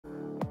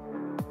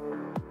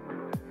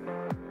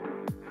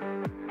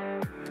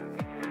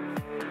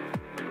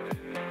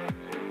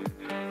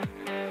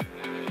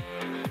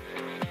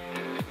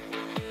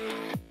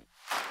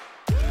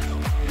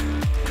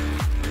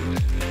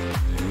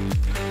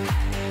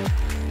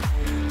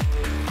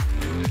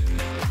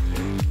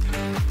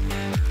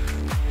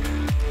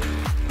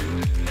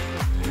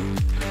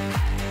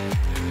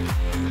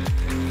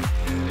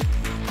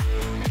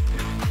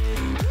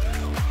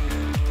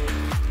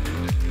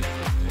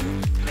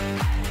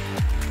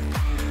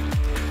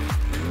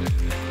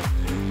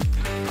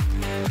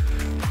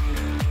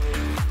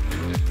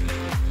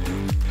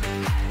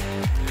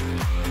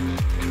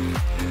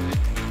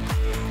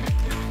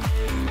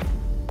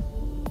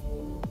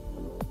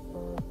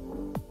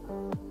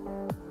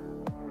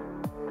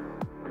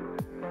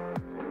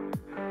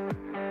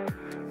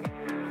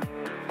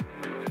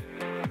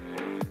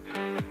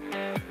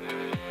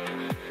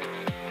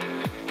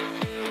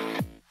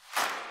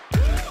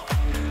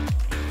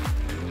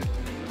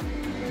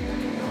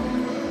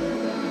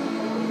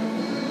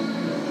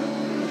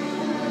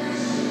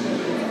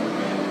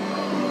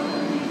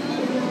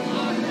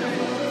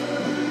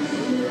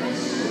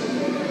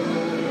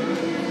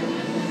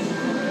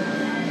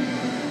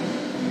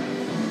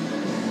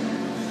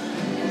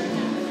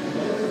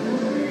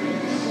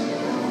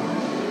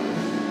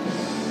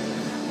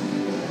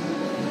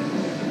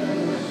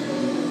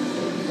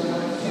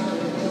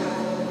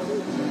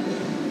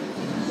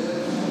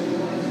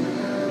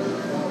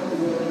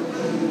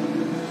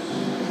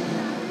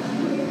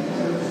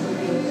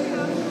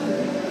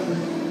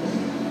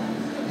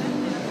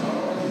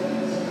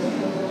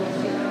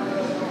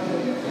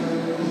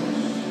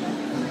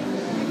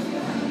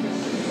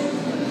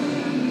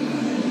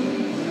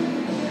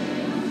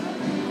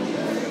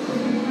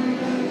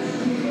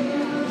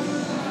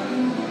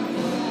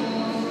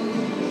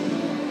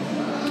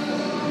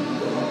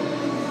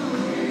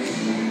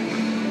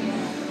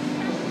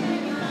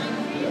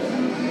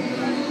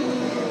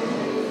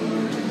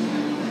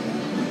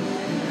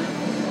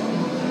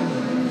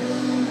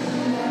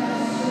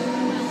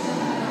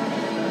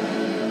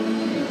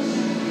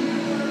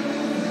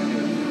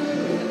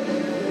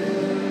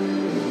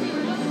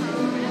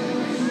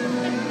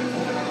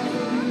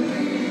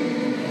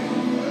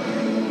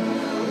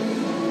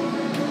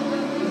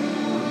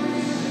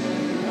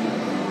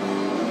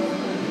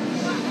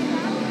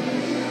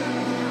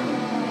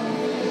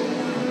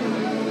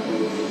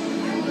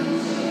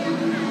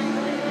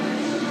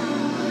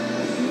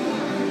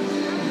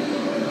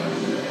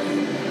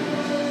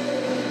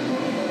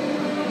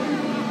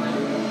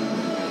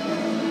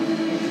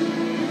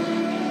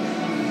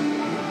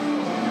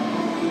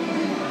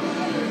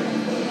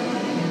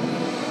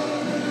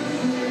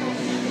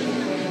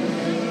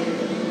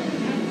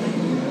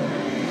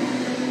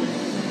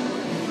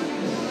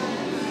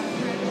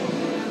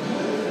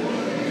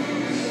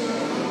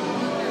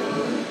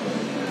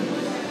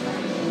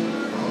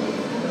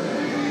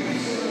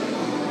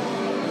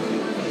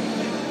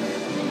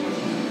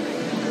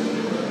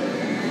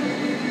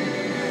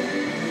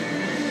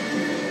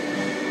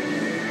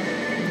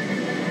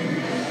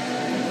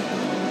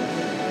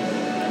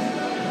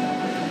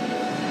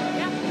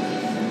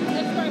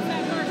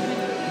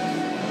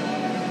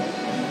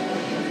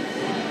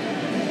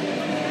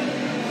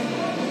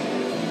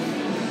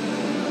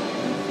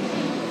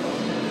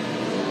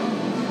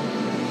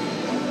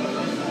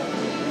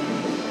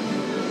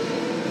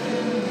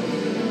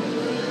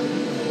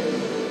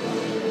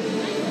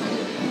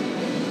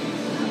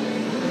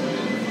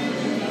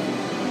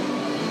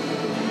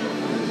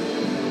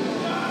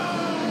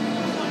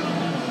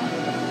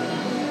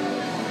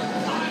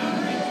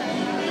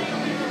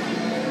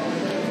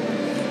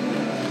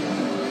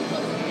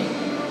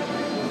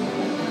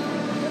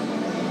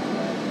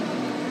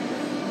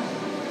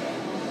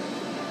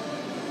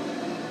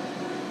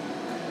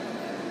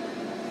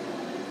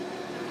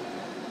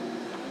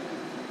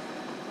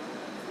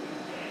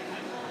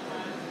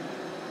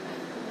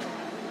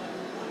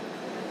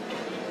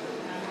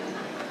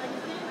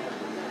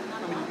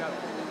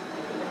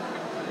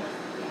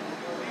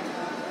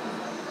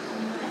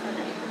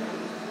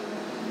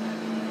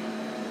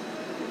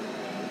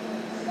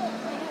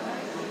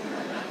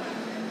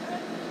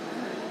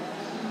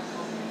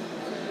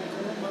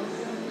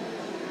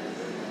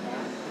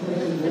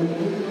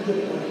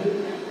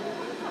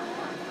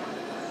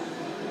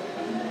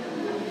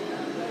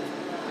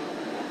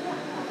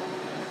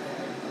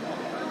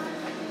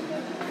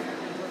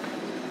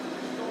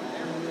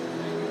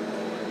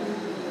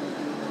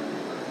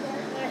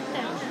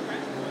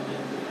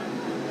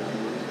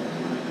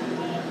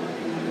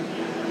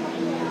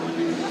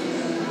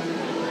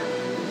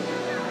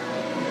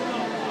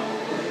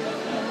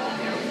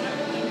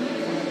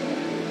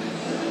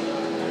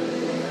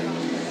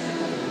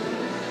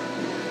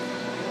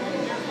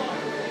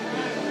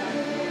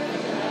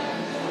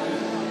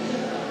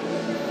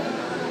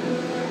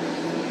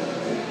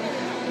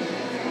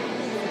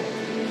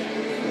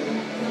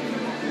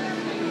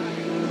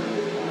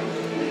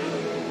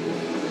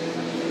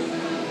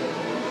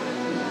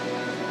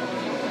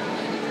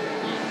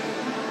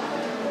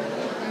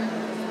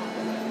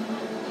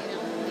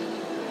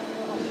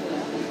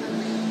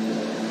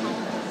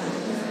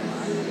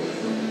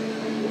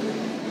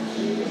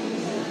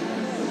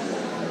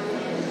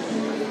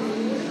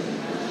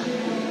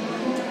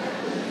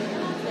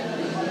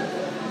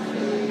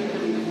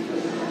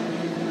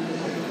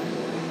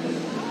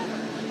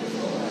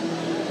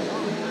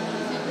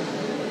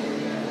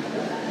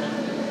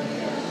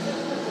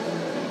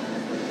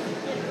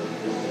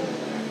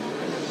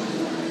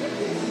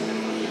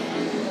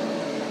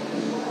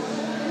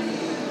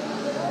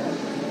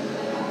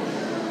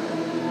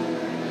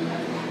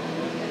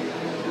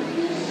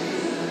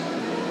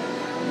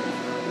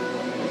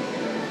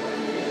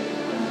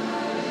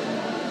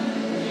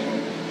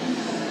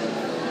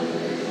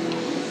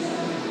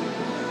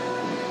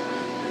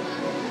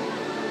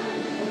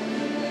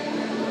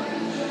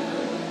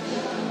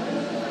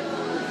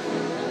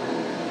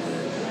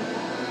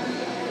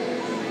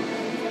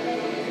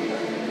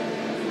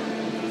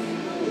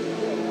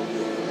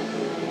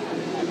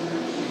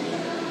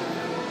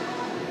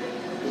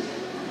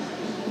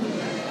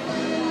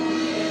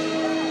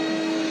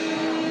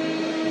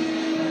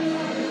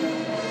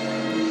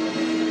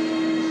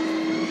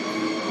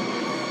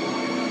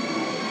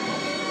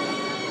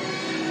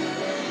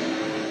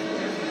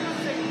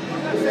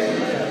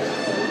It's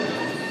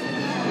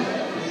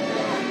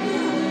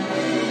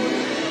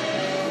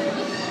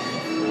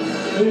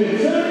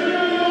Saturday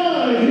Night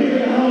Live here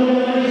at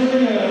Hollydell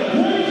Arena,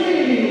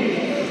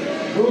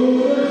 20,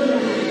 Rowan.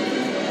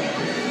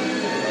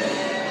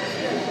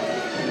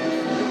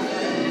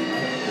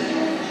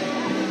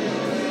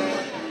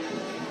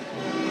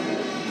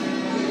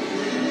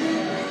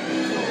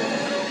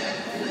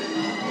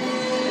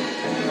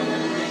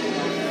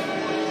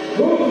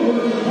 Rowan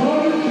versus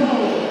Providence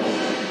College.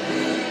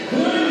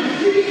 Tonight is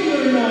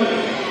senior night.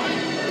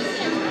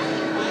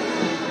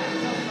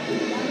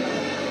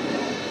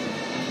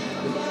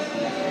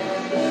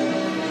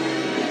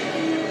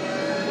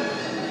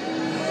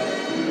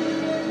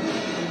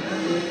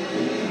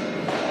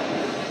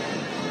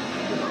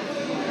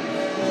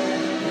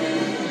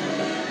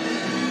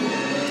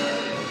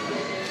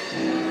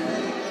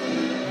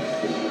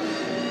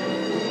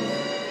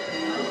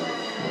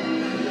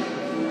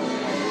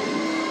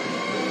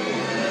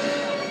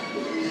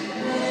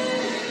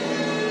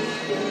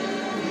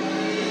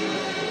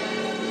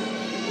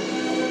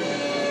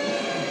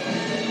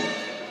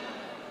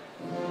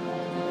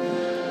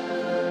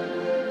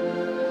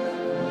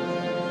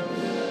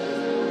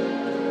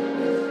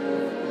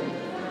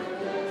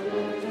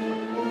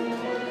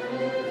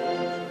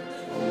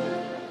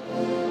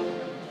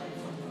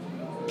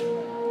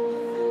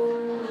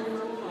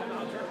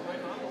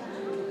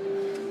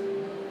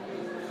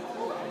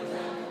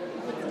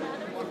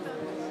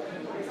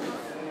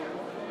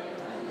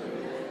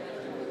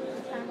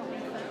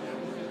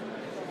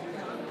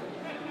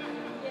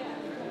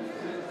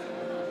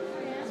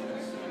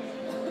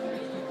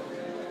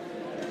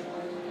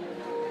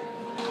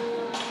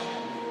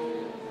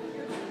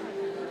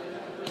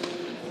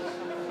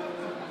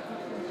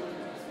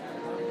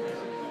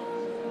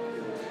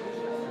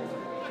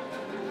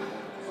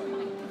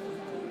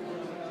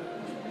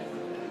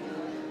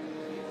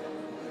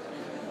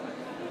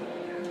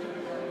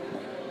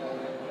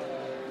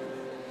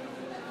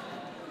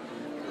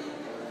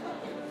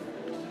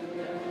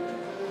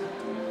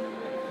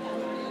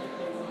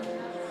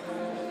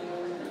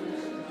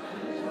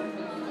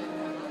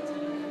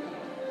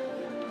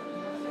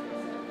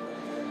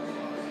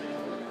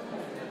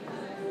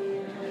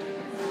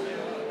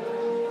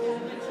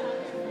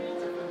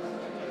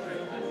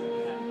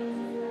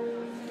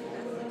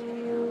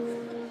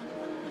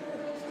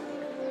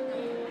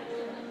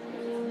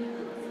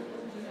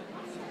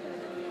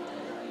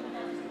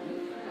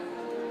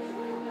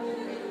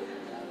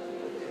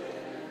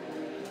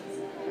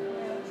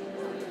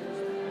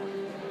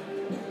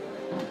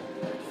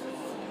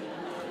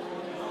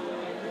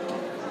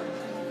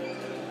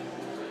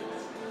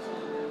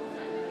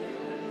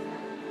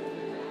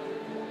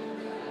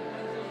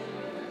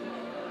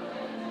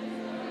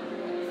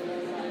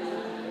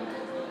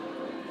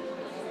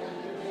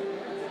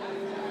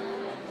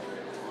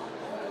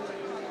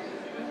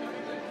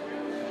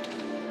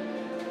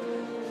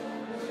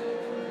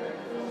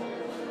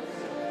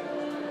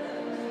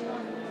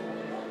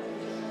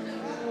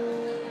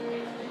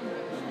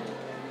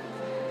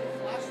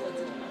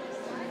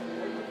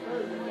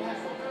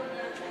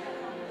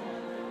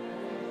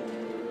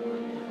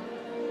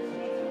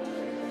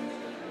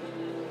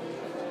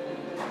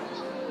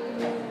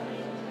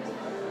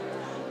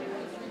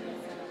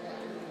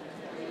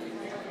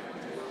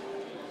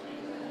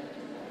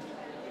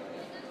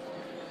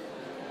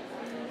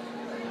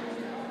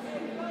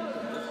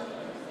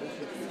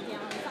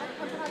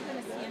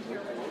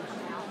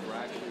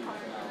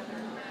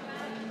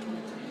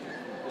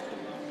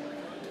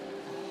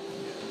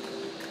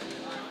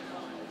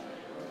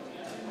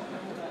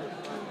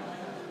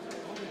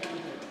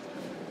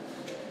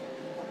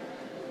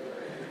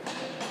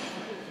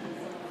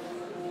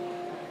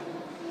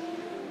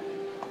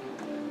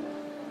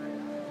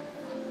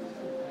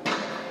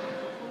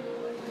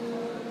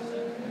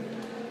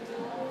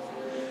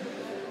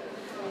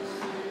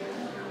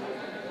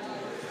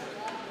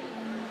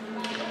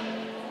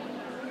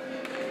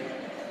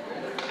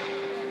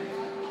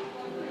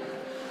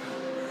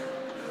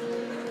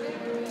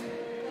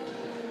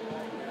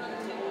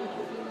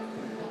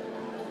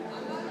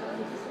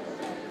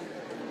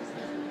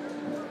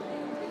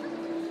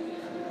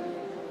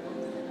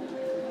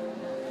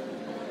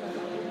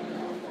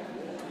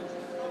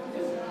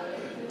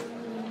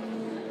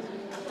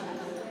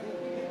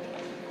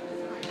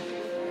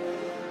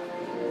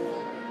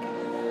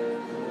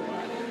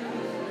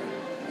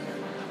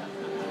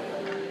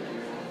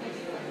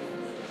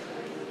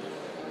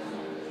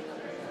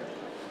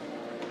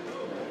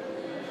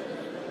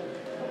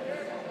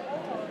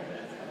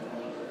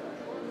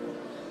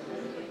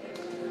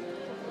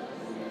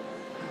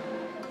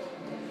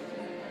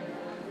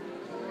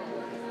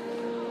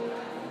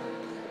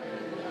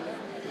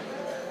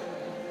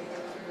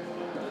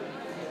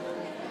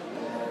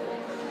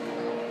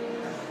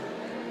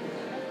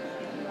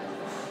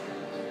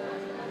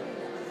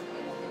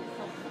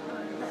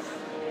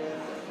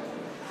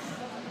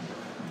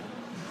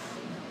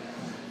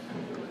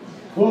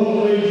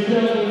 Welcome, ladies and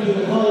gentlemen, to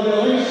the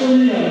Hollydell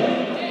Arena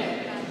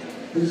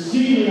for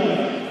senior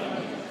night.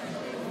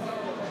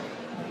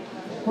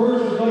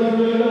 First, I'd like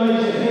to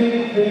recognize the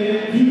Hank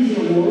Van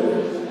Dusen Award.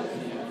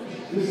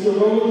 This is a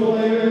Rowan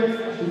player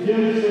who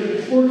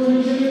demonstrated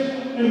sportsmanship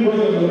and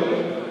brotherhood.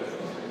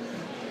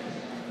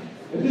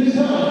 At this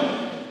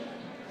time,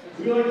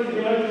 we'd like to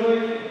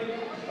congratulate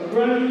a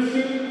graduate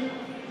student,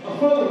 a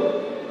forward,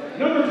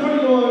 number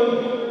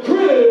 21,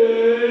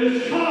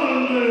 Chris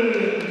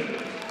Conlon.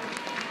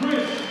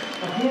 Chris,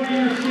 a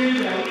 4-year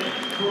standout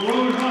for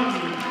Rowan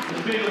hockey,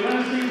 has made a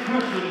lasting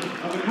impression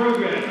on the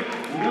program.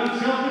 The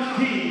unselfish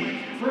team,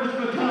 first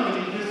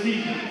mentality this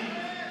season.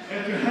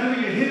 After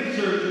having a hip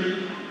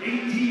surgery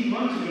 18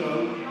 months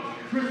ago,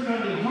 Chris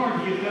found it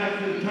hard to get back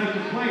to the type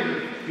of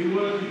player he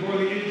was before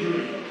the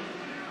injury.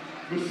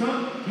 With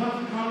some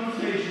tough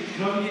conversations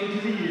coming into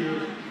the year,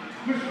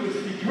 Chris was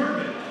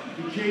determined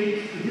to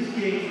change his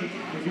game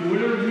and do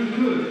whatever he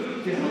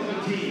could to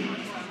help the team.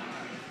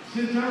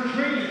 Since our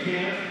training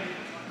camp,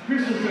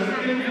 Chris has done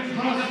everything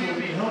possible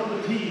to help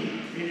the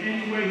team in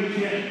any way he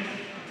can.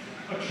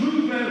 A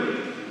true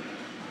veteran.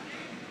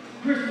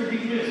 Chris will be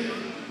missed,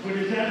 but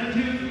his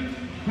attitude,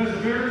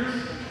 perseverance,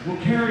 will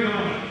carry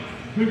on.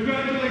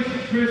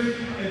 Congratulations, Chris,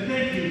 and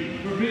thank you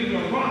for being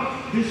a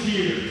rock this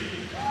year.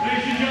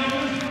 Ladies and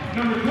gentlemen,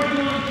 number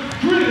 21,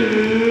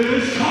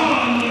 Chris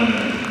Conlon.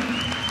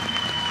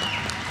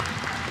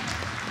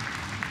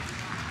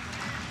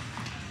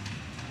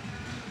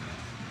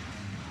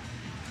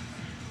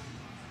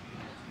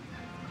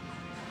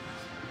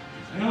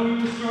 Now we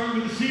will start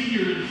with the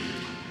seniors.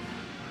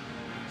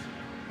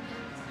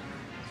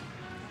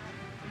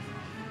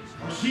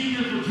 Our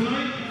senior for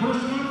tonight, the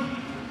first one,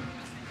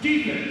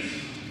 defense.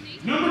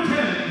 Number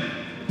 10,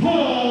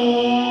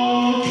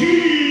 Paul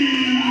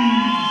Keys.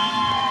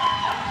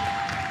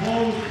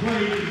 Paul has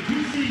played in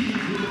 2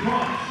 seasons with the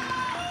Profs.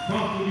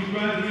 Prof will be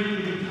graduating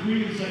with a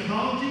degree in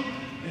psychology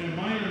and a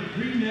minor in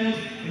pre-med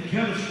and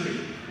chemistry.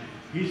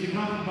 He's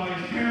accompanied by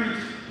his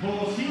parents,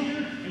 Paul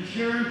Sr. and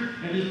Sharon,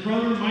 and his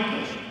brother,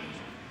 Michael.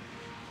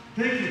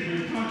 Thank you for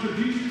your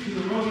contributions to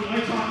the Rowan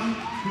Ice Hockey.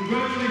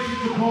 Congratulations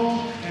to Paul,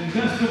 and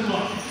best of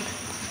luck.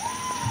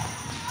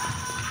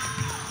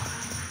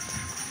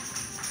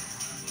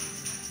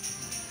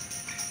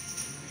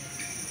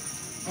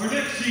 Our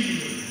next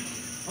senior,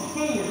 a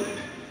forward,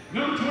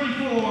 number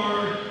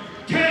 24,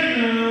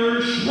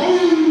 Tanner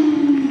Schroeder.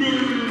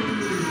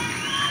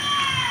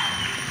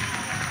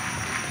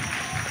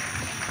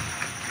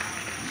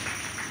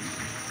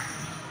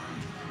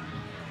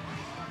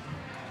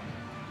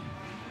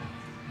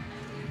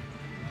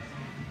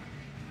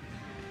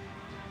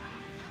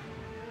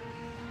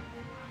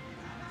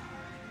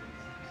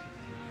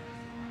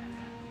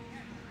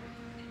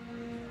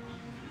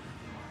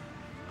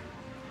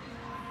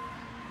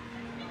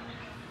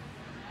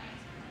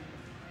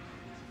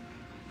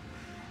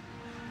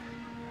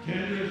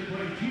 Tanner has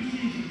played 2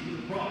 seasons with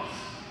the Profs,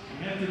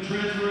 and after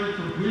transferring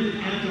from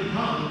Providence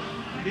College,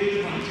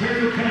 native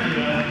Ontario,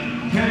 Canada,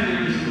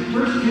 Tanner is the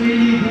first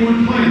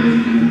Canadian-born player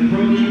in the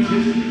program's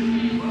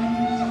history.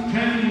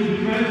 Tanner will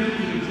be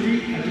graduating with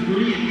a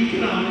degree in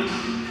economics,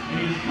 and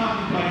he is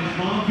accompanied by his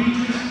mom,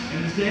 Beatrice,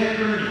 and his dad,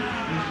 Ernie,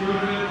 and his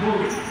girlfriend,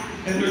 Corey,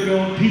 and they're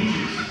going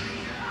Peaches.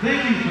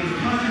 Thank you for the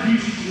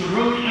contributions to the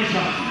Rowan Ice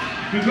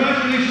Hockey.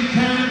 Congratulations,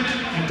 Tanner,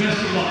 and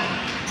best of luck.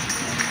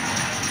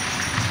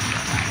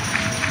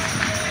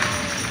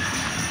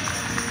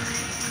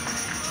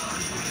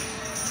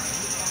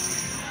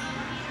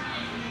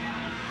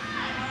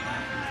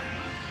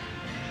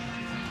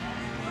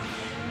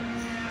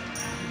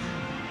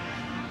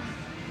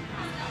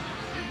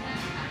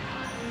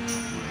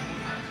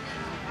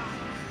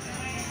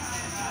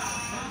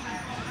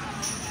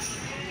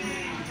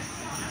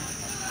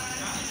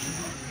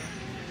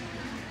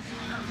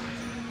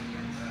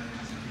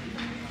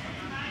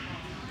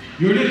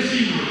 Your next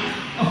senior,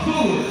 a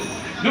forward,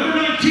 number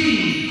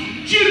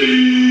 19,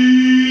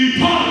 Jimmy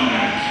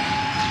Pollack.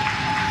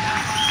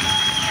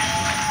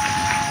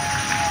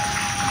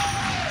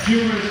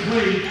 Jimmy has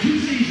played 2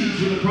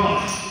 seasons with the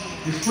Profs.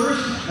 His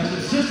first as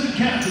assistant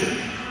captain.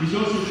 He's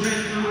also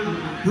transferred to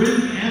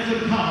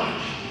Providence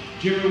College.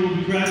 Jimmy will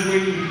be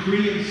graduating with a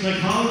degree in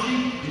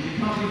psychology. He's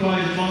accompanied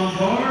by his mom,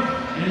 Barb,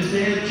 and his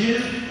dad,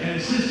 Jim, and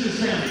his sister,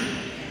 Sally.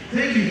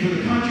 Thank you for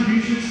the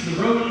contributions to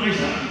the Rowan Ice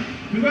Hockey.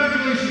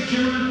 Congratulations,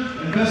 Jimmy,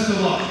 and best of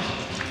luck.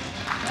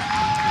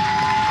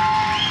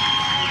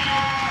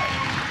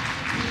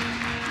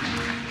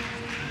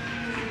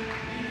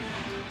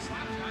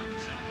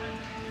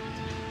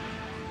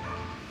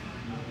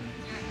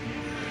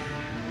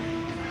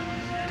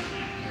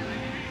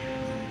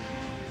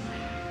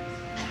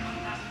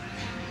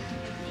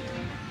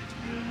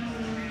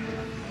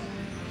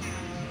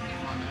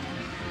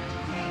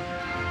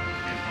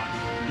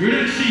 Your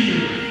next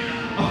senior,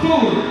 a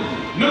forward,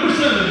 number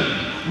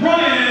 7,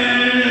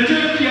 Ryan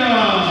Jerkia.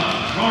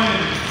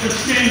 Ryan, the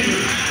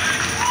standard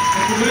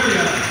at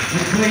Valeria,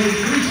 has played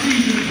 3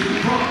 seasons with the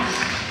Profs.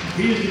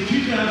 He is the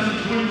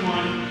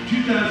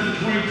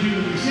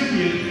 2021-2022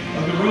 recipient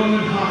of the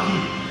Rowan Hockey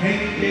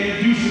Hank Van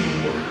Dusen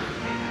Award.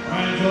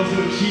 Ryan has also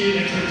exceeded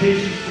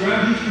expectations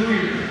throughout his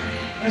career.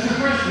 As a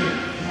freshman,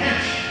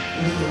 Etch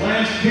was the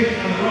last pick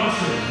on the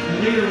roster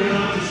and later went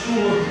on to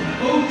score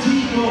an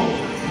OT goal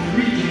in the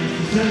regions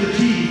to send the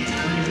team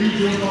in the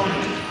regional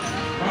final.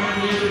 Ryan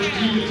was able to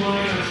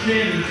redefine our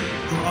standards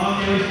for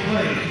on-the-ice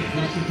play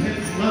with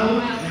competitive level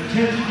and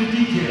attention to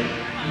detail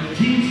in the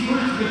team's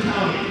first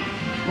battalion.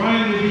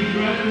 Ryan will be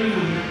graduating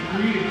with a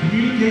degree in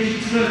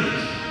communication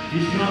studies.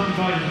 He's accompanied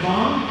by his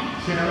mom,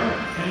 Sarah,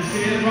 and his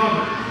dad,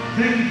 Robert.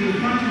 Thank you for the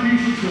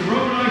contributions to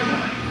Rowan Ice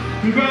Hockey.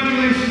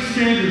 Congratulations,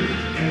 Standard,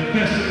 and the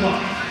best of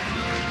luck.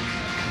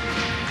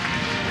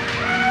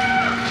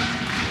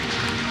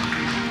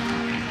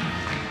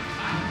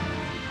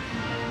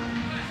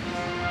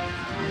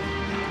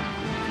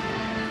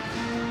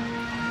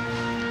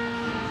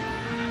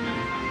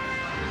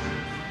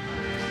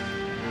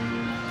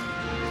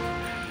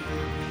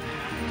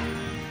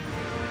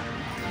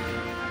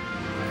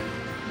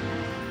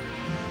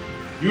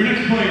 Your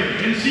next player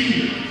and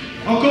senior,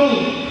 a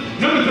goalie,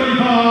 number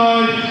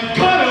 35,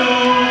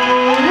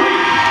 Kyle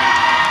Reed.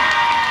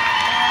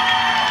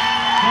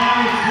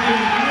 Kyle has played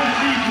 4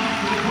 seasons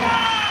for the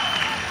Profs.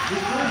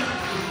 His first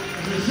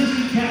as an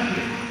assistant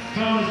captain,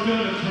 Kyle has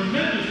done a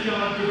tremendous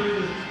job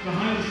during the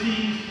behind the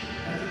scenes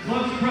as the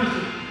club's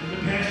president in the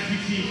past 2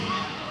 seasons.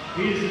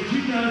 He is the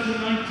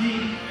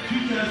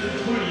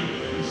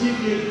 2019-2020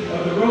 recipient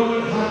of the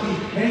Rowan Hockey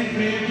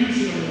Handpan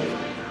Dusen Award.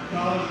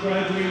 College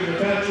graduated with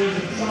a bachelor's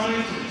in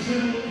science and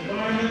civil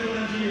environmental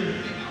engineering.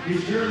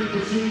 He's currently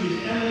pursuing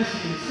his MS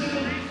in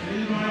civil and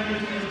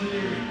environmental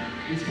engineering.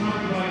 He's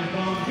accompanied by his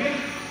mom, Kate,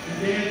 and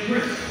dad,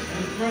 Chris,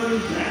 and his brother,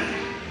 Zach.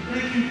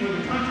 Thank you for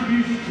the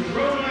contribution to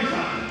Rowan Ice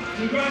Hockey.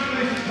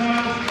 Congratulations,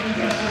 Kyle, and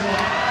best of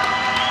luck.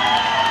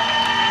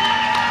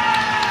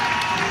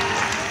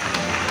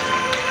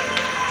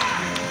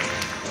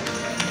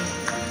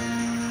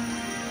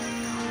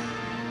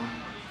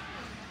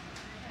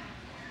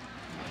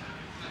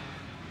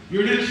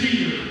 Your next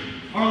senior,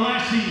 our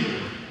last senior,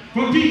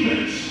 from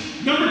defense,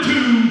 number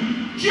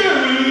 2,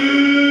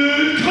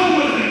 Jared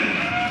Cohen.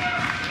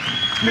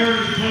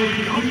 Jared has played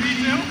for 2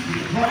 seasons for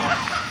the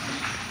Profs.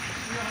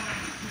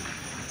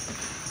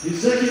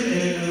 His second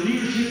in a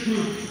leadership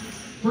group,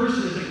 first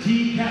as a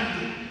team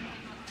captain.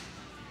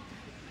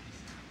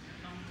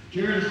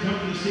 Jared has come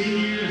to the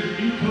same year as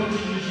a new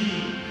coaching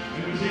regime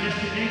and was asked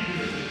to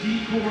anchor the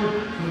team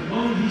core from the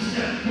moment he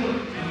stepped foot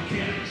on the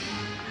campus.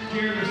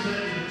 Jared has set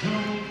the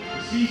tone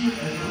season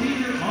as a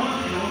leader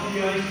on and off the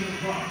ice in the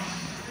Profs.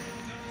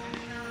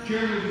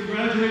 Jared will be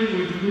graduating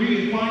with a degree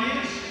in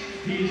finance.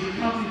 He is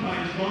accompanied by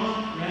his mom,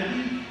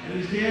 Randy, and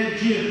his dad,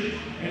 Jim,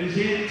 and his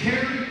aunt,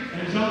 Terry,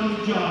 and his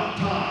uncle,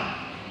 Todd.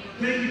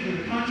 Thank you for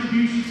the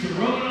contributions to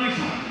Rowan Ice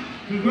Hockey.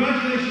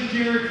 Congratulations,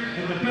 Jared,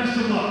 and the best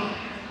of luck.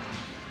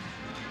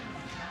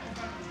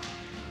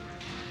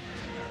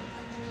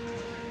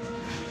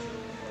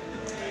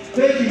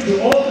 Thank you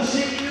to all the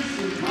seniors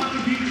for the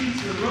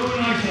contributions to Rowan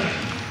Ice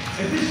Hockey.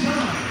 At this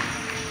time,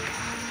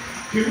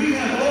 can we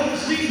have all the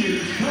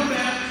seniors come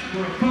back for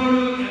a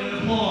photo and an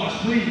applause,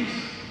 please?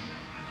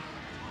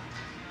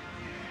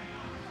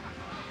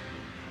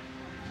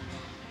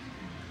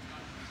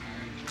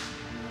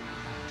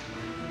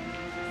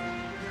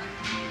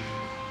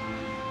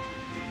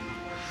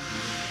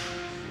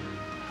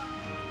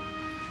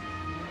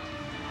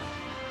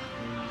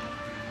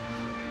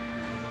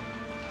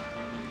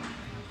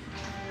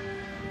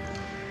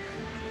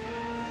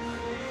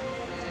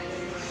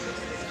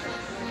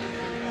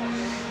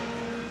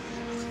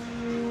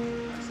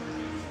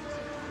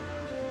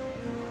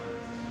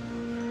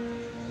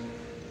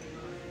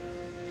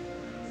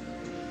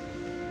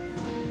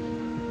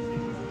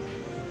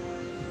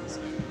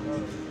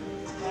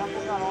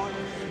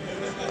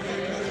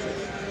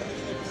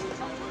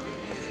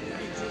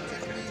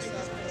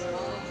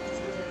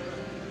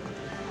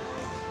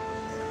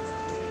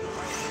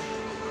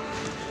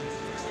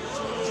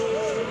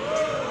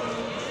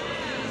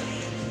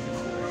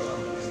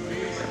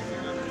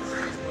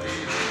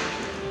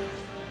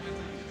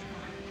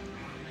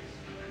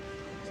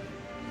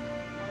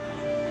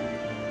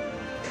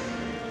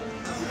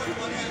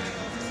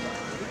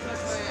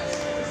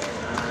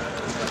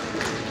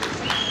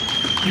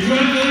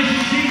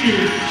 Congratulations,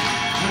 seniors,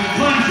 on the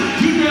class of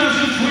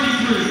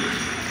 2023.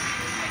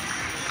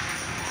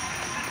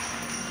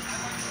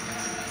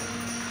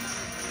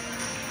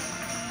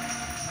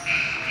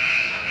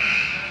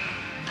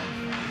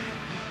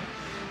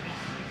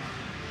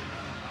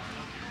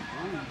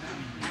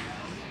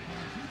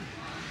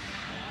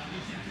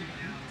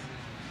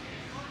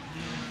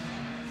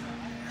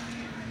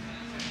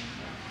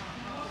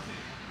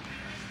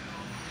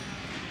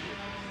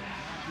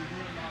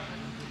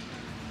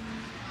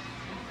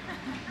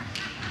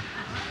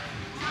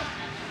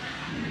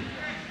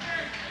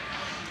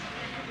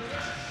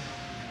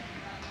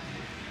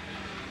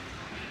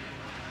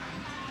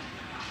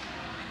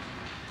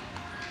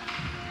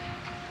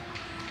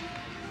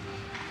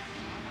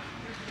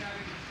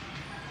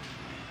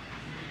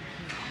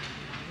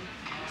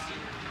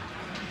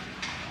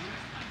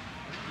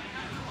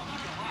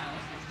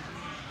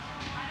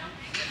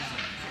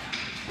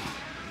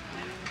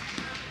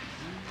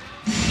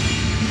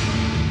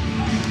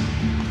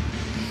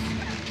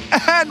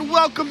 And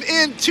welcome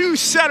into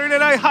Saturday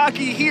Night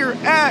Hockey here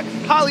at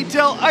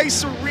Hollydell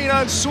Ice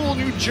Arena in Sewell,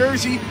 New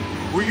Jersey,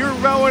 where your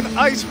Rowan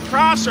Ice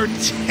Profs are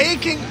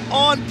taking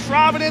on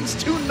Providence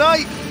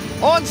tonight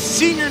on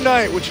senior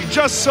night, which you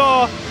just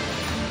saw.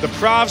 The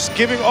Profs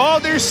giving all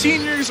their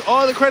seniors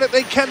all the credit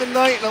they can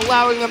tonight and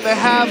allowing them to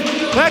have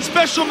that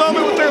special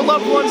moment with their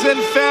loved ones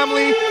and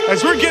family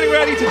as we're getting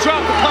ready to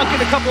drop the puck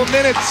in a couple of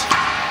minutes.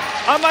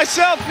 I'm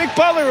myself, Nick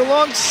Butler,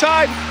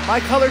 alongside my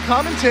color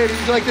commentator.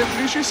 Would you like to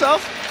introduce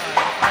yourself?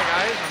 Hi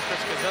guys, I'm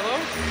Chris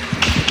Gazzillo.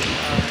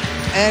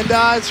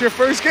 And it's your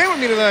first game with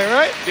me tonight,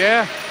 right?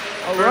 Yeah.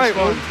 All right,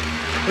 well,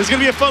 this is going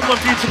to be a fun one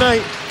for you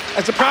tonight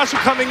as the Profs are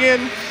coming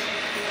in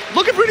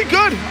looking pretty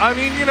good. I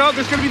mean, you know,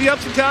 there's going to be the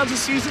ups and downs of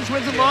seasons,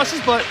 wins and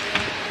losses, but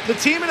the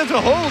team as a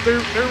whole,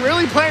 they're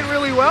really playing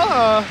really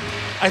well.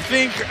 I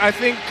think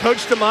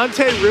Coach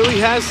DeMonte really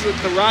has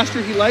the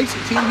roster he likes,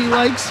 the team he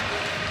likes,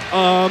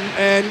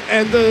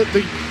 and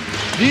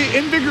the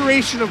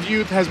invigoration of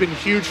youth has been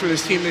huge for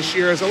this team this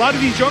year, as a lot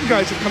of these young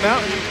guys have come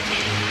out and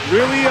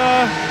really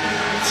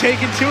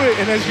taken to it.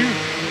 And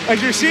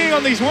as you're seeing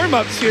on these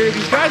warm-ups here,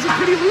 these guys are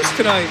pretty loose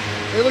tonight.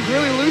 They look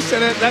really loose,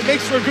 and that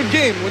makes for a good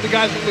game when the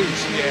guys are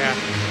loose. Yeah.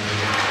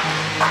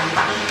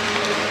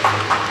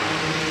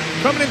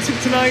 Coming into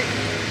tonight,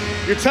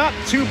 your top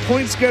 2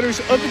 points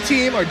getters of the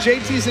team are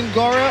JT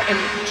Zingara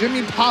and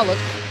Jimmy Pollock,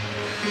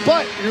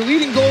 but your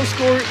leading goal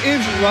scorer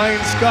is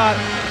Ryan Scott.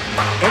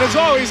 And as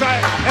always,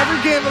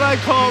 every game that I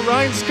call,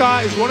 Ryan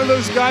Scott is one of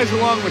those guys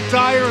along with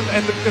Dyer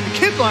and the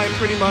kid line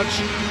pretty much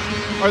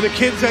are the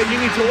kids that you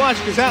need to watch,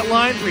 because that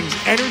line brings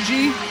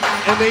energy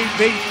and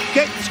they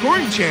get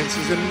scoring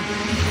chances. And,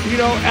 you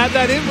know, add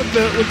that in with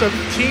the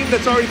team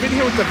that's already been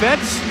here with the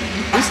vets.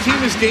 This team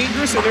is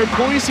dangerous and they're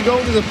poised to go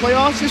into the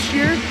playoffs this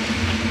year.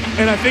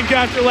 And I think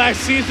after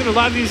last season, a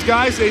lot of these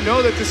guys, they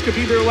know that this could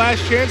be their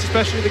last chance,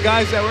 especially the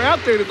guys that were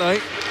out there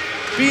tonight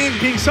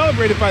being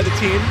celebrated by the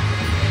team.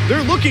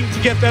 They're looking to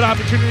get that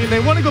opportunity, and they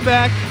want to go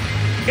back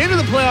into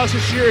the playoffs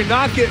this year and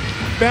not get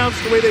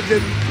bounced the way they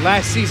did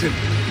last season.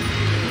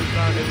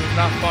 It was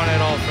not fun at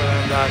all for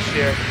them last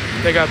year.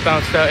 They got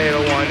bounced out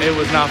 8-1. It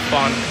was not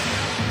fun.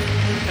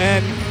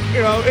 And you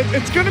know,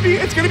 it's gonna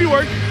be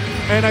work,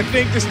 and I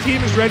think this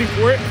team is ready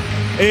for it.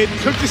 It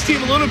took this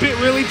team a little bit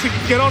really to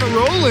get on a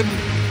roll, and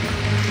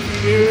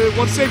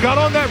once they got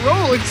on that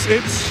roll,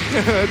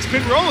 it's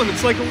been rolling.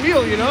 It's like a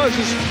wheel, you know.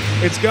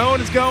 It's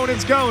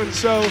going.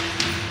 So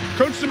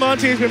Coach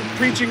DeMonte has been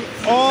preaching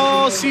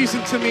all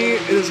season to me.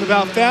 It is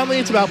about family,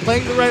 it's about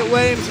playing the right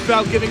way, and it's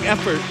about giving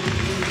effort.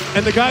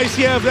 And the guys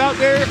he has out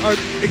there are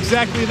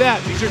exactly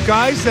that. These are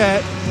guys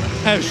that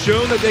have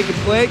shown that they can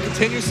play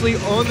continuously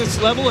on this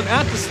level and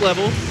at this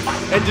level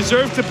and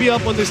deserve to be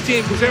up on this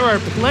team, because there are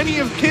plenty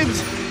of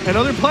kids and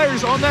other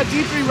players on that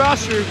D3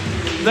 roster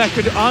that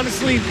could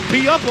honestly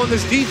be up on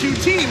this D2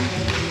 team,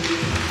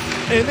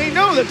 and they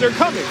know that they're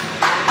coming.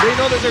 They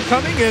know that they're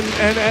coming,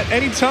 and at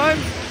any time,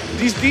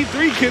 these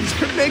D3 kids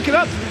could make it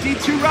up to the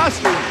D2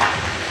 roster.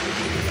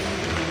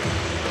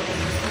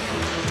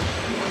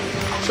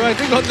 So I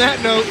think on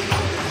that note,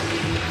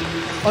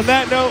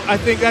 I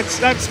think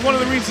that's one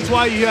of the reasons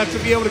why you have to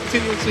be able to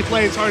continuously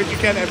play as hard as you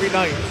can every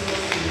night.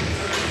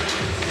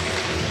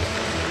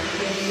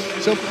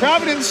 So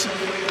Providence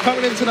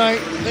coming in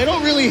tonight, they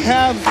don't really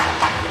have...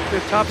 The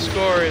top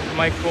scorer is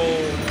Michael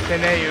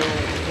Teneu,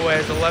 who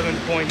has 11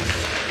 points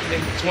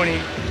in 20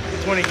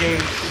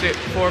 games,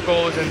 4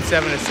 goals and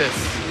 7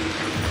 assists.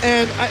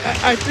 And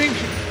I think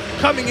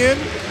coming in,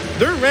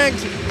 they're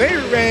ranked,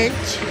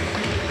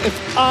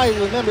 if I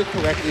remember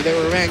correctly, they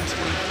were ranked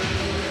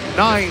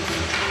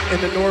 9th in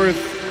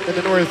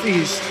the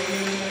Northeast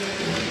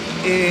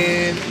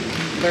in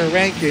their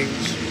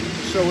rankings.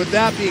 So with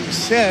that being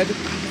said,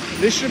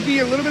 this should be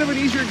a little bit of an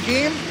easier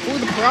game for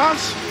the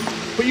Profs,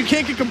 but you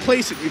can't get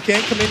complacent. You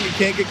can't come in, you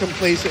can't get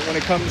complacent when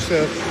it comes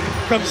to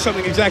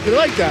something exactly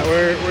like that,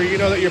 where you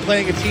know that you're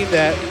playing a team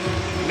that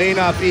may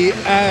not be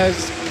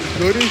as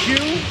good as you.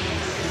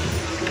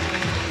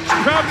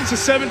 Providence is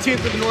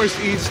 17th in the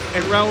Northeast,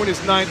 and Rowan is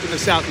 9th in the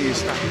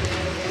Southeast.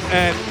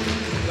 And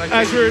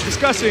as we were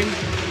discussing,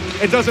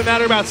 it doesn't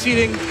matter about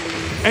seeding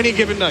any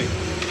given night.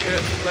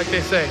 Like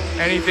they say,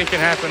 anything can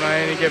happen on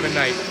any given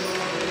night.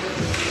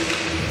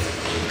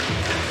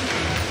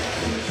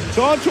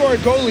 So on to our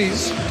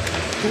goalies.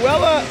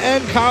 Kuella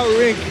and Kyle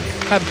Rink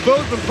have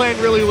both been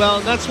playing really well,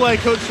 and that's why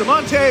Coach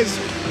DeMonte has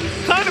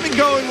kind of been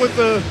going with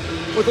a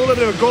little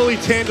bit of a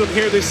goalie tandem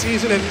here this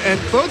season,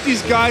 and both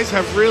these guys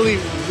have really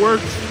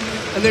worked,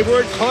 and they've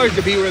worked hard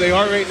to be where they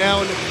are right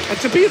now and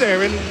to be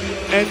there.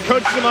 And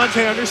Coach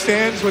DeMonte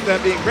understands, with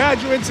them being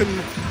graduates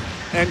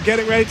and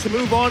getting ready to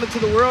move on into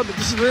the world, that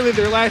this is really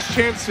their last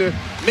chance to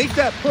make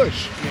that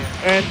push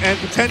and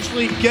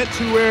potentially get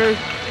to where,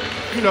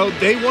 you know,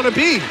 they want to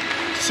be.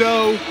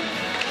 So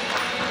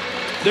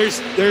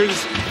there's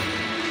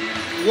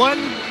one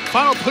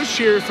final push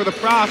here for the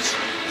Profs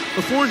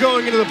before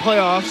going into the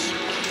playoffs,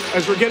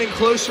 as we're getting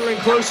closer and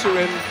closer.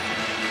 And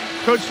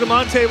Coach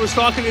DeMonte was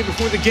talking to me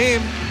before the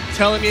game,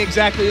 telling me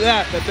exactly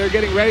that they're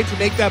getting ready to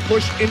make that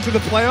push into the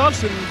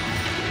playoffs. And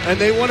and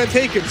they want to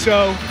take it.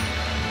 So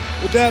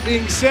with that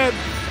being said,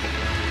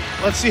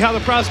 let's see how the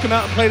Profs come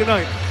out and play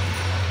tonight.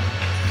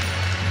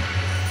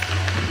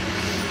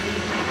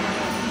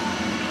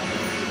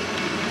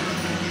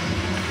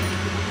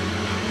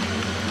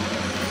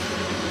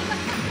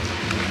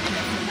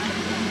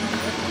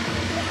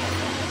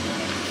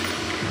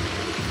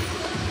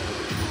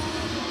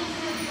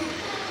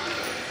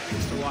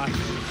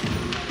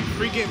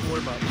 Pre-game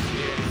warm-up.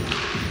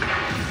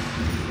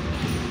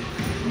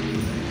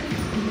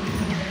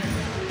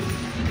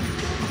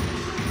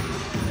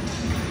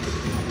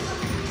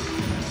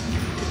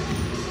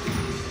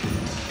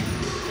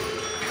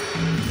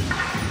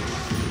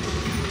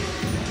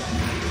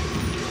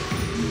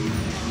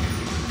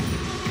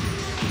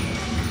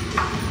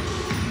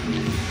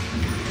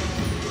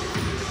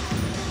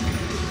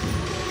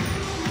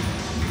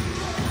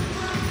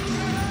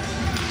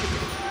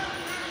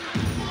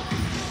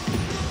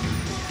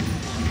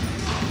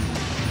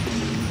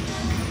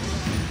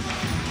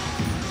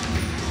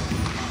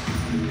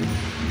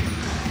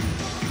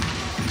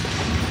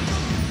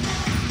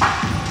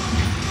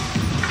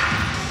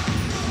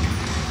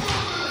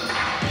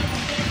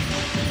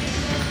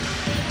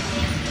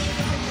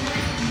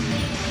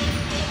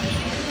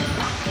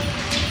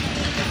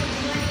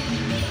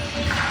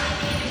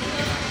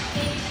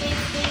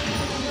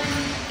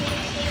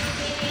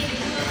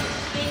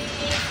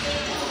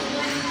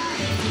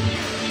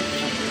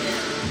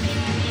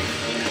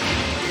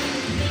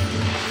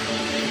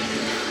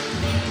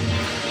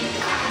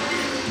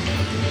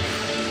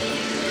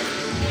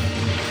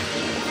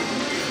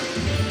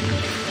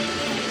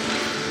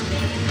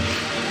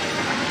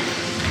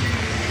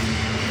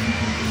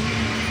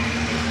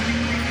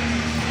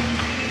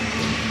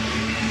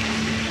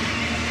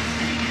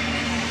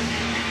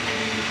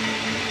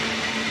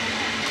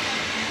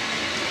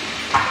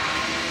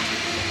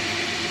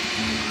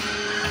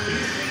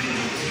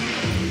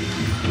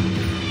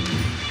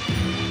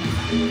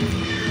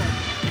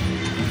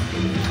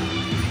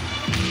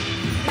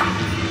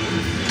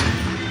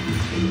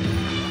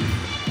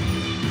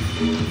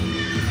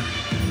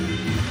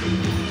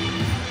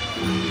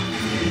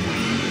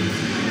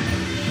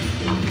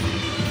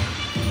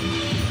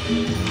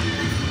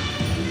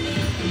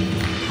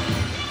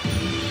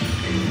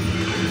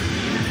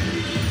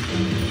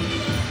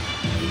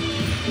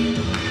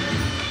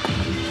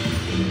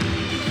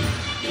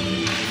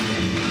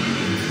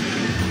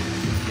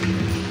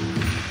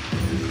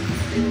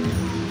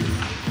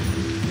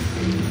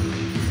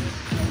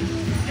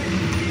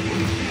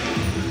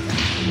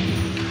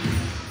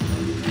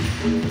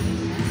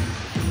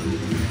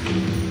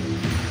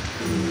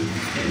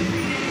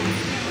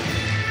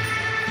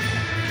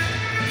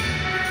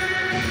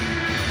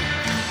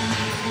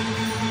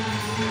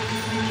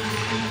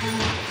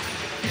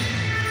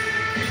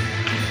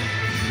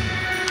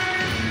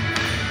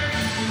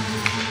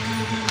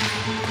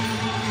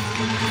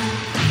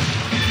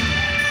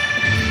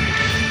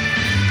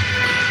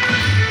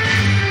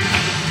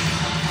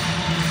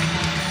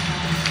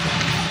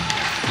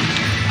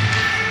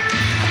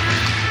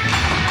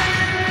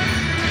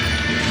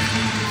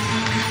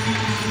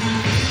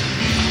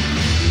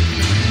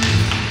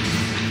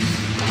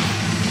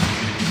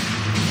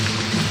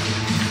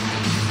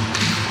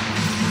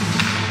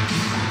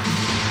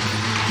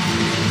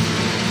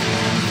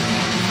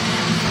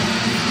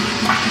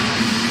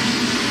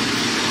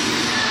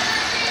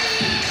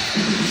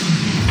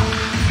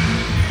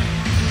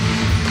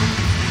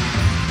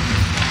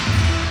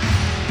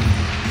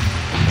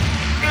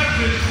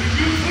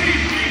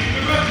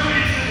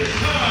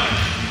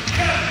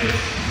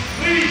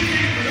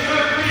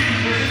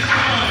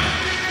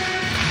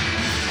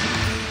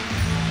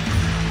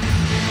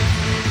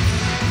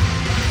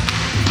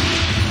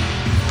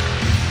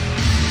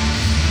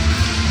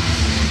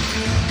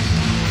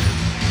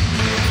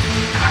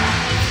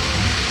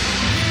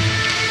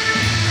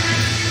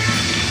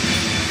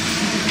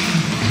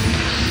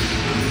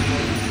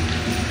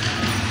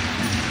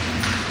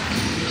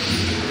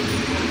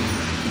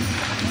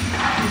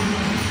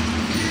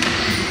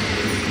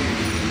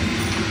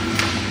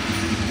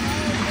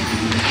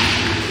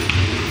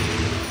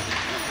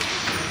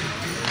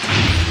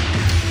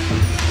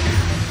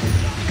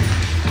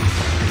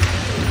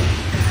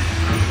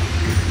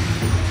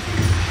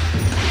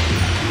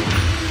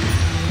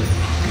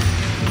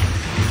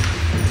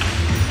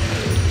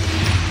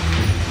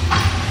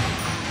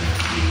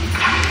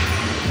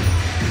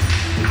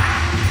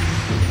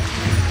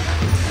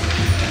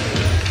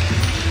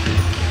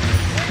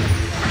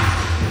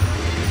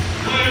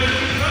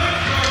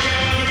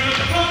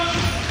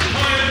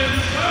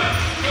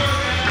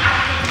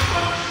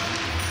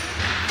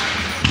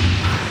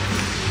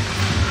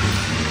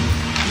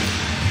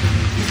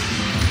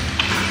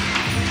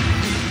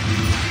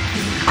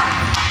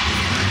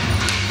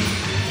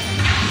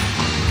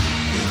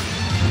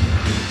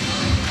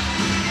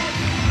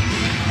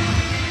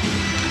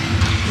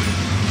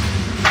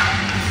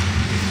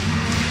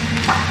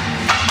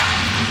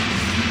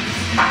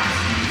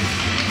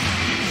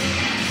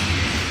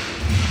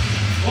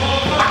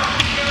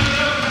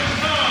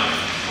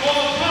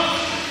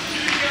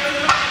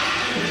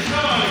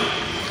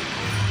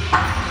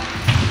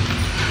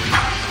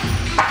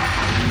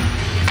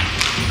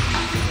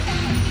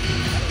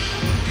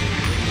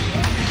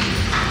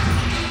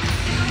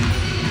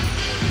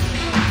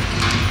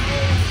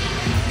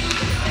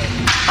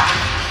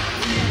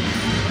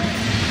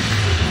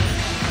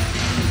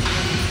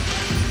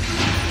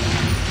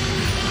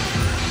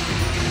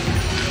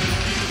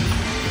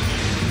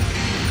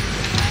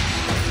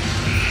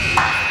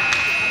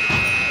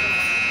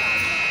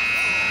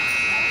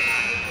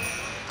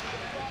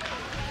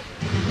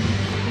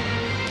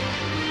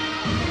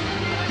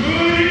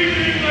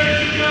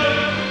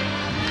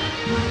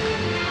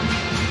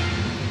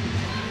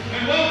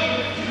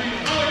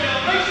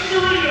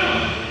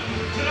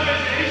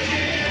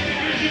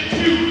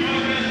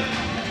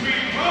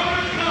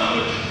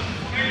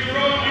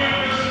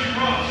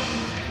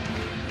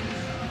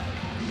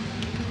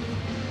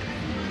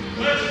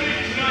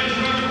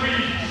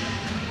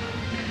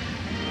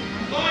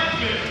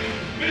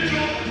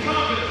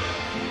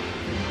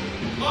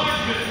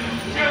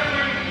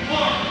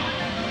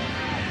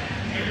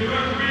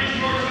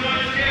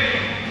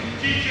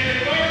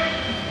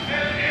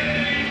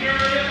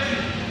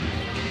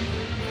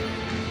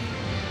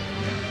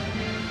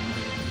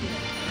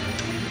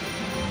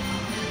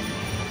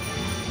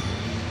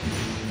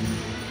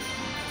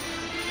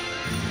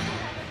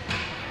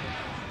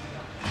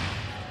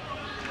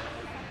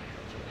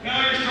 Now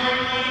your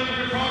starting lineup for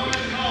your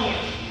Providence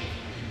College.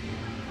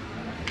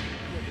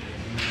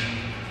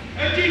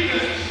 At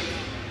defense,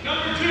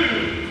 number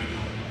 2,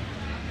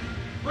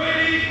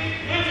 Brady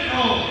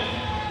Lindenholm.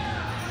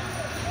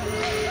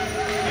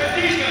 At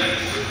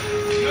defense,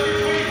 number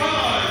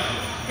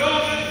 25,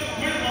 Melvin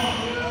Whitlock.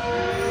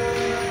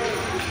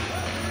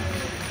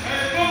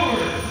 At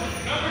forward,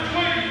 number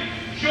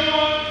 20,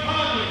 Sean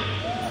Conley.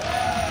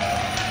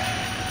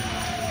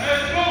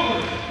 At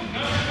forward,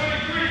 number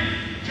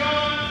 23,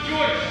 John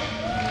Joyce.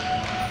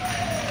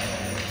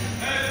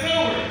 At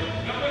forward,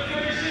 number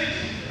 36,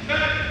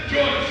 Matt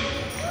Joyce.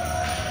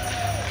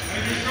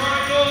 And your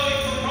starting goalie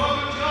for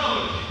Providence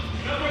College,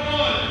 number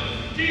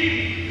 1,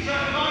 Dean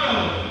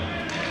Sacramento.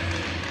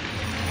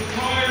 The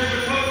Friars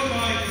are coached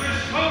by Chris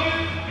Hogan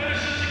and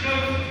assistant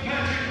coach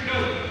Patrick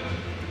Goat.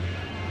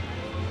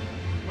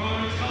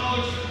 Providence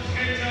College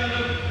skates out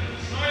of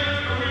Snyder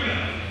Arena.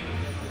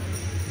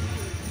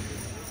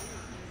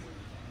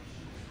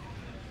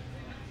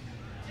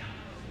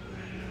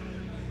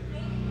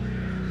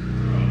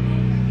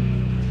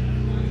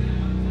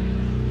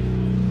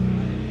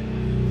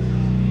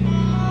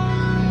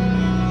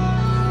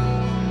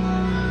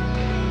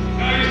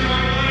 Now you're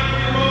starting lineup for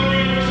your Rowan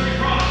University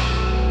Profs.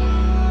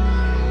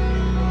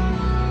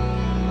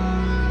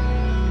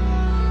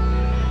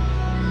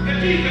 At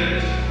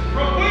defense,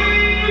 from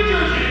Wayne, New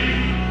Jersey,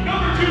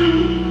 number 2,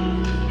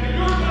 and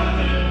your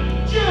captain,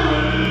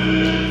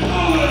 Jared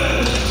Owen.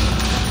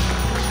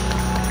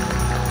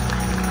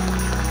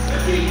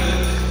 At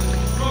defense,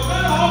 from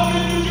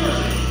Manahawkin, New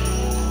Jersey,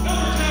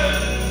 number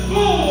 10,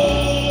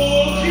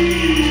 Paul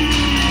Key.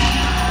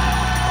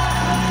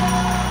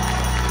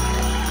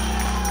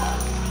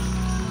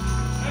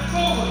 And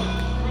forward,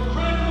 from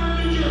Cranford,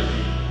 New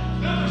Jersey,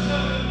 number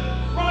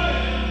 7,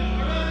 Ryan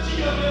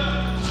Arancia.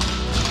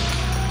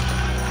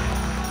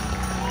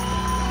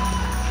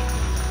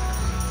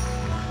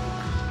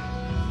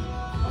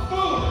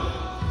 Forward,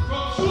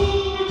 from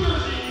Sewell, New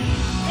Jersey,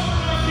 number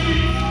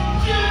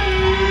 19,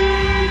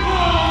 Jimmy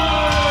Coyle.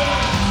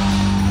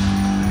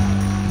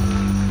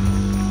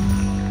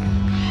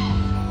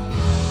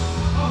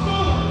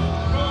 Forward,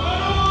 from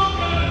Ottawa,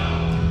 Canada,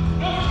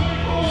 number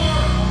 24,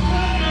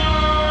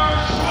 Tanner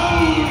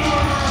Schroeder.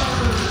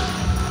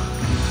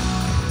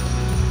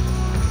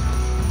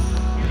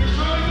 And your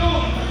starting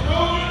goalie for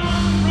Rowan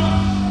University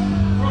Profs,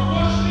 from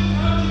Washington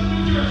Township,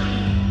 New Jersey,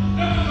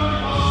 number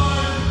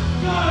 35,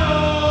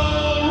 Kyle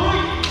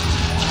Wright.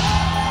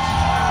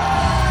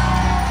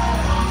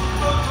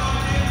 Coached by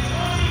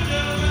Anthony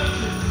General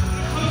Manager,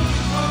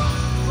 coaching coach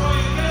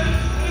Brian Bennett,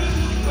 and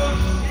assistant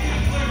coach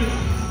Ian Fleming.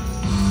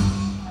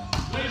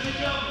 Ladies and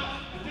gentlemen,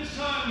 at this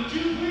time, would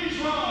you please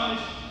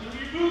rise and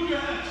remove your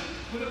hats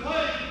for the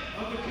playing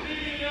of the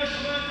Canadian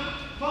National Anthem,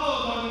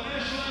 followed by the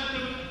National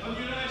Anthem of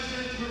the United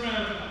States of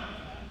America.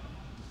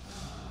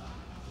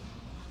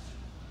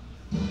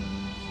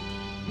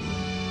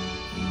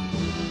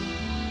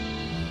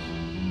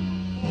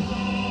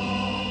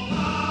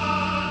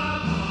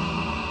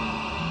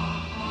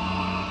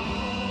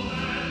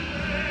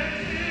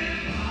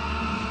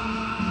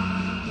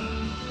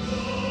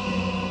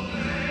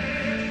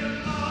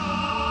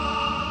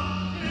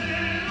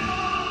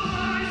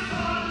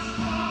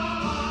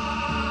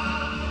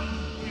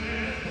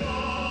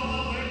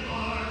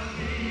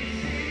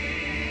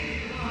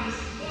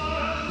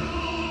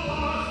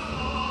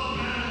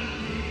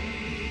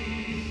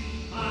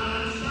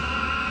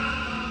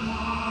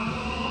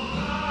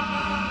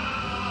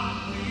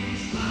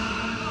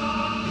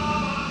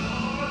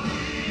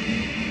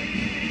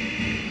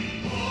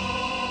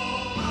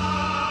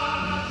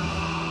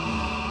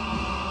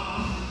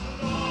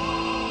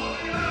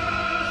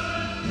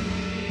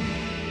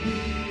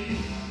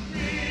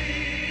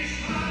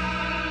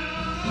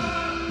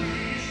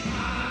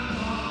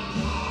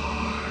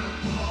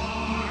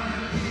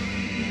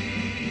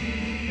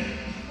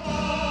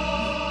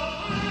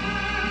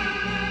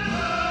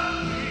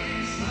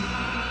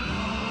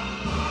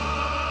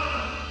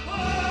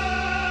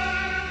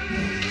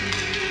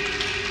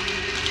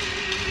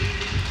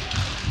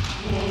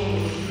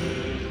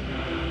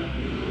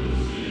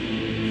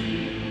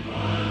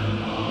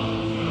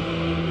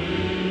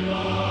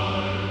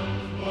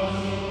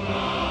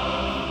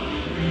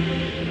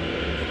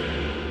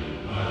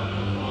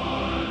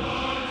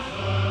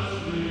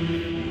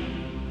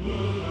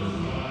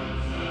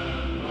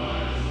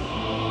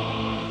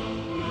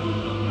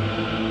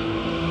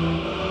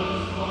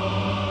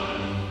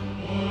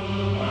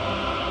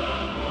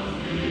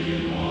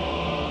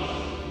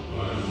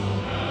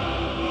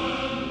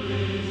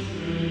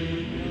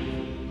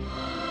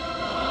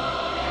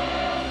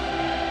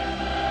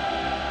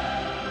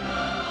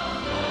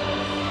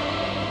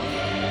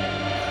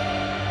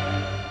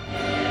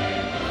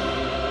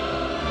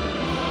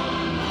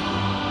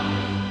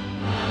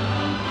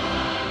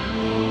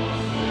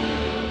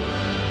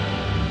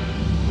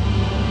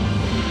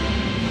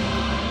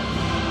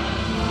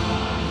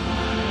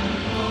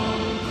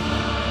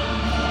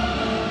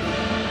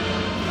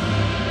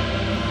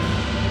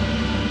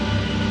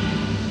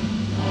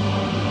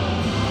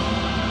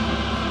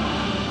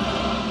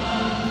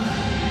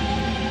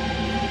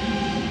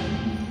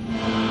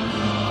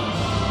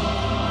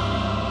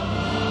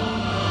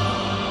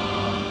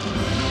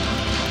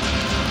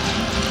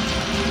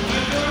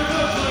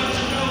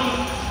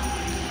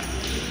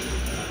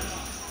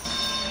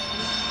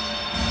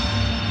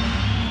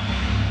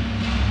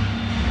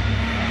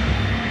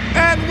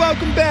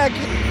 welcome back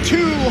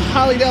to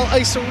Hollydell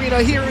Ice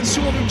Arena here in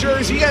Sewell, New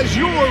Jersey, as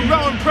your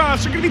Rowan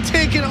Profs are going to be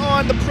taking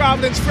on the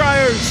Providence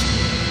Friars.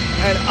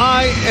 And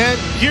I am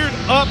geared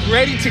up,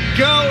 ready to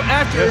go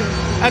after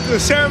the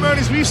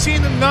ceremonies we've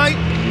seen tonight.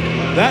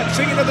 That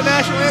singing of the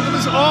national anthem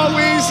is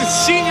always a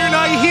senior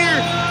night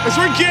here as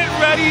we're getting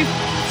ready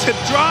to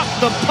drop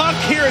the puck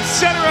here at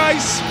center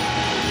ice.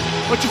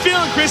 What you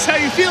feeling, Chris?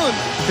 How you feeling?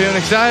 Feeling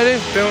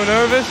excited, feeling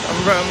nervous. I'm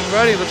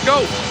ready. Let's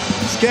go.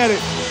 Let's get it.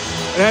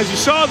 And as you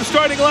saw, the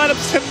starting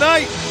lineups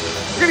tonight,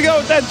 we're going to go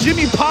with that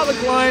Jimmy Pollock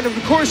line. Of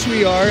course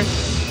we are.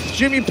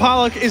 Jimmy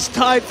Pollock is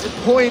tied for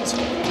points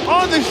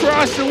on this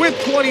roster with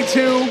 22.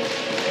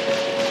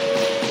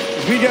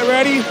 As we get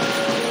ready,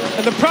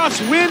 and the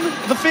Profs win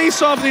the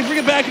face-off, they bring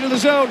it back into the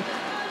zone.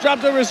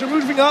 Dropped over as they're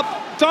moving up,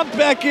 dumped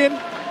back in.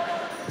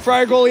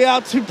 Friar goalie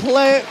out to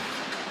play it.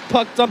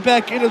 Puck dumped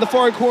back into the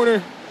far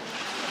corner.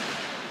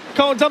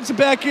 Cohen dumps it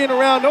back in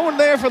around. No one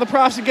there for the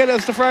Profs to get it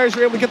as the Friars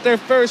are able to get there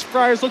first.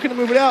 Friars looking to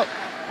move it out.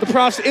 The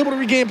Profs able to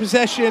regain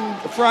possession.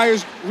 The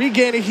Friars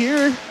regain it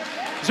here.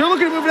 So they're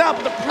looking to move it out,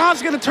 but the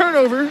Profs get a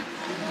turnover.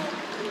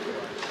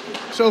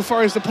 So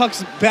far as the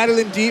puck's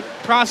battling deep,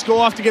 Profs go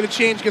off to get a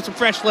change, get some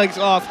fresh legs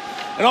off.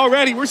 And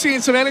already we're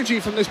seeing some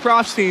energy from this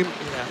Profs team.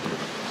 Yeah.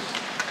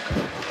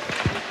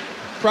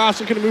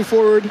 Profs looking to move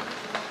forward.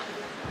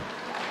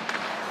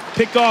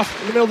 Picked off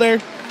in the middle there.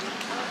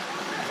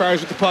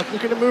 Friars with the puck,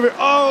 looking to move it.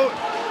 Oh,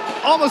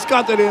 almost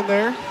got that in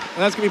there. And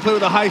that's going to be played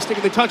with a high stick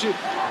if they touch it.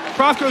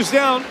 Prof goes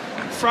down.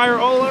 Friar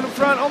all alone in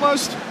front,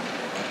 almost.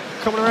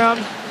 Coming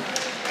around.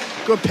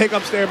 Good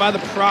pickups there by the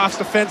Profs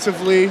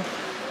defensively. And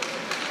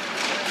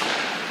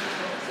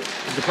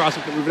the Profs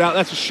can move it out.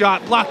 That's a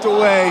shot blocked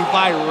away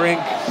by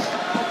Rink.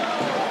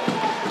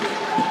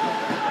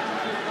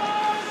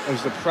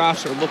 As the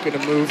Profs are looking to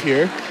move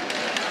here.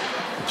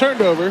 Turned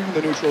over in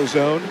the neutral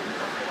zone.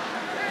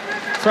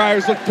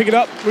 Friars look to pick it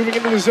up, moving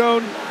into the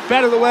zone.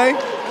 Bat of the way.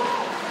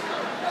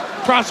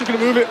 Profs looking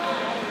to move it.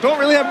 Don't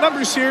really have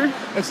numbers here.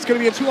 It's going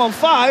to be a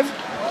 2-on-5.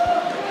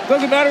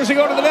 Doesn't matter as they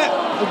go to the net.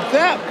 But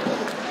that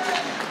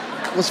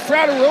was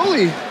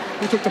Frateroli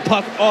who took the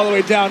puck all the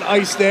way down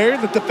ice there.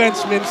 The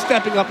defenseman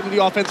stepping up into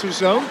the offensive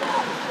zone.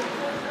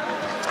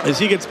 As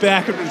he gets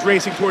back and is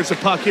racing towards the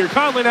puck here.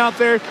 Conlon out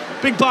there.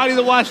 Big body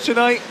to watch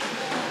tonight.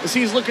 As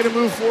he's looking to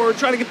move forward,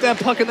 trying to get that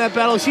puck in that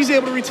battle. As he's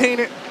able to retain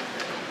it.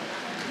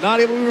 Not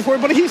able to move it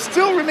forward, but he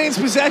still remains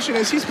possession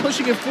as he's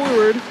pushing it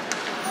forward.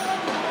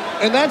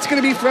 And that's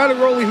going to be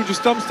Frateroli who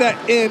just dumps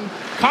that in.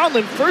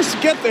 Conlon first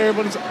to get there,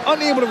 but is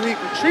unable to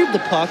retrieve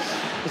the puck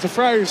as the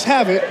Friars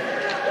have it.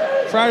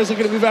 Friars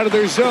looking to move out of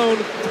their zone.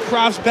 The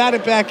Profs bat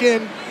it back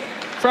in.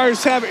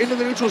 Friars have it into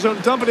the neutral zone,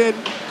 dump it in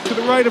to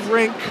the right of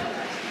Rink.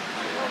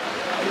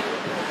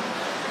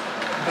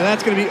 And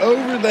that's going to be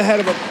over the head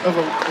of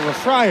a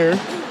Friar.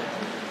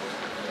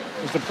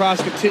 As the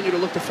Profs continue to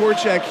look to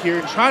forecheck here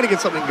and try to get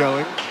something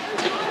going.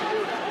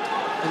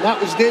 And that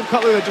was Dave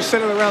Cutler that just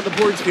sent it around the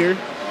boards here.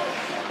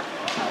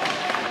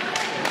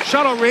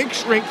 Shot on Rink.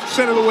 Rink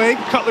centered away.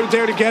 Cutler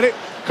there to get it.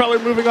 Cutler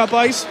moving up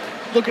ice,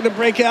 looking to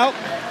break out.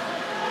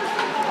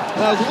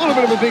 That was a little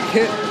bit of a big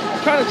hit.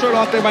 Kind of thrown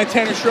off there by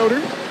Tanner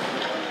Schroeder.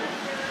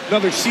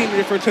 Another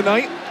senior for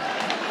tonight.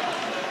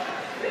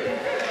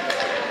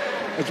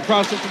 As the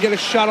Profs look to get a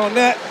shot on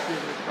net.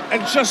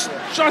 And just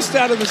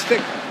out of the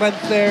stick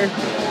length there.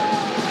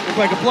 Looked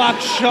like a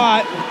blocked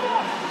shot.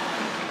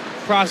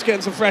 Profs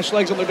getting some fresh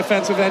legs on their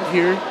defensive end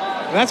here.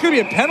 And that's going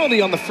to be a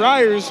penalty on the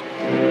Friars.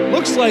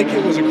 Looks like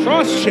it was a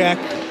cross check.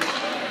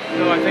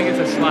 No, I think it's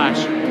a slash.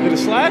 Is it a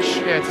slash?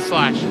 Yeah, it's a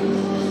slash.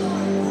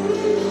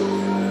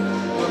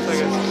 Looks like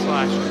it's a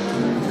slash.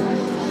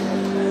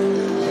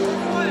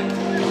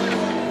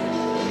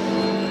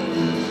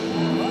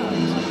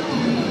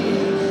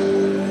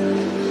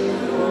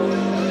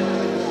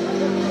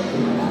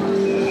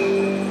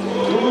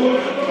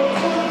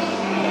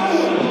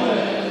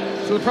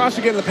 So the Profs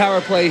are getting the power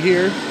play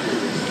here.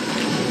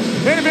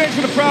 Main advantage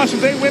for the Profs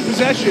as they win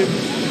possession.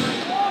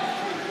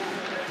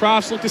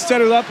 Profs look to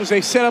set it up as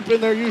they set up in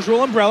their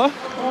usual umbrella.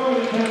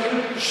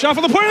 Shot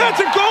for the point, that's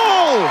a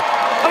goal!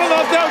 I don't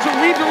know if that was a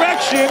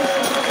redirection.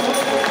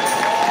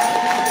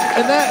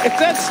 And that, if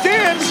that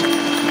stands,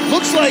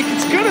 looks like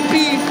it's gonna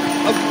be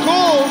a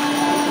goal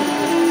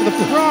for the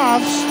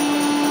Profs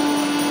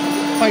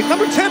by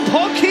number 10,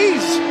 Paul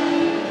Keys.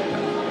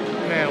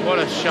 Man, what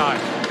a shot.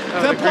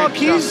 Is that Paul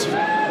Keys?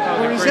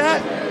 Where is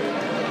that?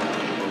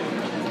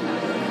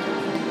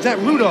 Is that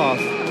Rudolph?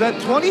 Is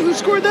that 20 who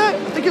scored that?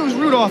 I think it was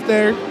Rudolph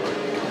there.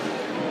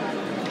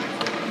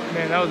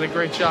 Man, that was a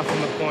great shot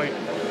from the point.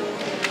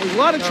 There's a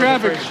lot of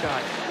traffic. Great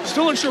shot.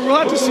 Still unsure. We'll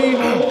have to see.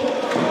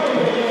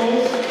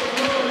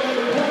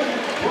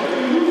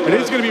 It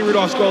is going to be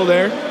Rudolph's goal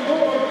there.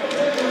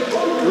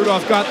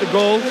 Rudolph got the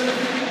goal.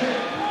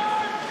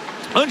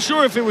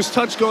 Unsure if it was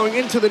touch going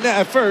into the net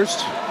at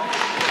first,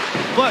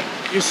 but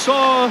you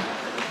saw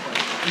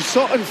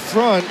in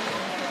front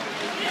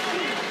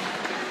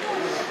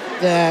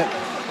that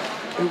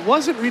it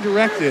wasn't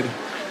redirected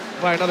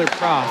by another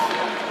Prof.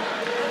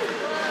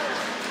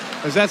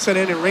 As that set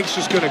in, and Rink's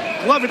just going to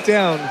glove it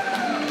down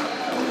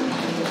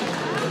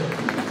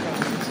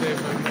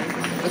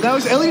And that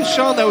was Elliot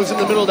Shawn that was in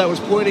the middle that was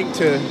pointing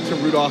to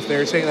Rudolph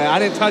there, saying that I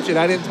didn't touch it,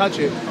 I didn't touch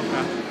it.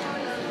 Okay.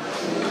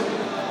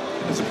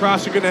 As the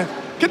Profs are gonna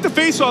get the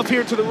face-off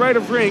here to the right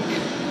of rink.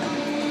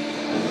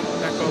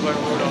 That goal by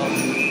Rudolph.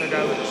 The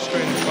guy with the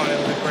screen in front, it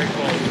was a great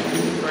goal.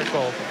 Great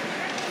goal.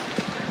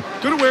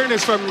 Good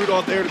awareness from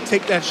Rudolph there to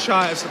take that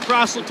shot as the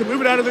Profs look to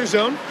move it out of their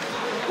zone.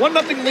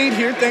 1-0 lead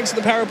here thanks to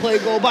the power play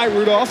goal by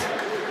Rudolph.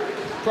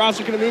 Profs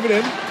are gonna move it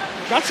in.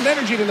 Got some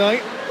energy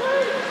tonight.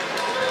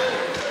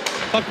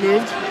 Puck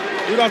moved.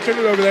 Rudolph turned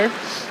it over there.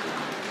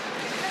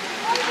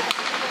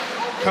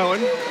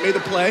 Cohen made the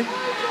play.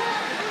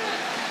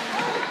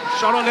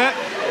 Shot on net.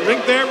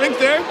 Rink there, rink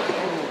there.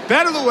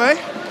 Bat of the way.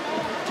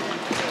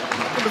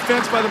 Good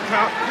defense by the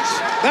Profs.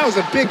 That was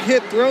a big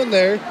hit thrown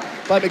there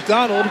by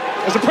McDonald.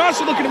 As the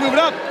Profs are looking to move it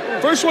up.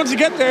 First ones to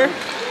get there.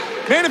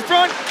 Man in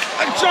front.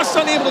 And just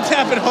unable to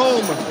tap it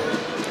home.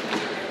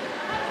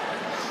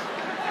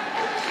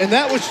 And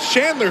that was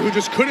Chandler who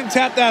just couldn't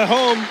tap that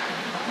home.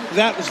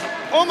 That was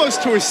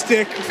almost to a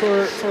stick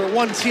for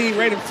one team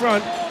right in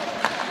front.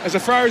 As the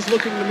Friars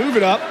looking to move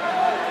it up.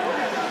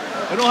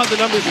 I don't have the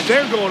numbers as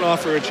they're going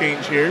off for a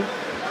change here.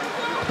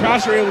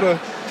 Profs are able to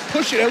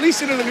push it at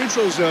least into the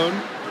neutral zone.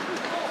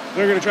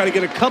 They're going to try to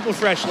get a couple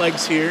fresh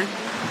legs here.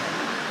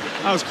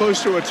 I was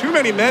close to a too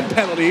many men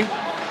penalty.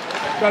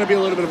 Got to be a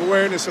little bit of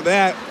awareness of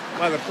that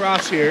by the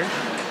Profs here.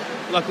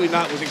 Luckily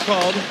not wasn't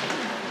called. The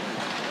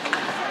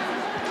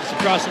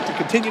Profs have to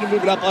continue to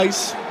move it up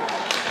ice.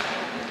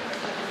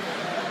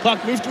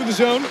 Puck moved through the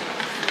zone.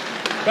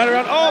 Bat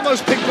around,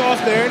 almost picked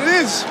off there, and it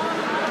is.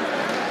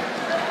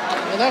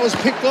 And that was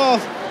picked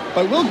off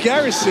by Will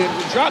Garrison,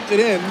 who dropped it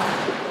in.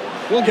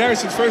 Will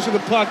Garrison's first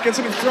with the puck, gets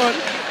it in front,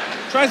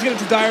 tries to get it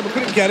to Dyer, but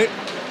couldn't get it.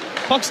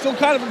 Puck still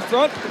kind of in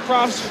front. The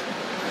Profs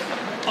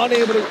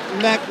unable to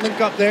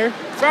link up there.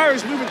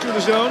 Friars moving through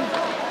the zone.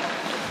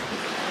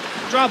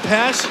 Drop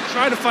pass,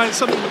 trying to find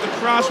something with the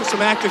cross with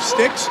some active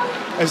sticks.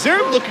 As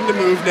they're looking to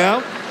move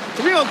now.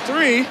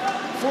 3-on-3,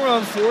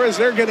 4-on-4, as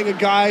they're getting a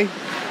guy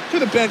to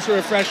the bench for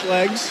fresh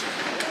legs.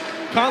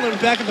 Conlon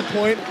back at the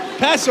point.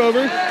 Pass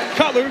over.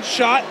 Cutler,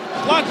 shot,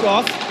 blocked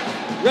off.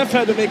 Ref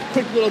had to make a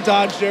quick little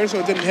dodge there so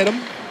it didn't hit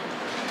him.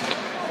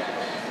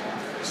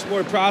 Some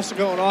more Profs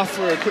going off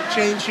for a quick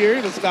change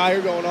here. That's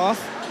Dyer going off.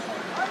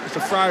 As the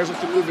Friars look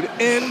to move it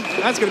in.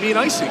 That's going to be an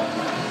icing.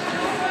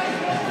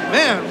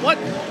 Man,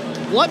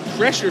 what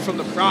pressure from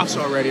the Profs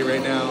already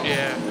right now.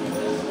 Yeah.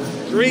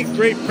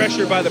 Great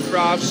pressure by the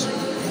Profs.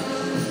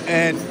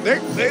 And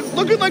they're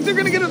looking like they're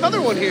going to get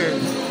another one here.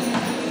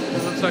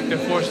 It looks like they're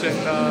forcing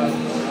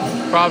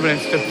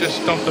Providence to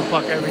just dump the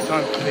puck every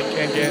time because they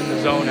can't get in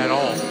the zone at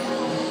all.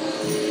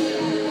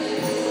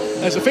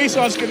 As the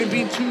faceoff's going to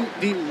be to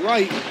the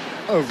right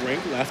of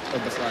rink, left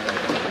of the Friars.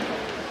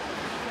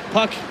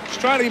 Puck is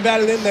trying to be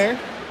batted in there.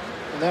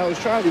 And now he's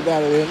trying to be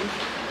batted in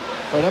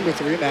by number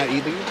 3, Matt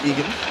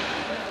Egan.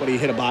 But he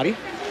hit a body.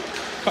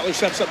 Cutler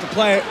steps up to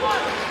play it.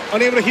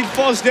 Unable to, he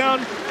falls down.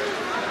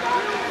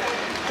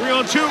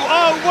 3-on-2.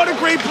 Oh, what a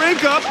great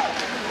breakup.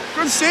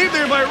 Good save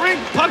there by Rink.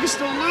 Puck is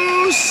still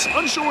loose.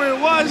 Unsure where it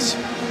was.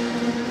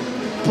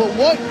 But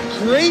what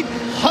great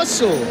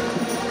hustle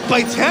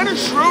by Tanner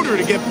Schroeder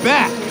to get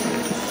back.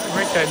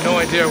 Rink had no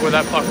idea where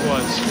that puck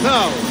was.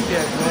 No. He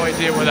had no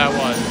idea where that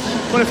was.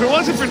 But if it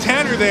wasn't for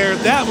Tanner there,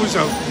 that was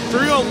a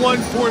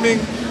 3-on-1 forming.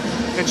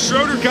 And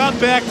Schroeder got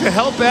back to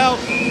help out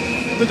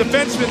the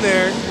defenseman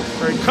there.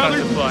 Very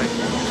defensive play.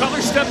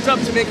 Cutler stepped up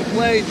to make a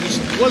play,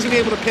 just wasn't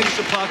able to pinch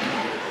the puck.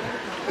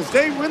 As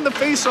they win the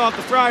face-off,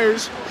 the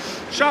Friars.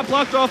 Shot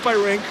blocked off by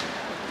Rink.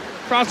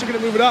 Profs are going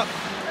to move it up.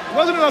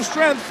 Wasn't enough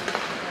strength.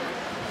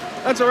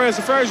 That's all right, as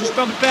the Friars just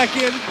dump it back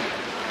in.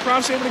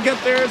 Profs able to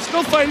get there.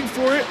 Still fighting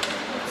for it.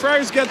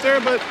 Friars get there,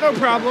 but no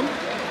problem.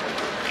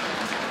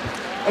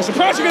 As the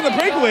Profs are getting the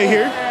breakaway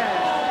here.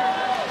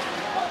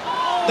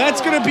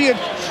 That's going to be a...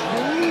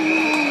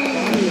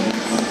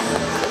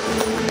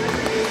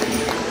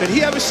 Did he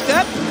have a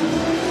step?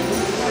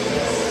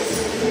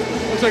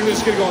 Looks like we're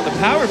just going to go on the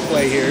power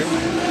play here.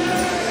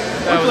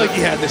 Looked like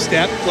he had the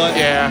step, but...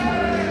 Yeah.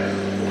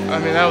 I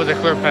mean, that was a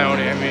clear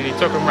penalty. I mean, he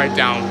took him right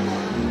down.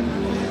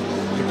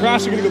 The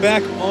Profs are going to go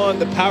back on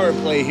the power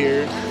play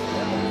here.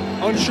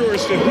 Unsure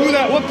as to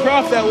what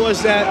Prof that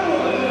was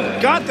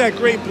that got that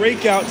great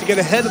breakout to get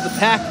ahead of the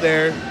pack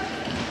there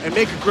and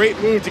make a great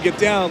move to get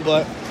down,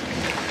 but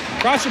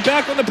Profs are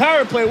back on the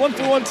power play,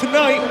 1-for-1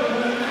 tonight.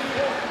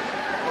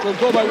 Good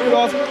goal by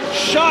Rudolph.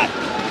 Shot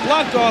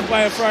blocked off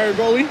by a Friar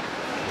goalie.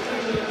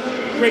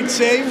 Great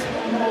save.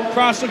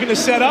 Profs looking to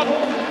set up.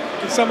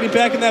 Get somebody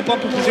back in that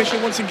bumper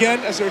position once again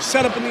as they're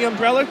set up in the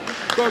umbrella.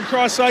 Going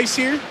cross ice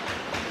here.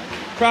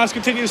 Profs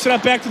continue to set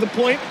up back to the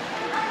point.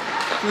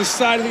 To the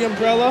side of the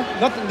umbrella.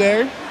 Nothing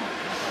there.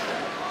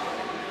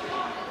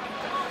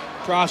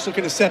 Profs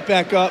looking to set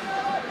back up.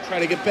 Try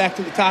to get back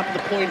to the top of the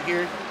point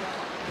here.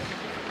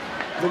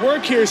 The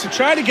work here is to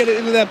try to get it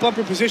into that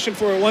bumper position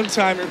for a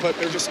one-timer, but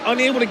they're just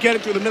unable to get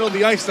it through the middle of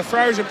the ice. The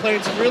Friars are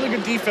playing some really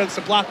good defense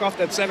to block off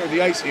that center of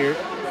the ice here.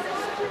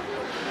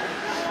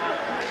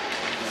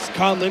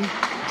 Conlon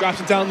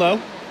drops it down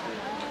low.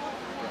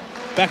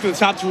 Back to the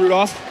top to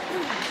Rudolph.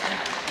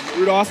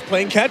 Rudolph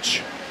playing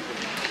catch.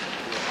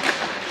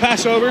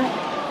 Pass over.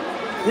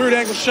 Weird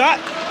angle shot.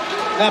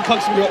 That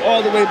puck's going to go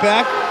all the way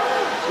back.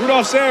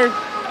 Rudolph's there.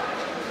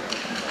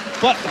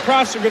 But the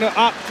Profs are going to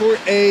opt for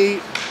a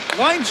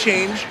line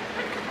change.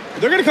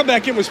 They're going to come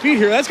back in with speed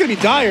here. That's going to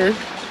be Dyer.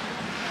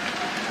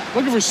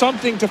 Looking for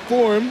something to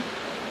form.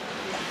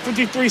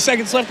 53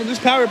 seconds left on this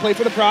power play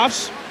for the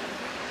Profs.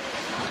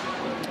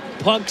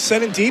 Punk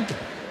sent it deep.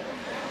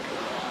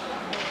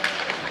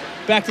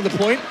 Back to the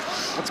point.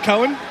 That's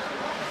Cohen.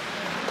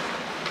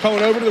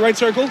 Cohen over to the right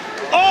circle.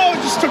 Oh,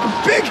 just took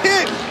a big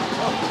hit.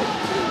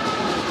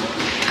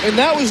 And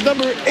that was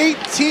number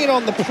 18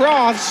 on the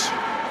Profs.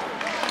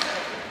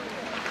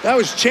 That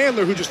was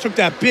Chandler who just took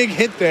that big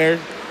hit there.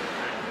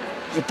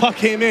 The puck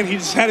came in. He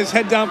just had his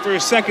head down for a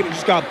second and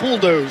just got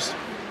bulldozed.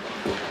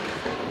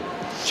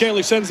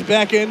 Chandler sends it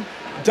back in.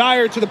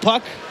 Dyer to the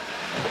puck.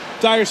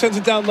 Dyer sends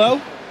it down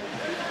low.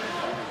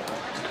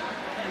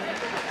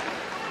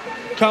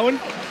 Cohen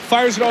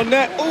fires it on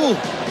net. Ooh,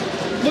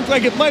 looked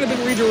like it might have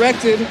been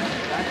redirected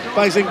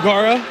by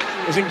Zingara.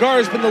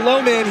 Zingara's been the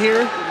low man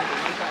here.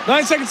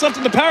 9 seconds left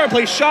in the power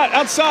play. Shot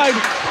outside.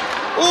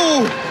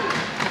 Ooh,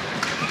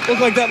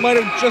 looked like that might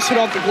have just hit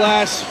off the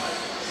glass.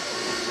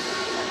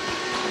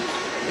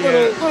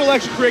 Little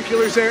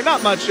extracurriculars there.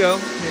 Not much, though.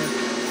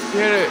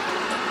 Yeah.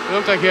 It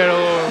looked like he had a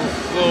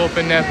little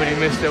open net, but he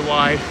missed it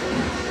wide.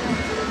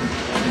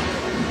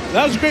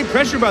 That was great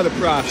pressure by the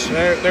Profs.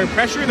 They're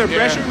pressuring, they're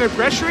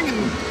pressuring,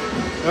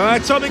 and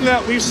it's something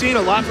that we've seen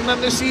a lot from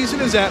them this season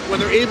is that when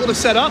they're able to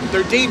set up,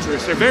 they're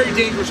dangerous. They're very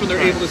dangerous when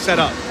they're able to set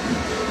up.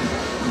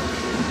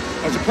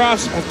 As the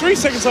Profs have 3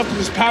 seconds left in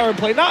this power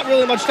play, not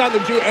really much time to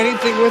do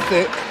anything with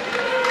it.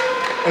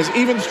 As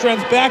even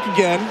strength back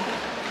again.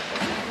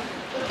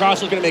 The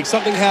Profs looking to make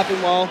something happen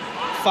while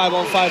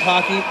 5-on-5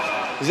 hockey.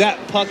 As that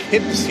puck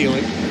hit the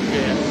ceiling.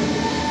 Yeah.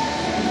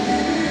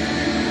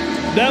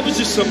 That was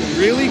just some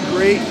really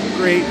great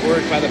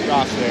work by the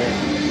Profs there.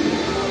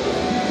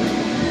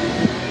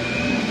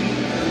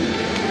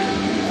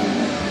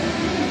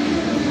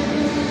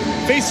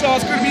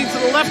 Face-off going to be to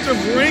the left of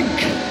rink,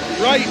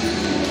 right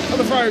of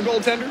the Friar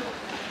goaltender.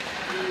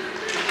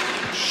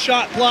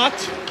 Shot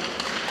blocked.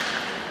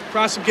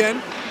 Cross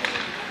again.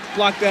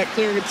 Blocked that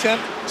clearing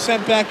attempt.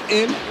 Sent back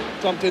in.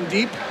 Dumped in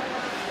deep.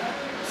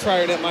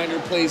 Friar netminder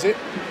plays it.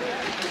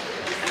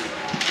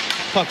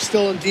 Puck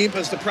still in deep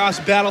as the Profs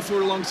battle for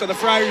it alongside the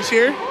Friars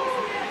here.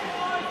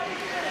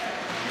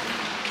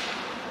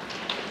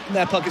 And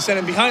that puck is sent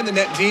in behind the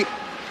net deep.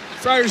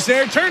 Friars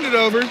there, turned it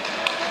over.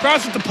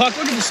 Profs with the puck,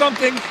 looking for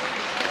something.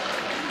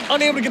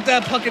 Unable to get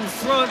that puck in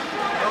front.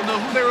 I don't know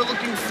who they were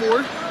looking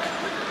for.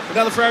 But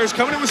now the Friars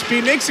coming in with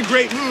speed, makes a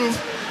great move.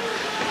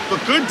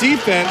 But good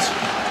defense.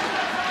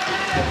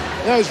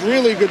 That was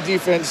really good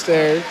defense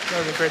there.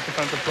 That was a great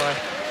defensive play.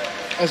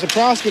 As the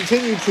Profs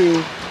continue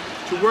to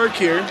work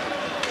here.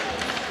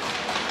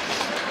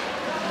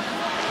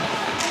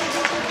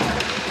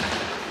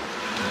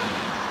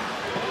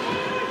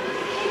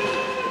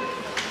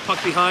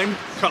 Puck behind.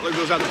 Cutler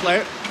goes out to play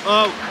it.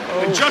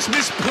 And just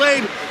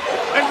misplayed.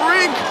 And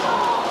Rink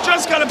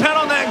just got a pad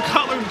on that. And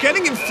Cutler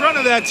getting in front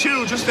of that,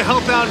 too, just to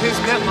help out his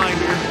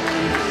netminder.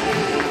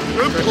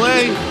 Good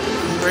play.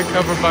 Great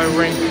cover by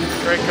Rink.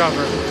 Great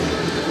cover.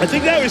 I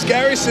think that was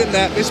Garrison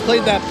that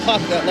misplayed that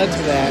puck that led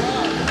to that.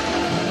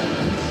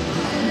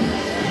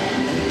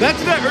 Back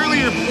to that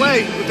earlier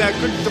play with that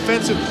good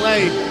defensive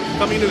play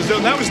coming into the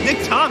zone. That was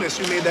Nick Thomas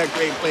who made that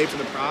great play for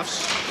the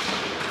Profs.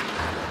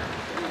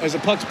 As the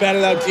puck's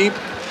batted out deep.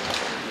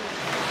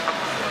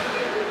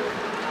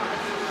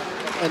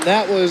 And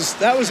that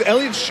was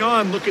Elliot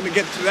Shawn looking to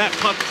get to that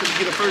puck to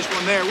be the first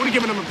one there. Would have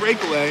given him a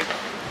breakaway.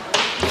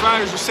 The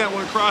Friars just sent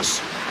one across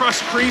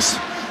the crease.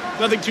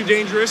 Nothing too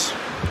dangerous.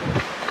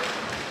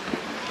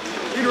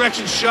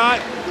 Redirection shot.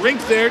 Rink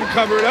there to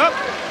cover it up.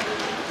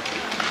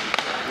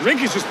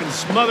 Rink has just been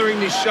smothering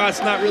these shots,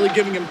 not really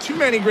giving him too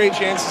many great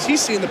chances. He's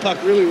seen the puck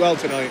really well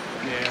tonight.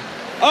 Yeah.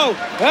 Oh,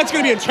 that's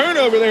going to be a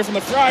turnover there from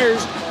the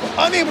Friars.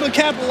 Unable to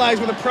capitalize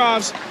with the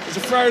Profs as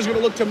the Friars are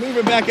going to look to move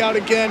it back out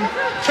again.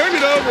 Turned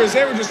it over as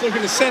they were just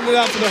looking to send it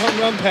out for the home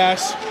run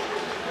pass.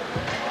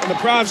 And the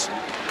Profs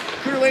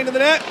clear lane to the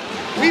net.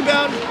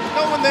 Rebound.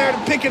 No one there to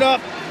pick it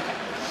up.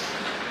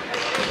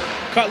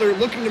 Cutler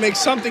looking to make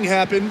something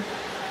happen.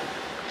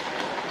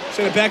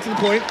 Send it back to the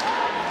point.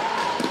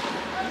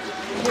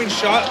 Point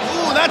shot.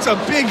 Ooh, that's a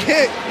big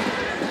hit.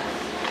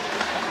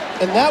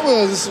 And that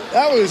was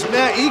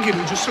Matt Egan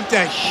who just took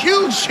that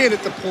huge hit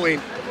at the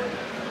point.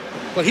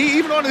 But he,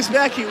 even on his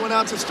back, he went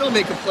out to still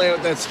make a play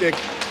with that stick.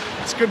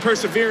 It's good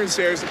perseverance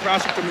there as the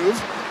Profs with the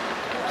move.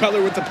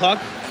 Cutler with the puck.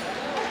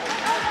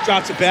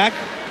 Drops it back.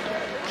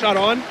 Shot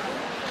on.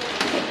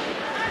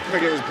 Looks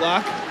like it was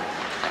blocked.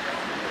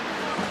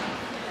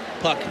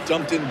 Puck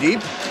dumped in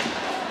deep.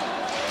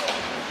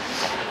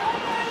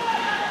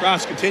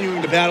 Profs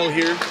continuing to battle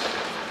here.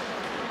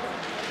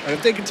 And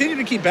if they continue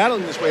to keep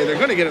battling this way, they're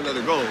going to get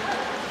another goal.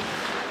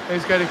 They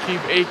just got to keep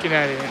aching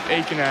at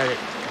it.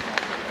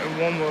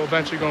 And one will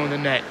eventually go in the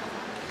net.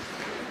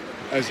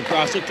 as the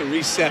Profs look to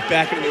reset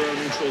back into their own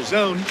neutral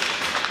zone.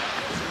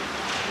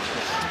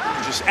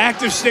 Just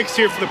active sticks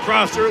here for the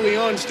Profs early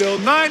on still.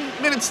 9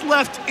 minutes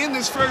left in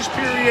this first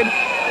period.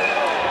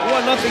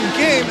 1-0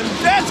 game, and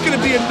that's going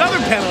to be another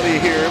penalty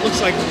here. It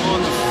looks like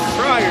on the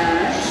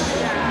Friars.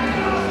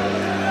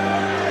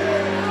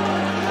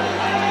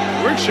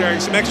 We're sharing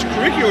some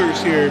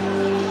extracurriculars here.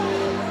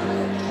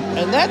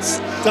 And that's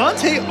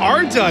Dante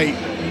Ardite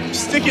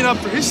sticking up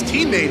for his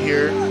teammate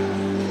here.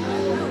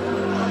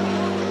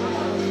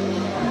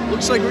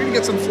 Looks like we're going to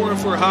get some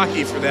 4-on-4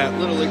 hockey for that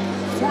little,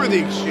 for the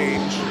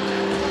exchange.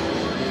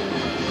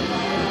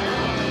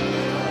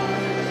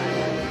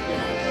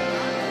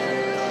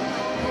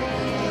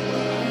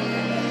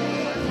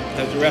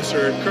 As the refs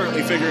are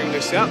currently figuring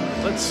this out.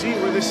 Let's see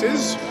where this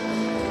is. I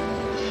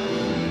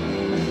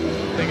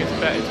think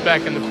it's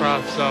back in the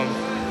Prof zone.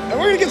 And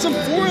we're going to get some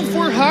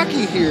 4-on-4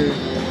 hockey here.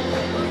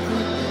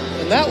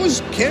 And that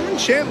was Cameron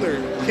Chandler.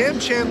 Cam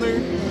Chandler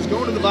is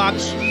going to the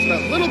box for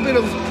that little bit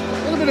of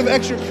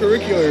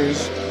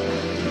extracurriculars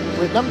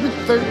with number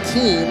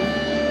 13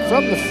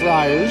 from the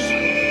Friars.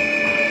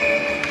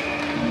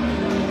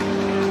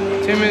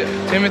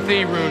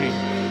 Timothy Rooney.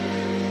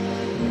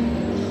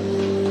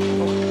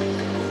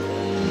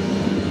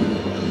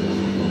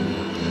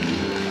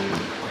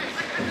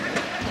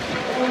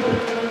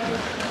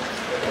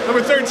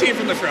 Number 13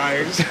 from the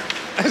Friars.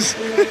 As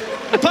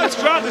the puck's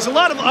dropped, there's a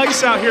lot of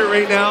ice out here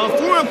right now.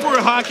 4-on-4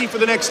 hockey for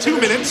the next 2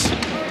 minutes.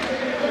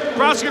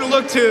 Profs are going to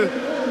look to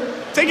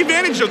take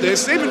advantage of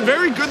this. They've been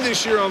very good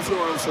this year on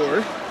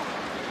 4-on-4.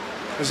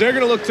 As they're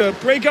going to look to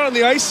break out on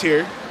the ice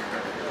here.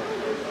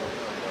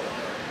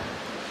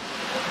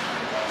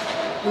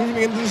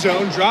 Moving into the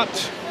zone,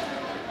 dropped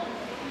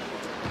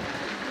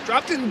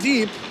in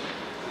deep.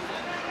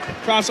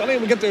 Profs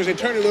unable to get there as they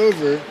turn it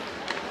over.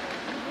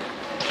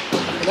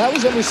 And that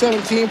was number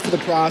 17 for the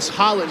Profs,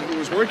 Holland, who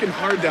was working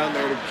hard down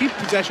there to keep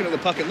possession of the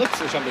puck and look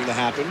for something to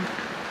happen.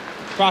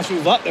 Profs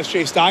move up, that's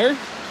Chase Dyer.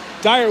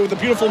 Dyer with a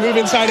beautiful move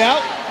inside out.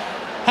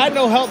 Had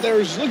no help there,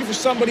 was just looking for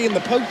somebody in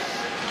the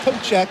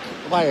poke check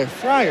by a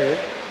Friar.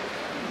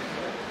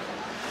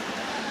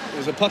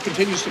 As the puck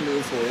continues to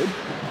move forward.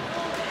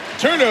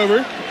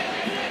 Turnover.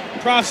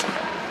 Profs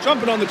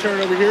jumping on the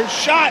turnover here.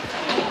 Shot.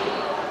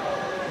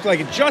 Looks like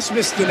it just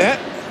missed the net.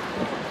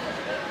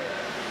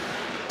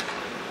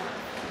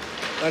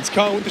 That's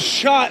Colin with the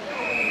shot.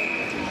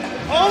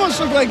 Almost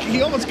looked like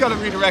he almost got a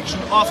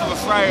redirection off of a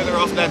Friar there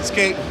off of that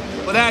skate.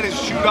 But that is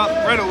chewed up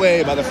right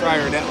away by the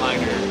Friar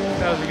netliner.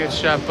 That was a good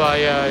shot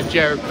by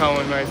Jared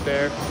Cohen right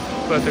there.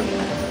 But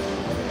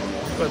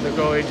the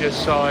goalie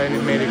just saw it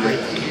and made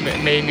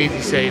an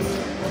easy save.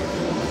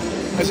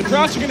 As the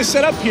Profs are going to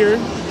set up here,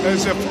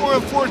 as a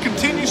 4-on-4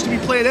 continues to be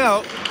played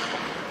out.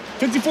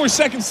 54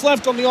 seconds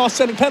left on the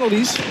offsetting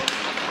penalties.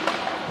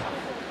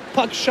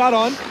 Puck shot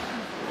on.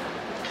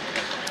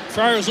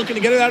 Friars looking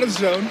to get it out of the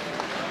zone.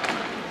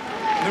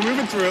 They're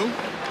moving through.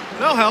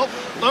 No help.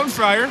 Lone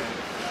Friar.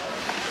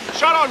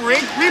 Shot on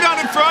rink. Rebound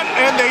in front,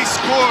 and they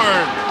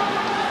score.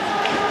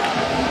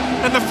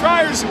 And the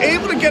Friars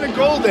able to get a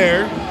goal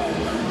there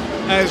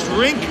as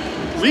Rink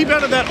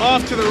rebounded that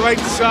off to the right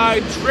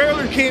side.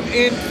 Trailer came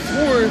in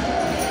for.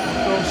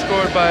 Goal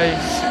scored by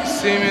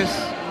Seamus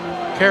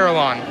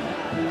Caroline.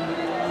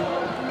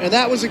 And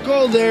that was a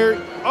goal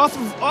there off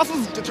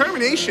of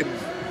determination.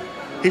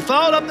 He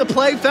followed up the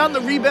play, found the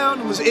rebound,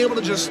 and was able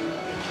to just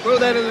throw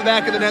that in the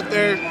back of the net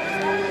there.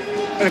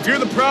 And if you're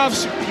the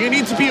Profs, you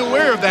need to be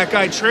aware of that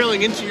guy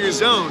trailing into your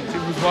zone. He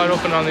was wide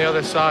open on the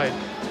other side.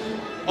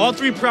 All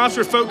three Profs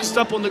were focused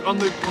up on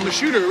the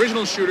shooter,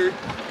 original shooter.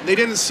 They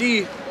didn't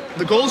see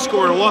the goal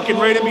scorer walking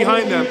right in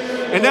behind them.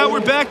 And now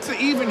we're back to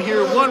even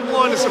here,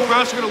 1-1, as the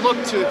Profs are going to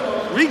look to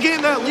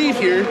regain that lead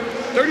here.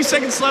 30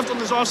 seconds left on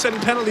those offsetting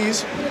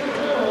penalties.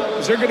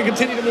 As they're going to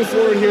continue to move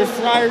forward here.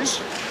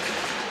 Friars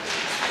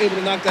able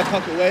to knock that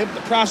puck away, but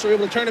the Profs are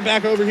able to turn it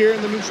back over here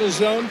in the neutral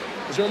zone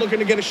as they're looking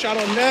to get a shot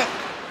on net.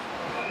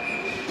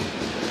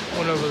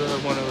 One over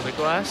the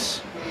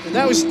glass. And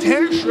that was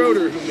Tanner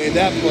Schroeder who made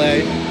that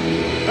play.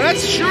 And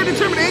that's sheer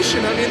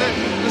determination. I mean,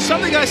 that's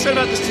something I said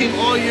about this team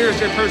all year is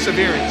their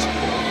perseverance.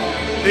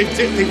 They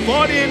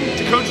bought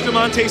into Coach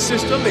DeMonte's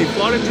system. They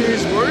bought into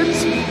his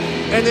words.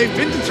 And they've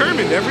been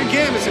determined. Every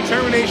game is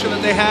determination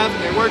that they have,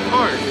 and they work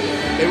hard.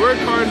 They work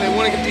hard, and they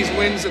want to get these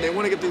wins, and they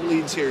want to get the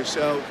leads here.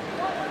 So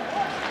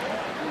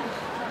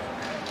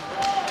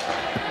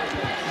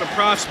the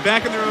Profs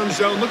back in their own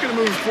zone, looking to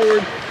move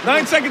forward.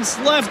 9 seconds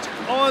left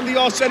on the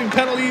offsetting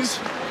penalties.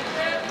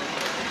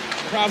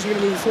 The Profs are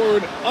going to move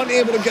forward,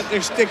 unable to get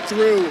their stick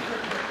through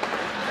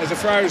as the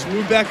Friars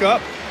move back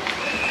up.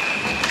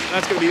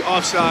 That's going to be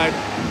offside.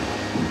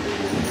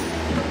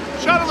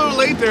 Shot a little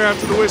late there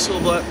after the whistle,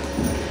 but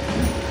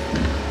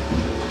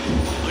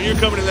when you're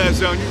coming in that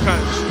zone, you're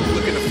kind of just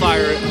looking to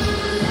fire it.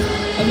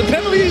 And the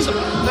penalties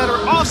that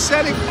are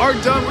offsetting are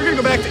done. We're going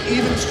to go back to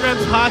even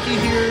strength hockey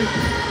here.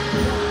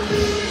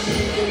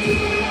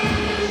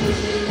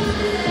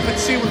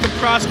 Let's see what the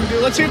Profs can do.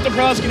 Let's see if the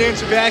Profs can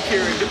answer back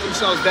here and get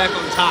themselves back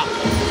on top.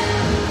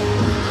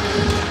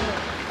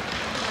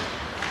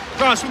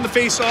 Profs win the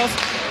face-off.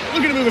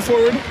 Looking to move it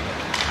forward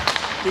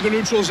through the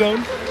neutral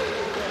zone.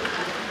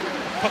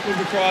 Puck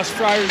moved across.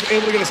 Friars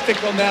able to get a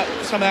stick on that.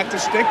 Some active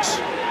sticks.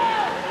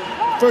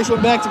 First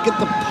one back to get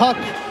the puck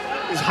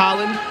is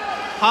Holland.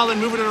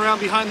 Holland moving it around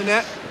behind the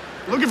net.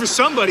 Looking for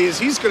somebody as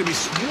he's going to be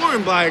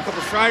swarmed by a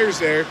couple Friars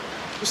there.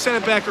 Just send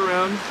it back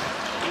around.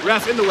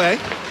 Ref in the way.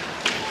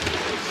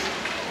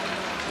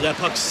 That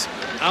puck's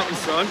out in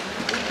front.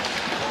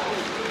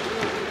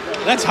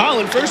 That's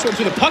Holland. First one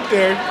to the puck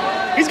there.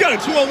 He's got a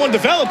 2-on-1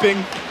 developing.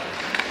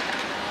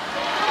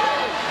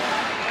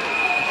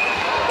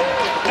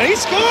 And he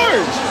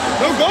scores!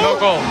 No goal? No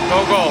goal.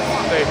 No goal.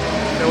 They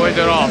waved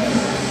it off.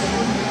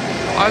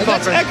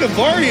 That's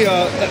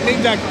Echevarria that made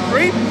that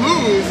great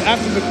move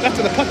after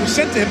the puck was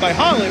sent to him by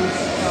Holland.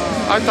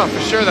 I thought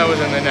for sure that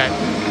was in the net.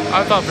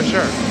 I thought for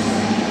sure.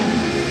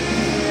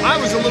 I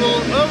was a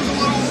little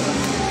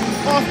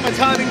off my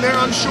timing there,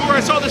 unsure. I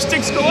saw the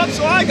sticks go up,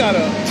 so I got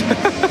up.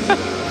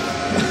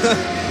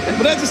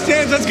 But as it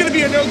stands, that's going to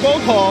be a no-goal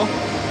call.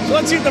 So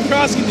let's see if the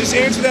Profs can just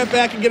answer that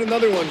back and get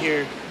another one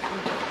here.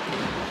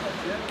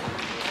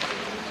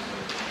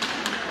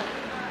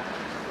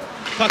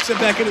 Puck sent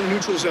back into the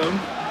neutral zone.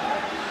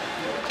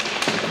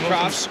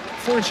 Profs,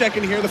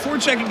 forechecking here. The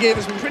forechecking game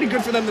has been pretty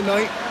good for them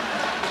tonight.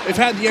 They've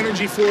had the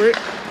energy for it.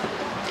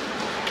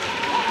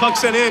 Puck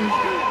sent in.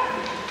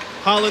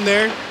 Holland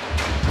there.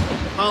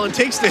 Holland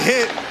takes the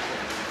hit.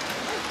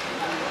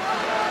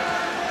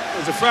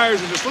 As the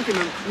Friars are just looking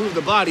to move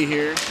the body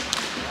here.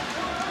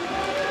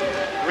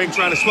 Rink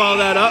trying to swallow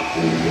that up.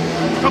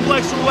 A couple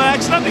extra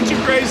whacks, nothing too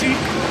crazy.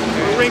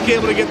 Rink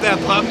able to get that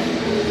puck.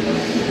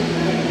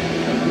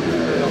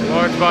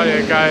 Large body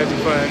of guys in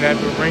front of the net,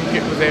 but Rink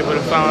was able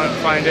to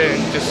find it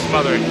and just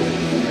smother it.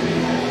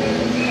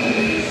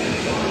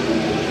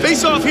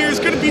 Face-off here is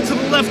going to be to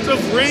the left of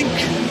Rink,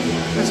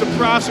 as the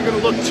Profs are going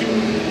to look to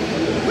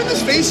win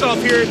this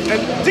face-off here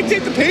and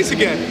dictate the pace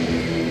again.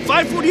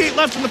 5:48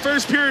 left in the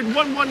first period,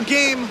 1-1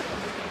 game.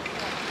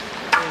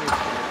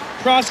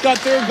 Profs got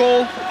their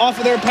goal off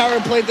of their power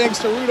play thanks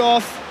to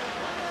Rudolph.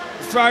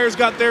 The Friars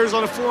got theirs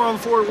on a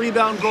 4-on-4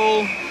 rebound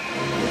goal.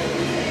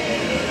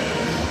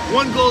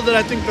 One goal that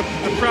I think the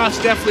Profs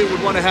definitely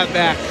would want to have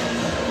back.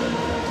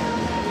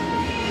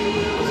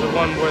 It was the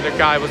one where the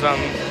guy was on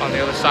the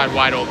other side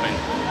wide open.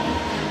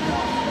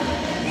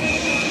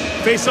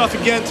 Face off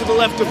again to the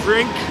left of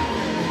Rink.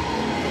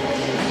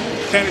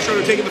 Tanner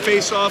Schroeder taking the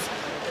face off.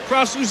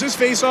 Profs lose this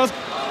face off,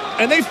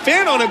 and they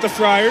fan on it, the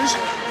Friars.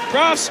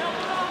 Profs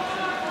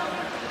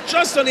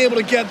just unable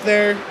to get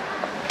there.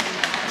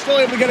 Still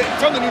able to get it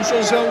from the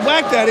neutral zone.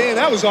 Whack that in.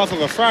 That was off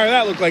of a Friar.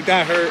 That looked like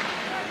that hurt.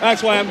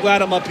 That's why I'm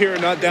glad I'm up here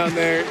and not down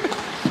there.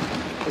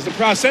 As the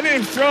Profs send it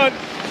in front,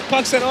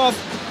 puck sent off.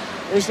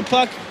 Where's the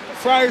puck?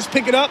 Friars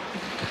pick it up.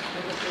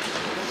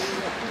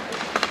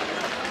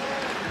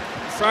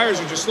 Friars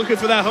are just looking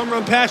for that home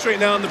run pass right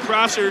now, and the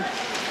Profs are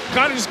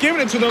kind of just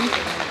giving it to them.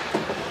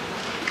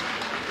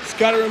 Just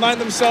got to remind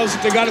themselves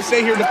that they got to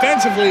stay here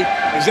defensively,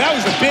 as that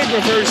was a big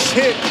reverse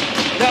hit.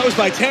 That was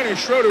by Tanner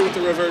Schroeder with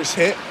the reverse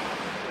hit.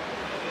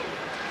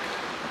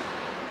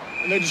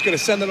 And they're just going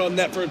to send it on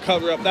net for a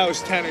cover-up. That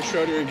was Tanner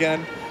Schroeder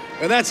again.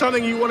 And that's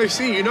something you want to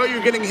see. You know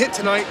you're getting hit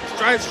tonight.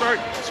 Try and start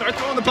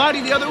throwing the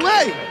body the other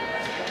way.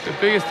 The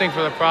biggest thing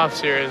for the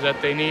Profs here is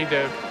that they need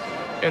to,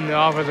 in the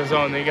offensive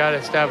zone, they got to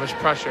establish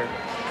pressure.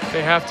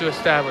 They have to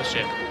establish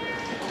it.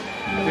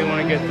 They want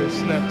to get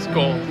this next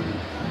goal.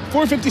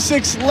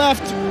 4:56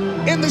 left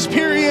in this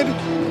period.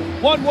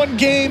 1-1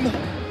 game.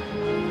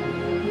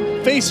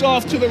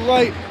 Face-off to the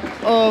right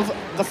of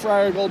the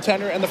Friar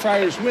goaltender, and the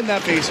Friars win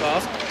that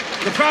face-off.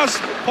 The Profs,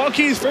 Paul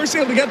Keyes first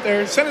able to get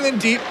there, send it in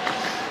deep.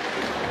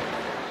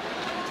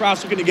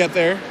 Profs looking to get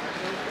there.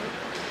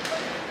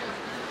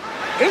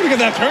 Able to get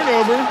that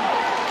turnover.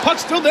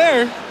 Puck's still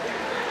there.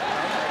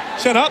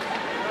 Set up,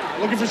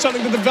 looking for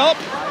something to develop.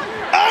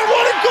 And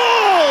what a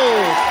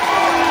goal!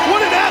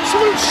 What an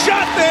absolute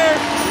shot there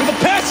with a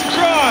pass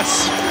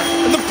across.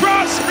 And the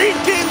Profs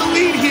regain the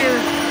lead here.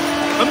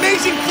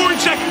 Amazing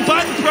forechecking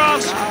by the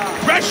Profs.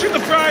 Pressure the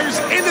Friars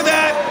into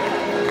that.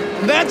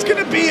 And that's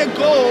gonna be a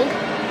goal.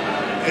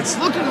 It's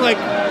looking like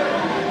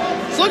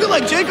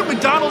Jacob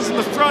McDonald's in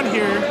the front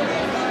here.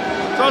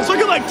 So it's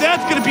looking like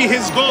that's gonna be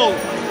his goal.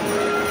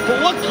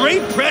 But what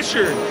great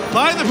pressure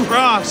by the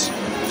Profs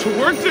to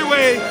work their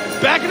way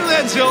back into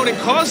that zone and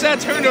cause that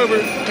turnover.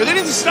 But they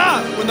didn't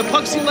stop. When the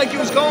puck seemed like it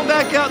was going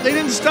back out, they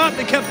didn't stop.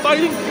 They kept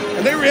fighting,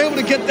 and they were able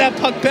to get that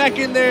puck back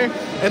in there.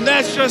 And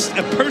that's just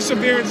a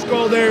perseverance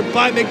goal there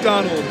by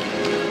McDonald.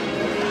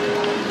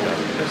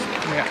 Just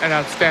an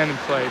outstanding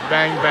play.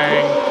 Bang,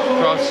 bang.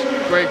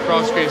 Great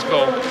cross-face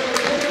goal.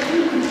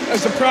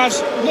 As the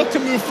Profs look to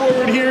move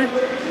forward here,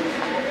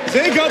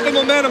 they got the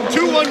momentum.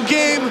 2-1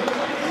 game.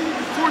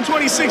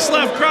 4:26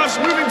 left. Profs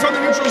moving from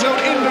the neutral zone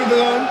into the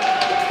zone.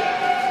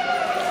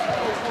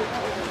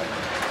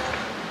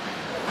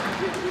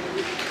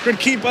 Good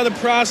keep by the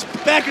Profs.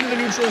 Back into the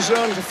neutral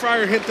zone as the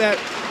Friar hit that.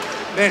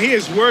 Man, he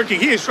is working.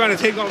 He is trying to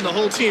take on the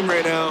whole team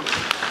right now.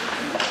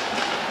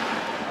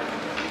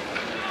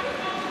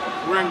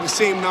 Wearing the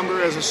same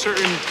number as a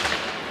certain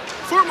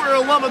former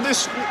alum of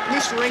this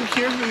rink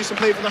here, who used to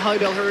play for the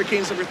Hollydell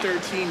Hurricanes, number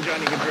 13,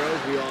 Johnny Gaudreau,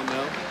 as we all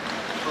know,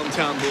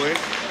 hometown boy.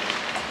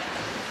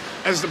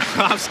 As the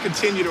Profs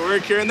continue to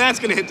work here, and that's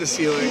going to hit the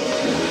ceiling.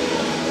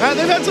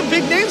 They've had some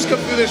big names come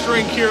through this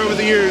rink here over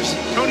the years.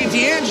 Tony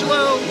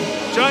D'Angelo,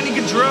 Johnny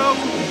Gaudreau.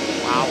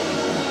 Wow.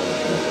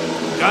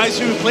 Guys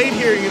who played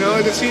here, you know,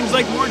 it seems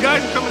like more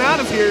guys are coming out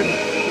of here.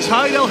 These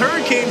Hollydell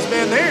Hurricanes,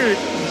 man,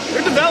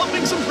 they're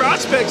developing some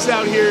prospects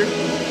out here.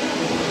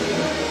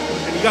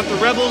 And you got the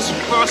Rebels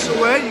across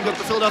the way. You got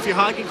the Philadelphia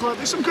Hockey Club.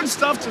 There's some good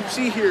stuff to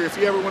see here if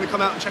you ever want to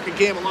come out and check a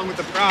game along with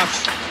the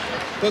Profs.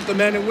 Both the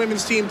men and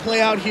women's team play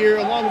out here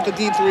along with the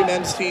D3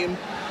 men's team.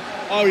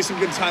 Always some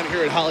good time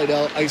here at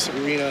Hollydell Ice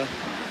Arena.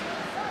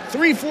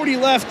 3:40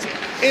 left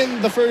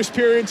in the first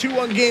period.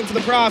 2-1 game for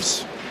the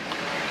Profs.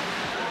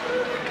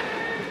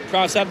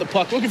 Profs have the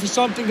puck, looking for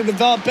something to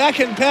develop.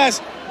 Backhand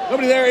pass.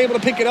 Nobody there able to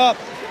pick it up.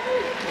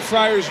 The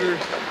Friars they're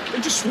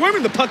just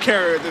swarming the puck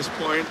carrier at this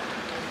point.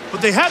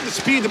 But they have the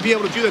speed to be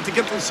able to do that, to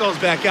get themselves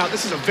back out.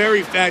 This is a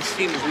very fast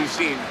team, as we've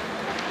seen.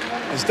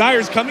 As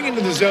Dyer's coming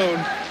into the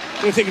zone,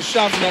 going to take a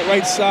shot from that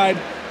right side.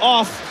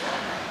 Off.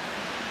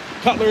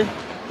 Cutler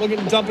looking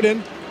to dump it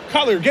in.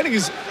 Cutler getting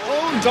his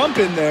own dump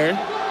in there.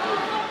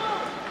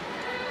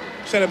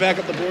 Send it back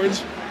up the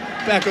boards.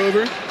 Back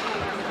over.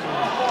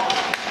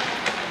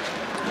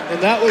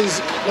 And that was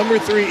number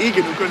 3,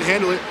 Egan, who couldn't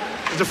handle it.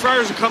 As the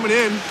Friars are coming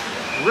in,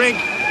 Rink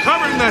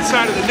covering that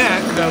side of the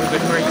net. That was a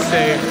great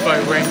save by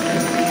Rink.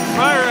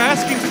 Fryer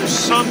asking for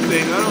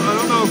something. I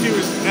don't know if he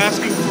was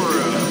asking for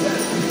a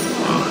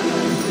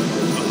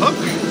hook.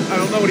 I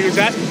don't know what he was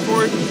asking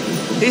for.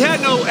 He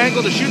had no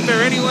angle to shoot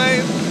there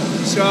anyway,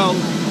 so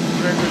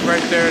Rink was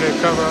right there to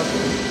cover up.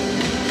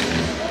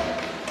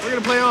 We're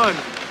gonna play on.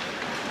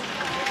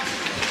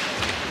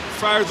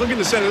 Friars looking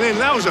to send it in.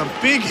 That was a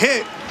big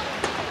hit.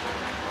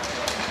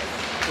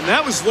 And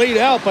that was laid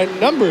out by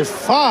number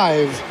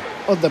 5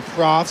 of the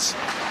Profs,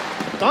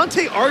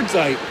 Dante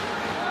Ardzite.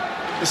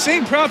 The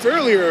same Prof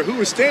earlier who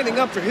was standing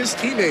up for his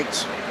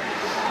teammates.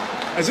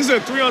 As this is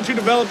a 3-on-2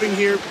 developing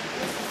here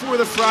for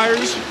the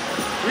Friars.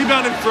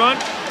 Rebound in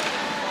front.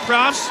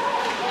 Profs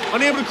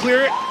unable to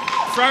clear it.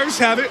 Friars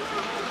have it.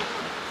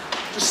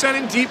 Just sent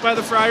in deep by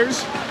the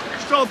Friars.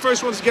 Still the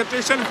first ones to get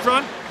there. Sent in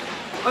front.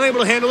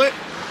 Unable to handle it.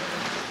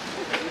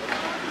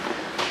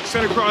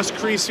 Sent across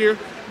crease here.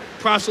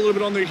 Profs a little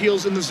bit on their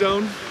heels in the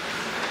zone.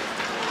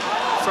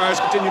 Friars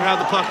continue to have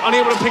the puck.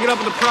 Unable to pick it up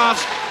with the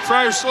Profs.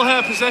 Friars still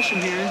have possession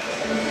here.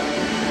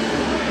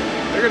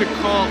 They're going to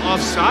call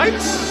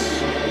offsides?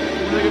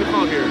 What are they going to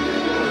call here?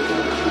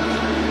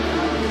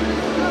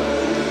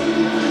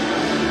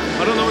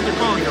 I don't know what they're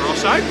calling here.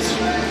 Offsides?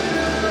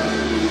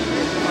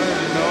 I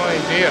have no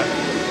idea.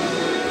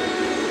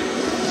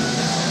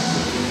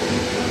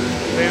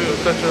 Maybe it was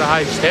touch with a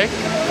high stick.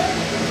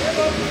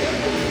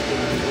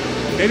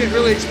 They didn't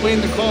really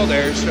explain the call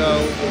there,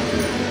 so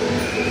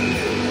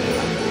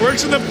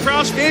works in the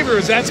Profs' favor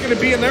as that's going to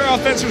be in their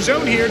offensive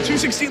zone here.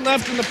 2:16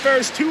 left in the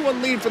first,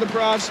 2-1 lead for the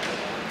Profs.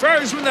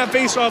 Friars win that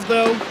faceoff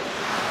though.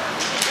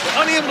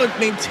 They're unable to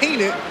maintain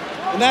it,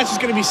 and that's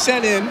just going to be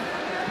sent in.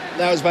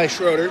 That was by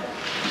Schroeder.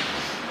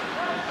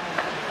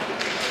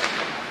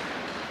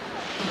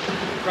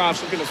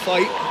 Profs looking to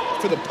fight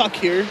for the puck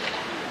here.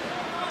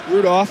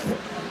 Rudolph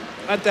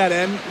at that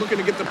end, looking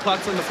to get the puck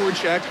from the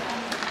forecheck.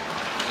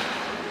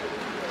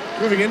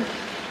 Moving in.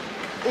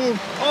 Ooh,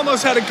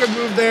 almost had a good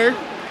move there.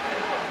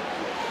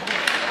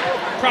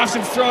 Profs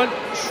in front,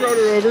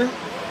 Schroeder over.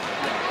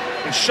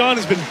 And Sean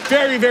has been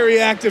very,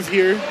 very active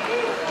here.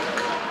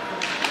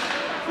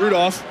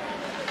 Rudolph.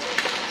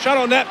 Shot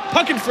on net,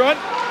 puck in front.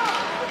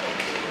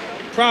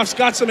 Profs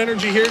got some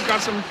energy here,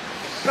 got them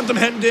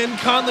hemmed in.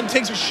 Conlon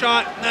takes a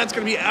shot, and that's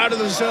going to be out of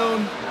the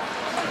zone.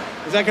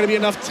 Is that going to be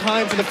enough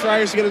time for the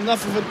Friars to get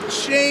enough of a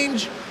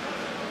change?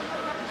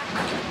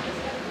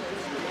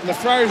 And the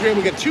Friars are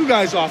able to get 2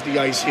 guys off the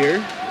ice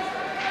here.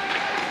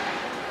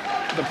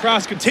 The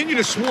Profs continue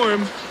to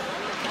swarm.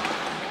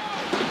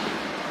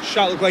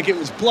 Shot looked like it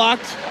was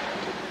blocked.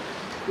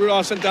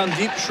 Rudolph sent down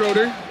deep.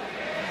 Schroeder.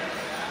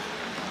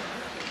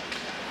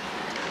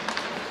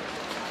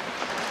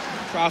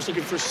 Profs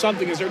looking for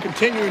something as they're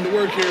continuing to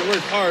work here,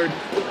 work hard.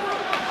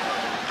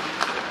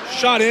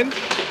 Shot in,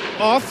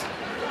 off.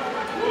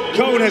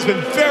 Cohen has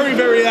been very,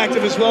 very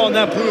active as well on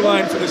that blue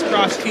line for this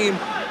Profs team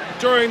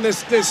during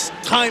this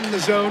time in the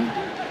zone.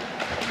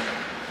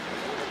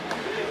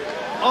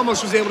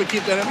 Almost was able to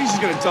keep that up. He's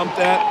just going to dump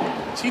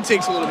that. So he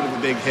takes a little bit of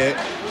a big hit.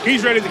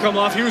 He's ready to come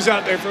off. He was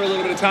out there for a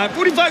little bit of time.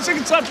 45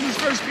 seconds left in this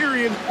first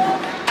period.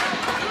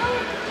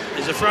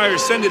 As the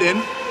Friars send it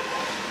in.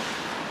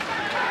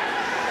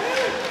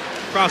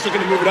 Profs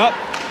looking to move it up.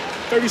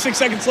 36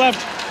 seconds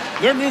left.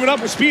 They're moving up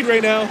with speed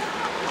right now.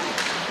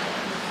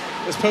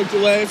 Was poked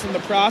away from the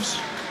Profs.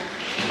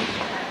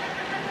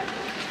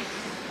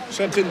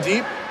 Sent in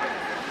deep.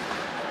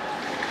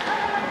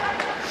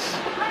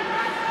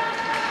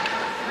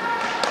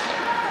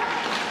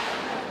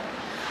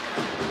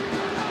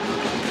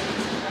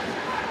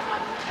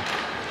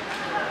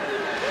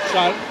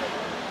 Shot.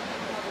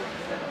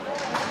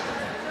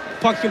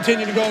 Puck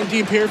continue to go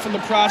deep here from the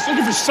Profs.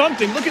 Looking for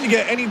something, looking to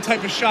get any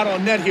type of shot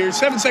on net here.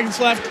 7 seconds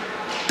left.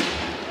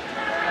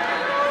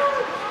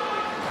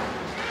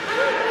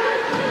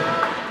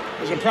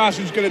 As the Profs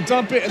are just going to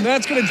dump it, and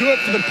that's going to do it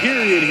for the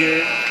period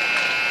here.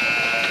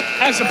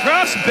 As the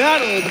Profs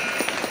battled,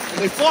 and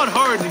they fought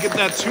hard to get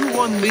that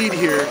 2-1 lead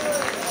here.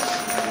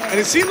 And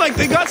it seemed like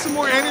they got some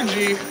more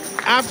energy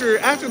after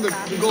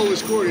the goal was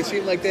scored. It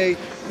seemed like they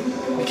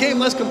became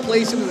less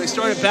complacent and they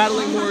started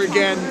battling more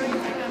again.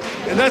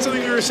 And that's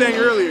something we were saying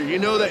earlier. You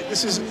know that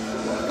this is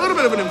a little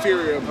bit of an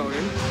inferior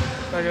opponent.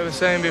 Like I was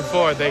saying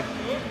before, they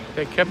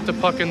kept the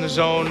puck in the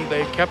zone,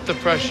 they kept the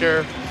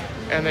pressure,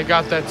 and they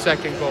got that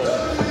second goal.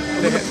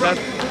 And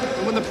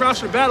when the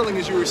Profs are battling,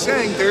 as you were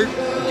saying, they're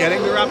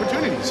getting their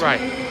opportunities.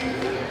 Right.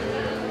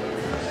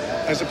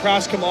 As the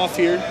Profs come off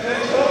here,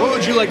 what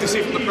would you like to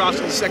see from the Profs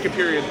in the second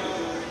period?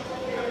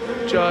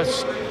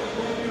 Just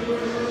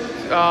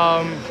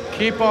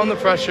keep on the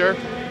pressure.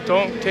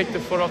 Don't take the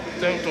foot off.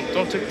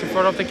 Don't take the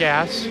foot off the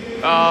gas.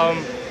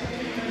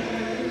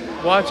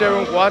 Watch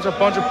them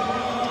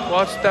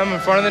in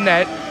front of the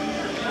net.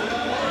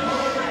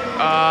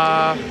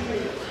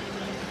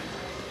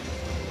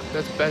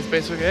 That's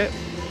basically it.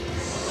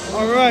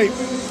 All right,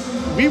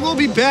 we will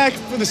be back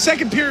for the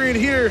second period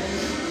here.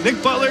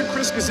 Nick Butler,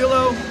 Chris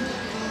Gazzillo.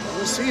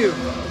 We'll see you.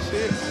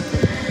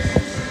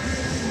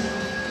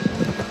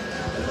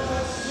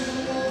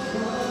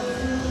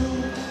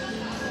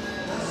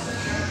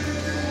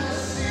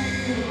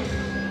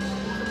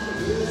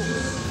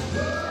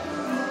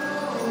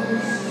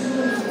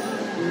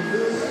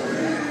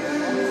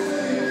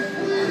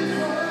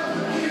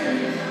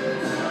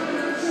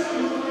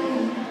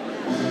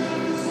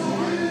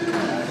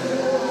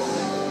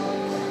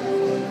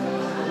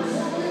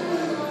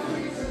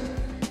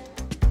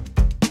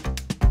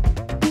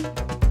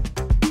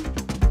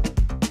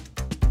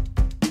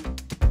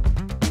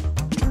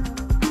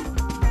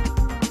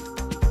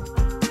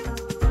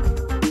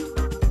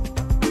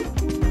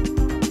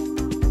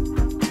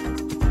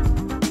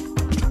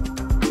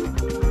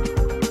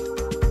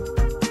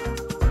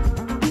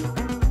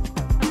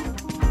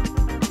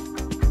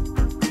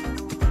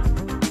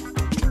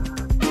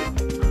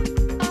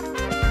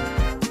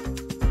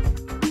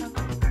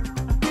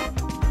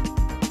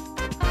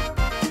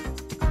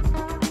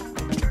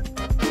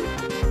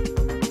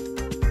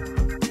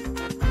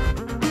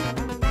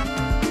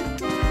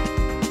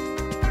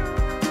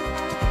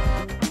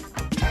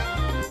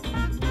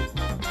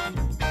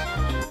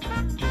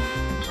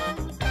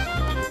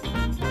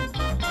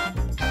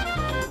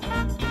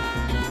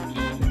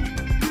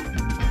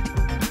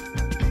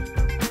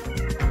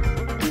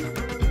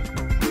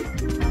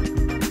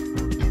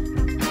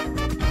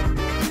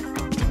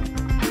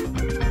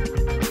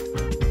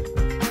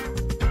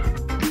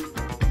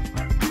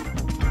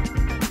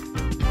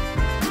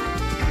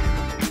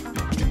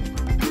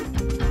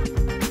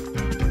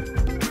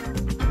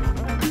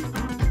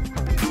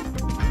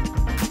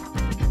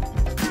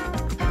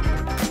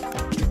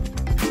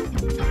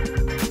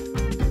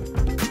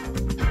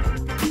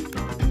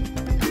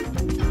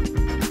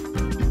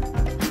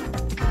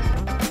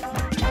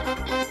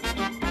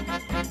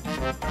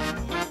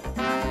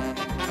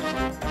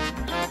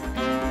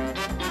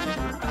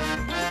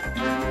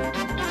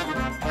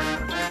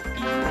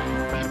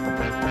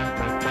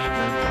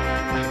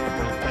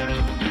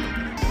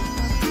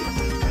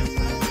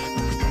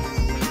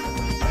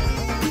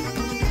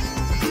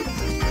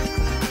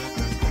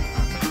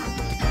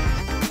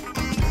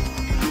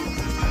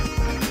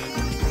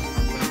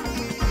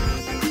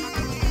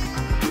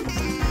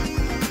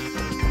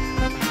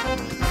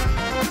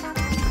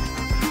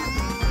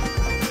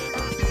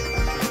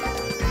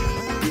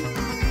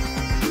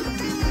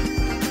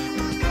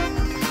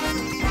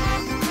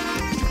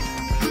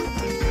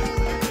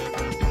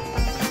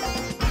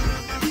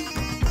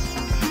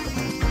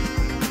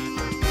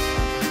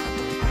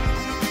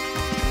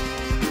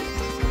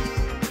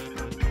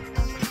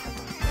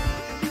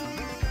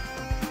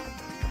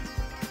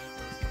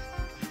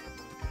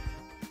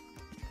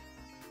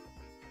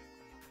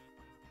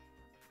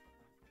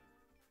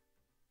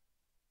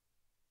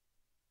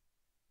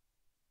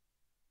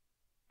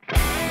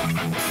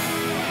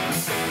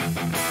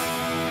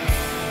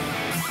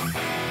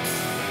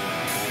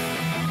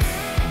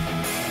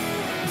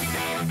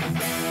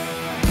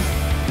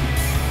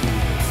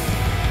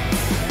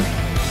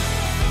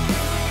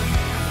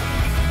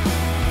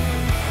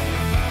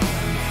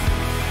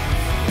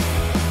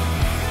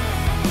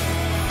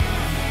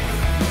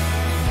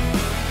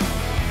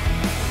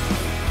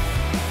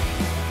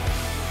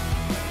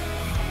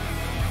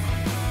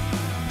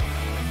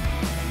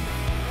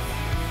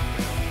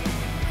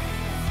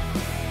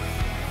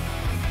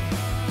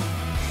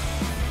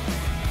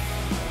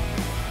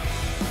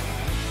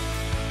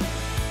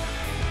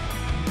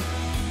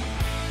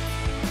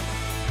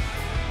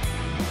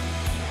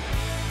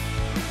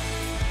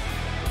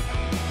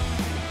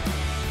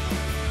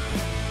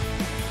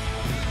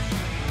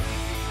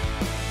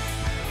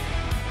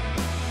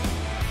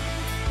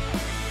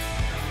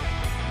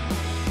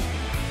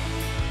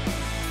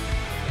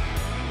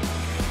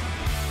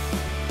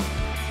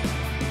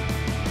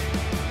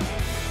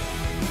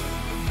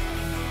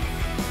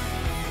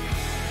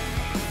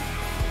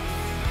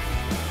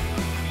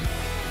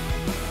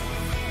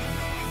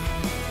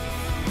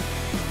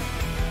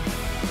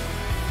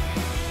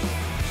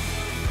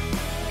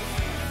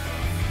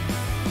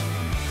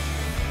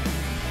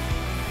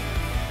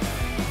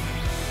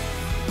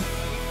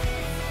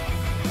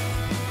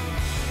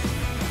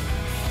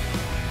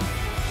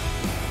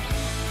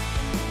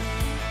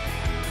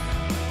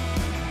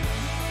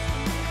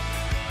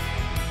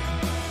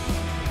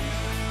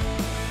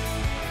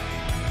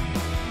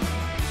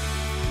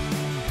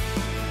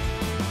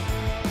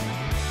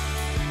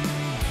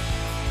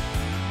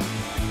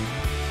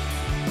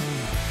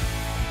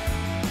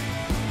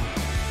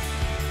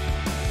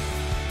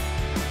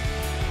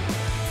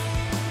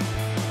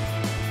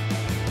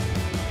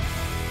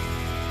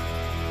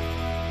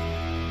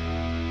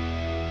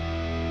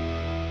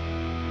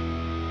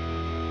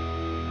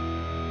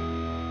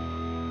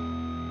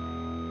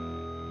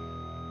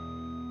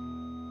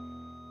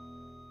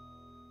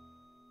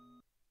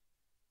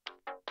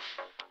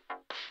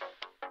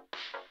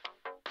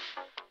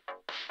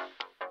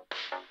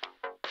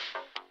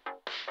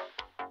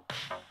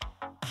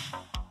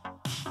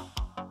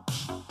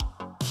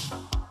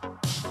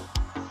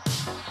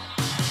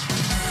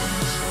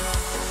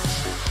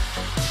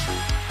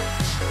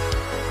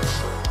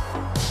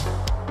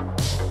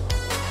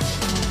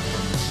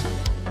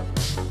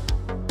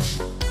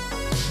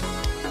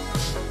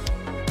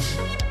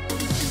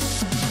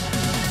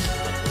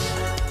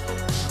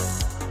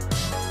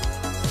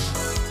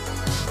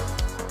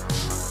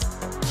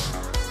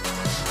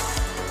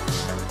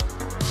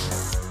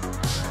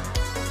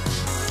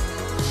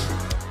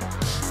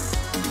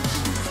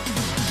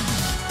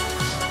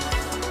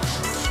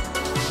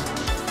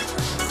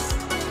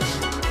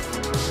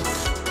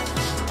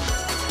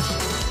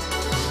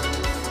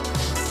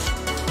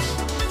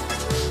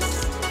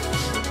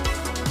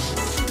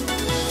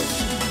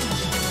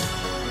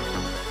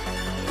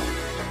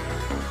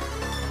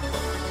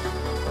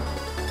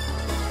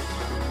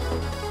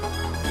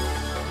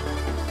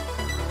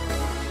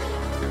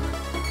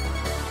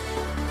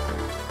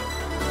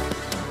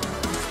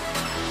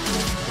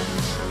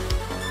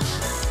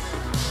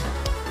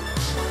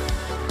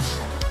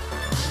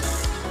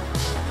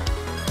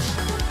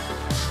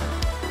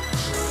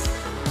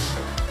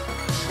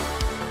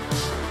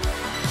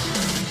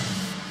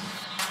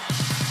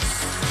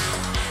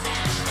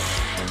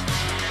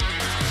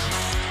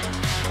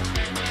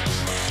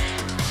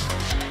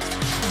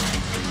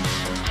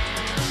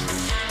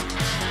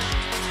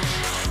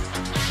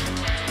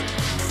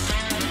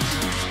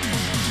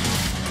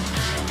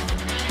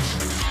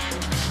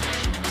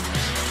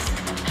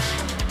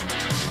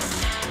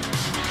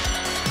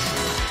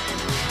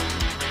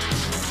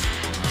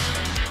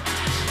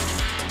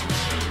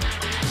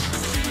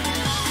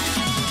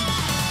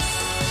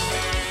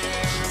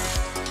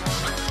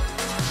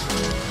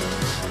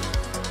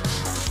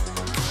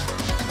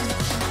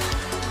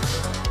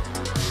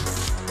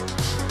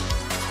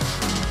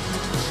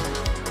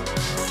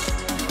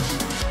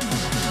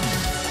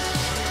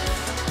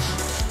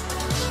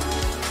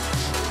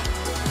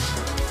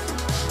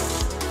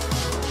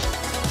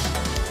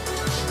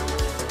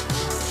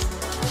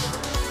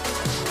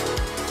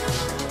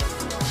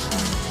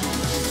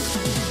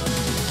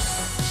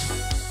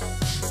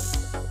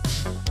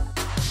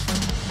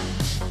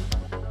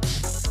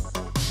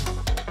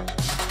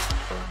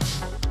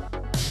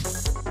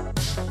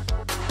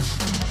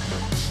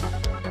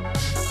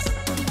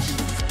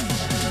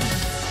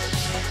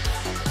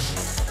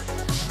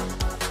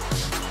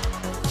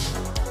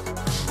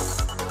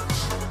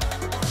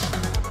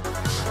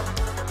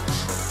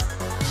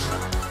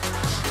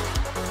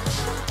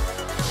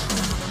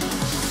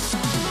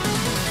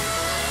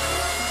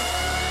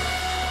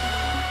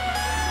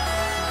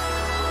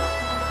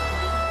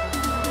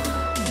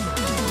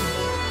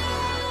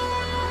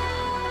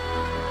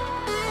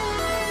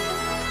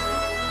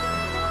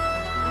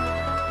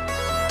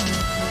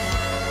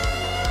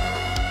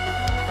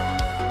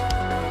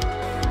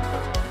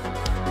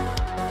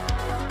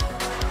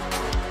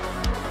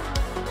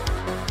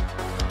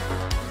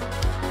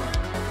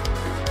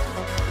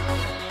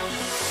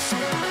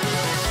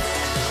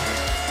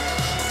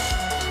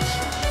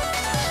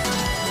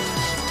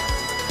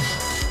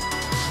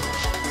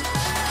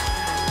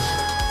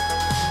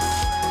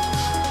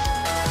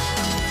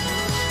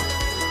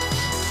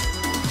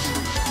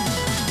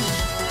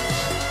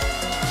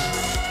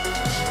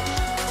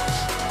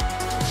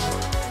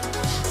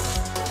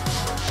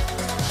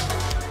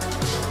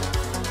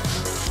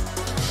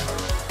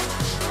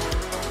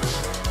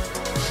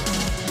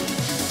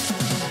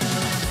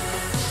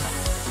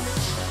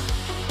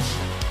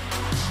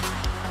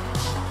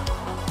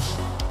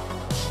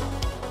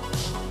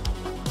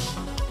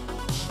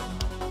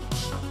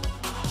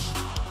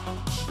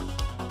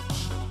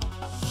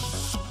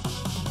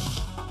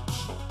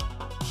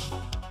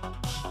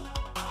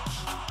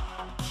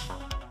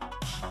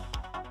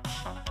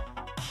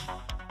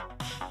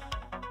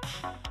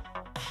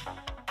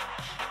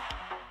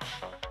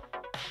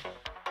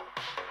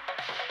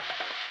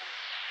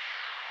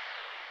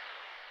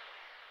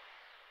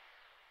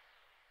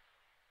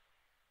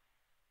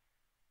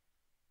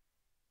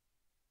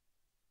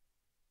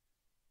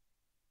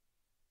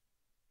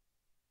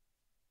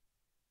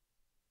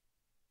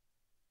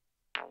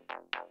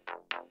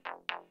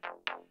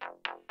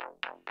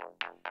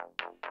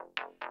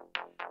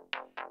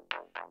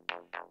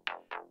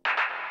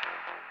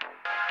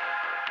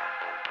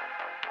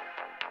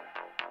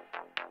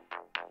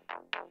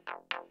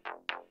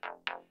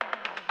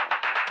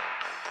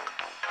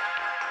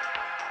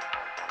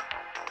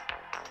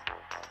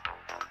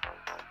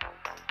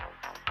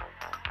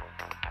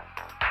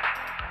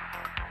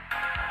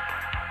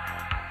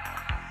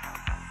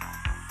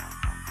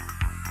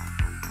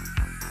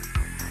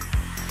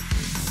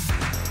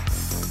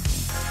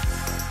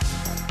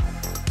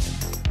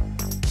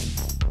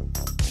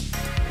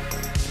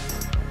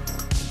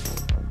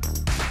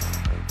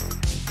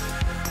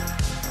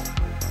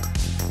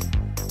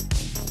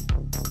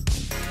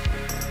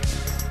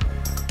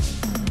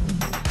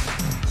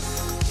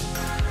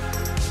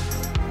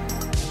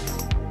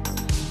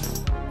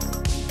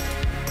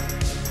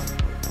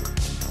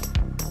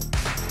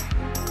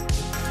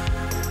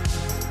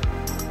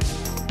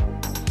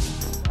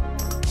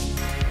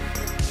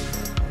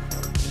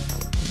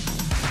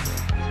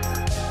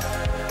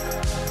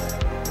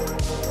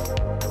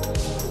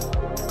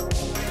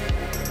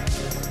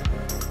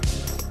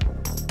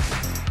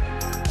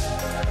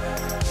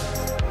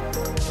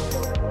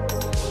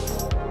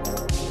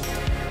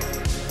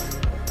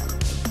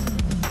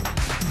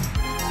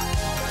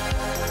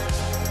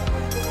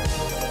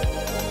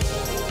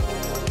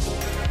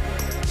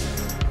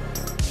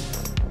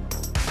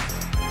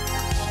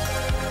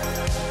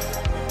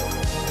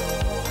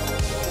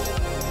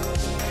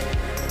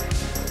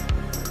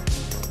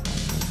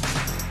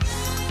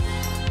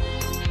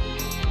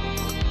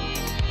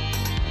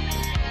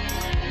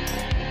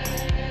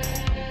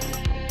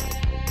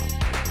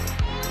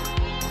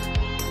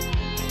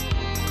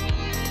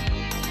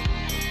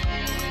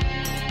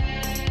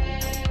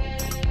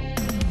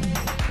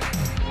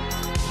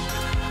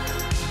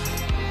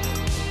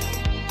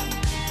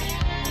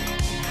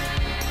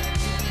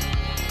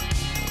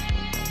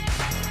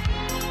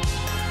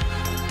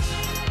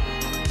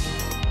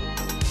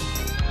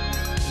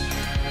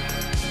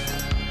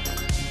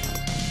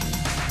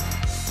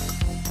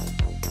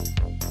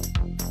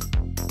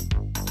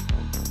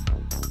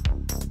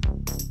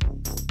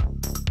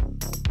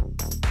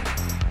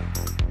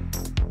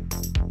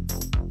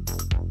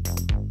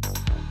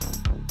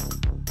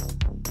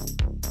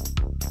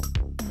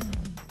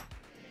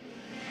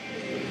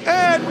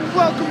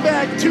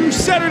 Welcome back to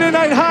Saturday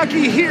Night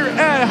Hockey here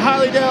at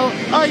Hollydell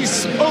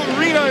Ice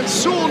Arena in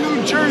Sewell,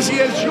 New Jersey,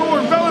 as your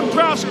Rowan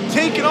Profs are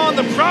taking on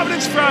the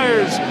Providence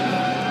Friars.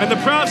 And the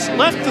Profs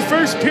left the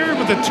first period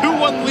with a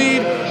 2-1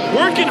 lead,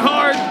 working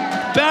hard,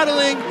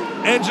 battling,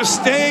 and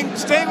just staying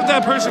with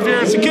that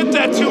perseverance to get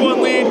that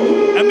 2-1 lead.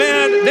 And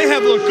man, they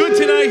have looked good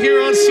tonight here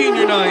on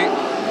senior night.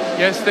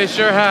 Yes, they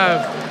sure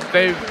have.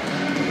 They,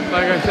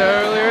 like I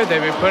said earlier,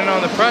 they've been putting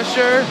on the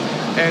pressure,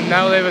 and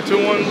now they have a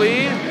 2-1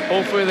 lead.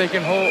 Hopefully they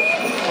can hold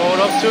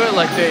up to it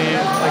like they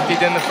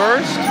did in the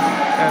first,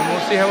 and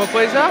we'll see how it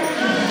plays out.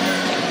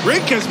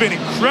 Rick has been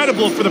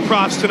incredible for the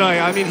Profs tonight.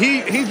 I mean,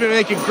 he's been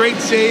making great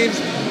saves.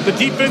 The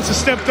defense has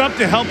stepped up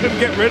to help him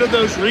get rid of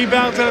those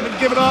rebounds that have been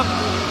given up.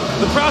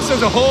 The Profs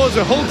as a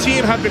whole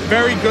team have been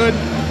very good.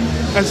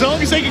 As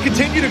long as they can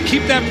continue to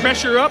keep that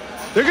pressure up,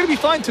 they're going to be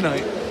fine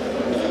tonight.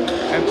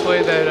 And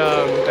play that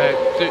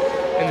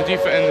in the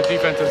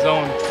defensive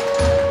zone,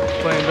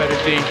 playing better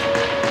D.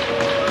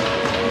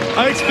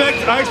 I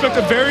expect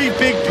a very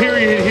big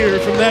period here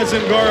from that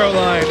Zingaro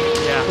line.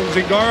 Yeah. From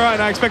Zingaro,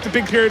 and I expect a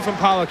big period from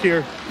Pollock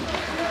here.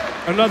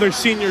 Another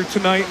senior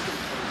tonight.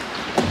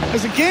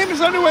 As the game is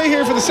underway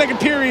here for the second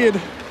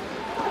period,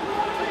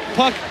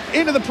 puck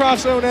into the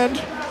Profs' own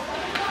end.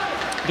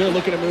 They're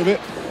looking to move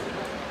it.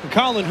 And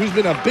Colin, who's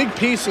been a big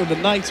piece of the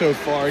night so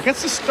far,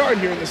 gets the start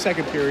here in the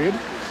second period.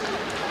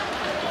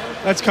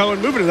 That's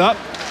Cohen moving it up.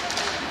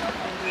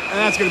 And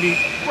that's going to be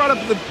brought up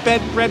to the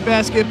bread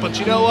basket, but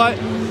you know what?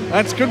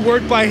 That's good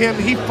work by him.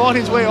 He fought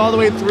his way all the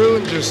way through,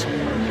 and just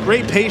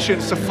great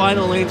patience to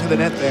final lane to the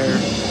net there.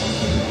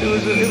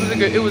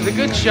 It was a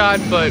good shot,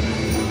 but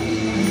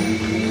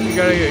you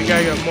gotta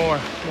get more.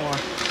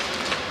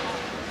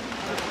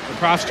 The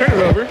Profs turn it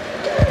over.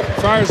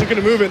 Friars looking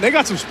to move it. They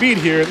got some speed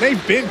here, and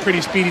they've been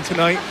pretty speedy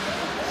tonight.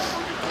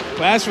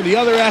 But as for the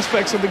other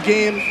aspects of the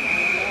game,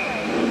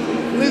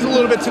 there's a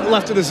little bit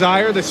left to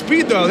desire. The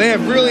speed, though, they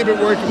have really been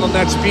working on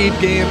that speed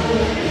game.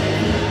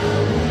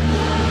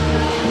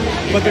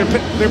 But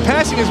their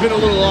passing has been a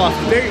little off.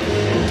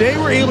 They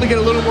were able to get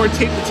a little more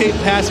tape-to-tape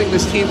passing.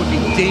 This team would be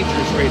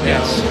dangerous right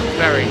now. Yes,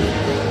 very.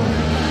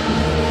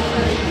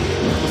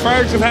 The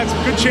Friars have had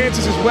some good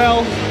chances as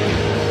well.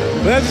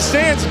 But as it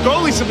stands,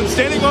 goalies have been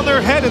standing on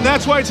their head, and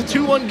that's why it's a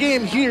 2-1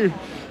 game here.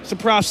 So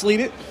the Profs lead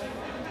it.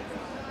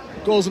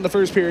 Goals in the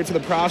first period for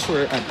the Profs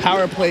were a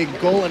power play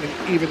goal and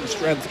an even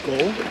strength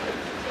goal.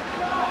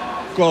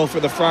 Goal for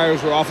the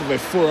Friars were off of a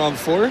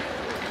 4-on-4.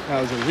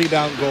 That was a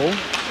rebound goal.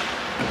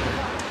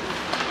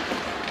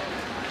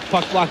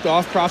 Puck blocked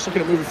off. Profs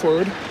looking to move it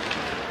forward.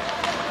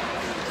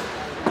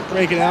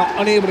 Breaking out,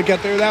 unable to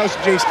get there. That was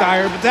Jay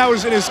Steyer, but that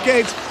was in his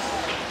skates.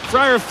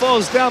 Fryer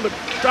falls down, but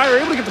Steyer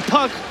able to get the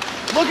puck.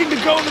 Looking to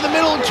go into the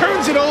middle and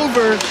turns it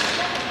over.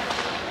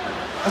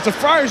 As the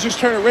Friars just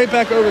turn it right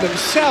back over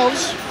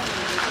themselves.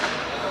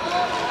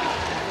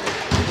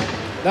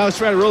 That was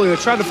Frattaroli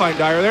that tried to find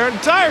Dyer there.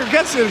 And Dyer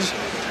gets it.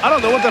 I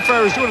don't know what that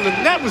Fryer was doing. The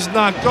net was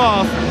knocked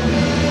off.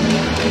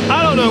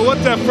 I don't know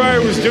what that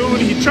Fryer was doing.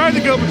 He tried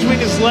to go between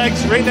his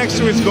legs right next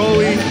to his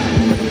goalie.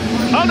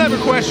 I'll never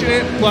question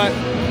it, but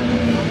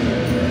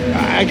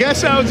I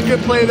guess that was a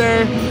good play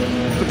there.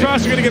 The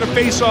Profs are going to get a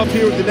face-off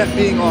here with the net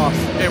being off.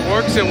 It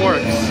works, it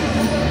works.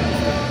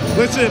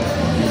 Listen,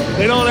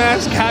 they don't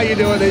ask how you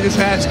do it, they just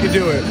ask you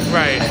do it.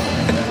 Right.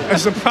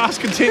 As the Profs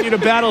continue to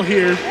battle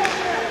here.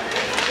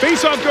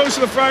 Face-off goes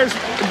to the Friars'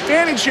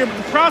 advantage here, but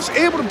the Profs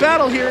able to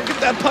battle here and get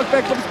that puck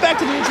back. But it's back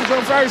to the neutral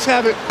zone. Friars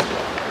have it.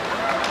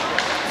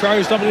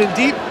 Friars dumping it in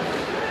deep.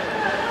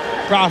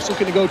 Profs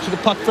looking to go to the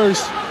puck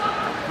first.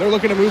 They're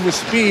looking to move with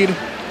speed.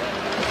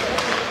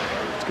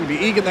 It's going to be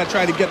Egan that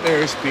tried to get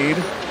there with speed.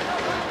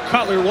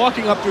 Cutler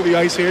walking up through the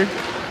ice here.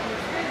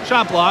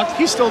 Shot blocked.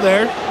 He's still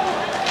there.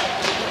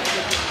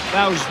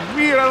 That was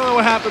weird. I don't know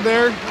what happened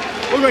there.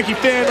 Looked like he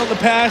fanned on the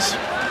pass.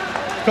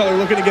 Cutler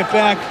looking to get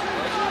back.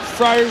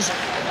 Friars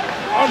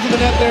onto the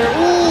net there.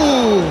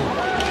 Ooh!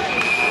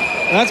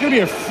 And that's going to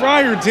be a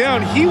Friar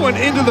down. He went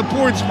into the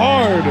boards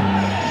hard.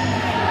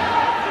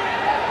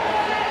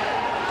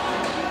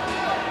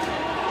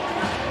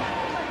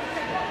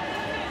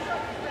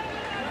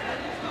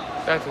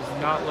 That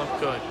does not look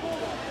good.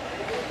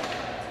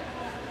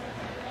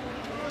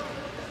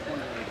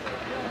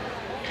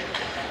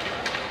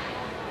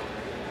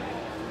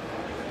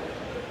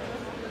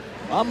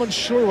 I'm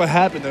unsure what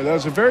happened there. That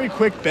was a very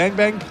quick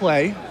bang-bang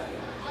play.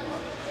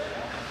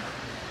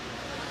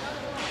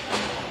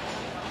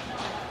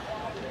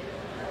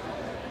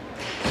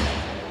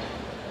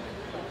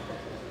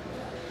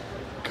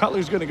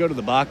 Cutler's going to go to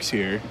the box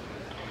here.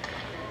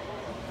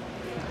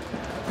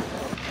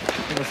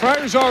 And the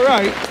Friars all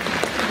right.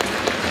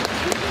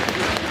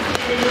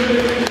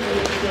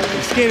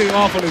 He's skating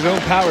off on his own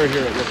power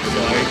here, it looks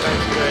like.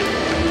 That's good.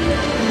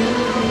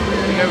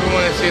 You never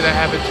want to see that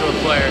happen to a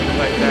player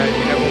like that.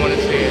 You never want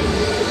to see it.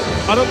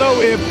 I don't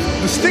know if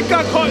the stick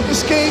got caught in the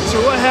skates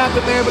or what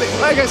happened there, but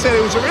like I said,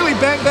 it was a really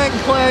bang-bang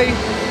play.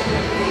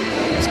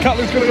 As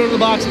Cutler's going to go to the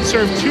box and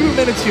serve 2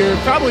 minutes here,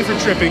 probably for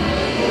tripping.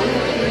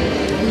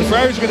 The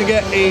Friars are going to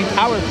get a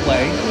power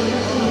play.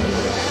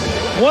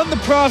 One the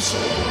Profs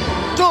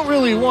don't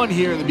really want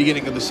here in the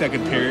beginning of the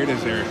second period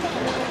as they're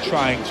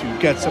trying to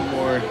get some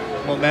more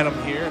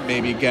momentum here and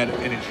maybe get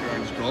an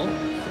insurance goal.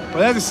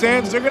 But as it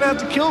stands, they're going to have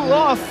to kill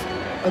off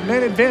a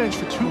man advantage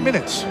for 2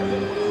 minutes.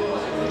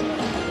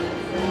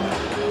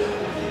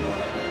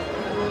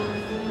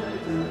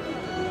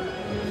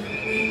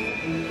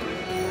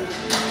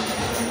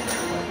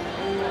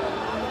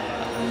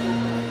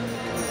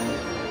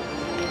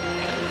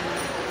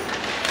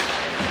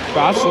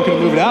 Profs looking to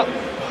move it out.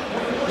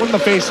 Won the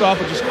face-off,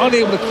 but just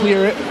unable to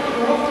clear it.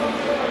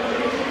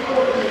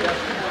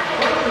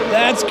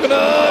 That's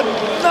gonna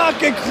not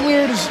get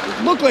cleared.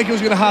 It looked like it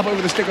was gonna hop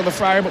over the stick of the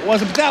Friar, but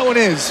wasn't. But that one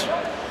is.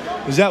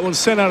 As that one's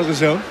sent out of the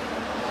zone.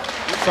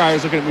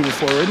 Friars looking to move it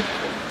forward.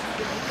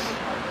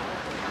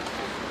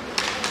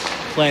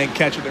 Playing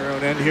catch at their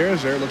own end here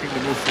as they're looking to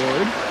move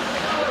forward.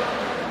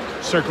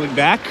 Circling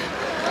back.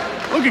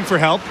 Looking for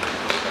help.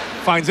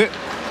 Finds it.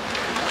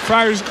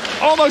 Friars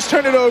almost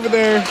turned it over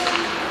there.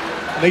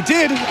 And they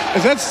did,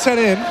 as that's set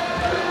in.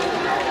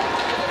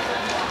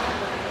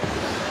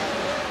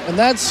 And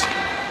that's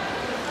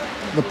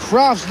the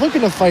Profs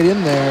looking to fight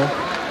in there.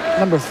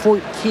 Number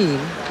 14.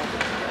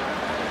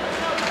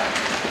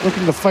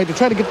 Looking to fight to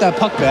try to get that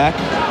puck back.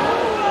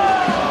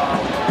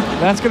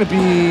 That's going to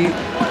be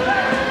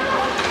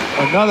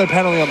another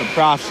penalty on the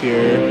Profs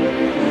here.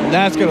 And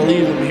that's going to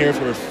leave them here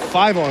for a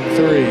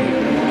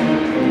 5-on-3.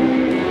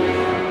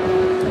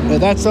 But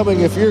that's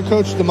something, if you're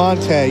Coach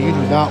DeMonte, you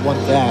do not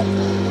want that.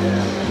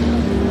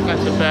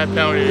 That's a bad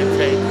penalty to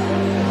take.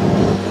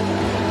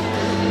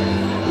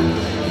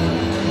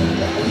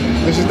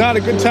 This is not a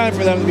good time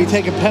for them to be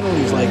taking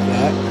penalties like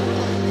that.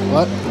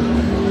 But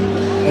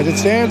as it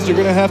stands, they're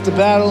going to have to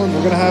battle, and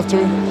we're going to have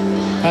to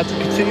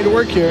continue to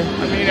work here.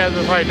 I mean, as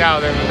of right now,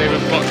 they've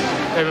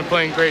been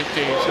playing great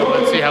D, so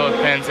let's see how it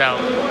pans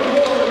out.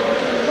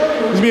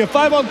 This will be a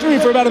 5-on-3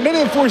 for about 1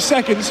 minute and 4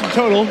 seconds in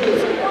total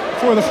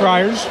for the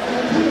Friars.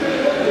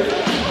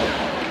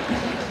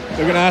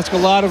 They're going to ask a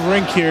lot of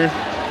rink here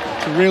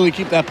to really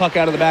keep that puck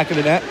out of the back of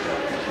the net.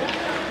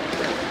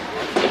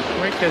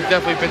 Rink has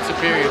definitely been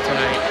superior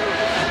tonight.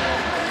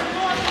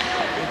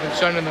 They've been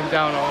shutting them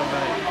down all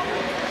night.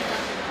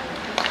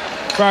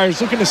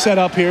 Friars looking to set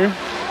up here.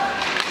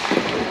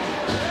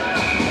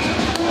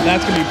 And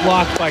that's going to be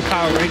blocked by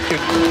Kyle Rankin.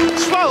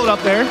 Swallowed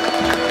up there.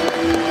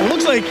 It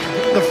looks like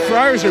the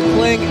Friars are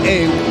playing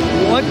a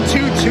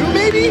 1-2-2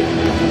 maybe?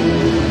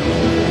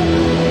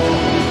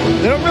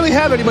 They don't really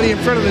have anybody in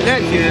front of the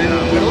net here.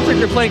 It looks like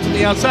they're playing from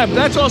the outside, but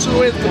that's also the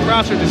way that the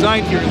Profs are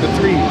designed here in their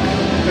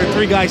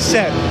three-guy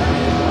set.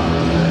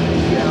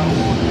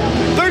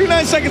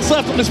 39 seconds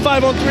left on this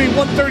 5-on-3,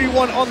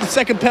 131 on the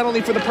second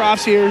penalty for the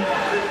Profs here.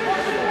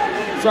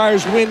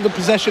 Friars win the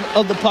possession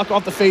of the puck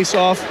off the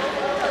face-off.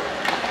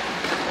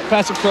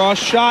 Pass across,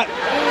 shot,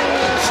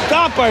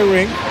 stop by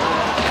Rink.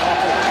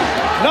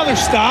 Another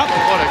stop.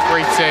 What a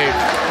great save.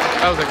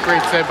 That was a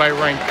great save by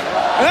Rink.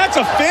 And that's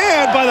a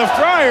fan by the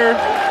Friar,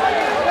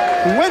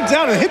 who went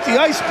down and hit the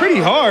ice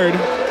pretty hard.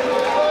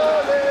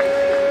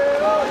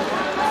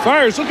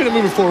 Friars looking to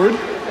move it forward.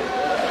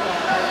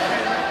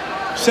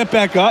 Set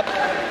back up.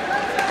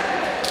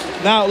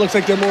 Now it looks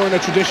like they're more in a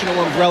traditional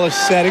umbrella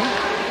setting.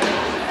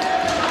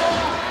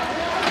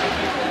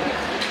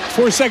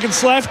 4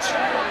 seconds left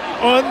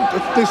on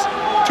this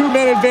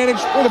 2-man advantage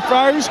for the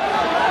Friars.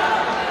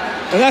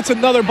 And that's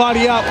another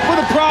body out for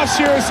the Profs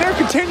here as they're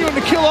continuing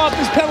to kill off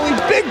this penalty.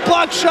 Big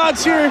block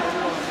shots here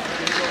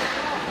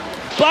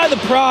by the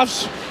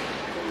Profs.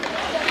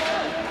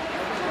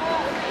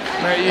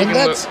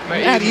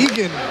 Matt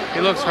Egan. He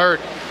looks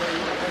hurt.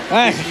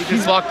 Hey, he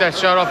just blocked that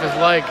shot off his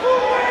leg.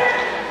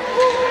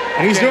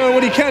 And he's doing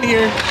what he can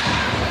here.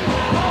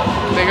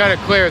 They got it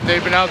cleared.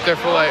 They've been out there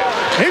for like...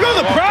 Here go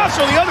the Profs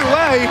on the other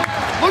way,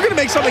 looking to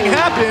make something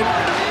happen.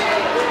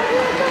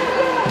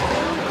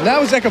 And that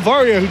was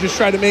Echevarria who just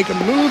tried to make a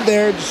move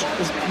there. Just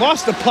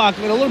lost the puck,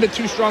 and a little bit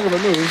too strong of a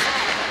move.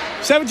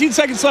 17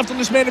 seconds left on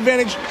this man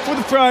advantage for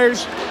the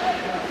Friars.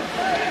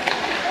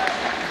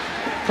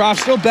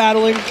 Profs still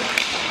battling,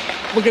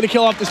 looking to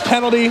kill off this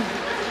penalty.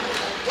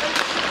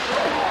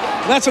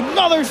 And that's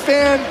another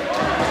fan.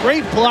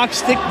 Great block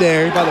stick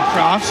there by the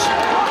Profs.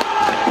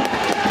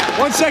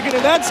 1 second,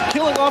 and that's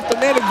killing off the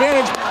man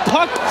advantage.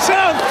 Puck sent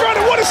out in front,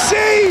 and what a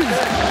save!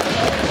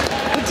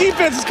 The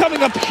defense is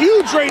coming up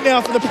huge right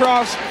now for the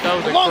Profs,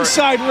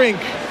 alongside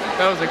Rink.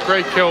 That was a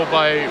great kill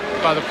by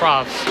the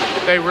Profs.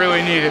 They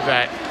really needed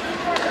that.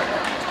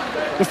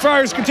 The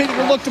Friars continue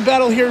to look to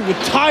battle here with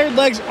tired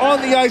legs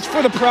on the ice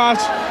for the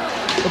Profs.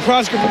 The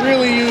Profs could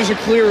really use a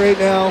clear right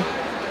now.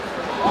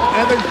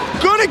 And they're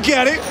gonna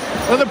get it.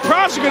 And the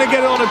Profs are gonna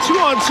get it on a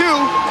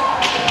 2-on-2.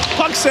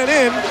 Puck sent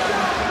in.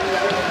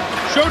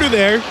 Schroeder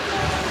there,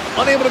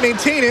 unable to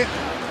maintain it.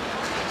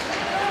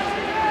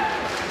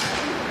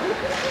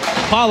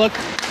 Pollock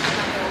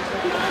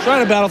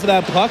trying to battle for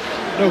that puck.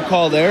 No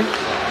call there.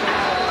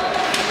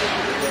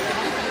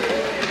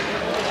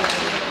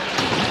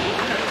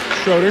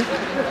 Schroeder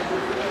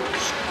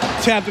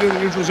tapped it into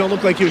the neutral zone.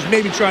 Looked like he was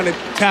maybe trying to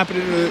tap it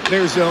into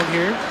their zone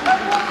here.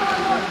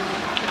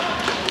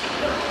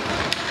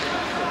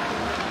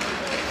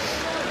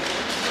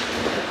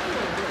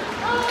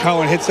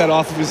 Cohen hits that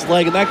off of his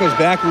leg, and that goes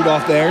backward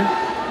off there.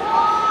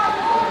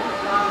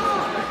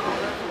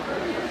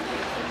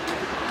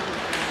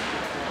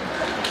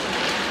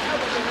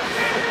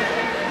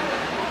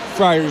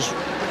 Friars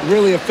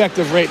really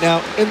effective right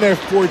now in their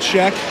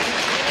forecheck.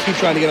 Keep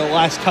trying to get a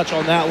last touch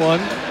on that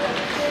one.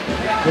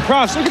 The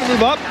Profs looking to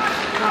move up.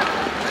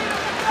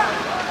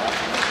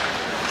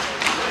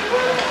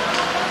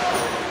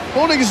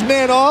 Holding his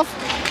man off.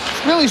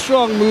 Really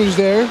strong moves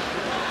there.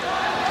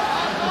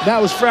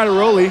 That was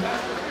Frateroli.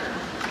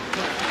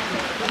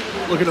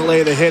 Looking to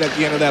lay the hit at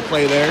the end of that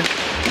play there.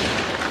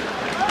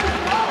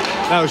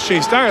 That was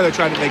Chase Dyer that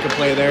tried to make a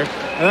play there.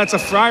 And that's a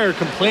Friar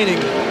complaining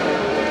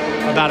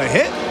about a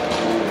hit.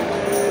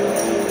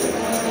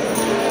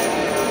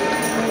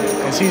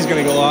 As he's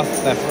going to go off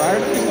that Friar.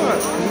 No, he's not.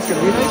 He's going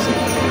to be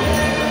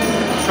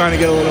nice. Trying to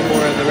get a little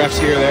more in the ref's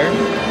ear there. I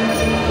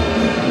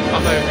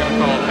thought he was going to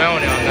call a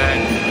penalty on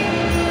that.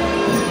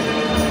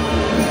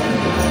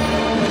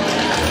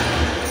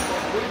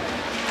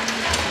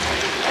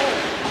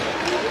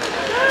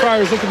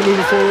 Friars looking to move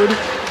it forward.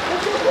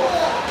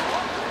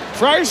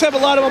 Friars have a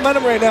lot of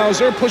momentum right now as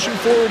they're pushing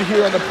forward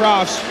here on the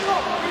Profs.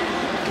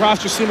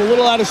 Profs just seem a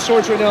little out of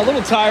sorts right now, a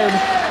little tired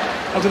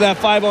after that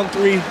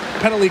 5-on-3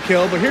 penalty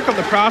kill. But here come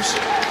the Profs.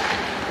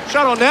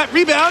 Shot on net,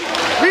 rebound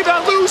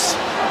loose.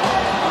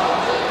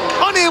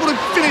 Unable to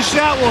finish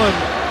that one.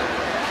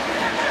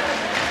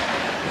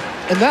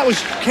 And that was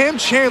Cam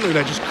Chandler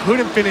that just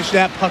couldn't finish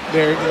that puck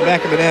there in the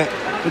back of the net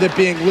with it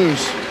being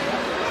loose.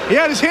 He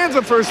had his hands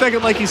up for a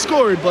second like he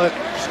scored, but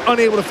just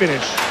unable to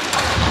finish.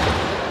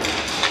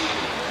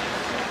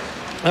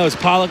 That was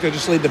Pollock that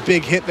just laid the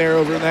big hit there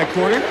over in that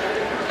corner.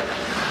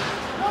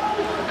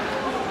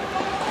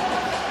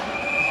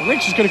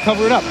 Rink's just going to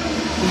cover it up.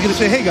 He's going to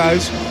say, hey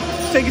guys,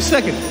 just take a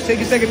second.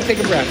 Take a second to take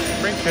a breath.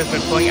 Rink has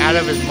been playing out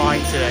of his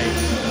mind today.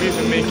 He's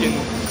been making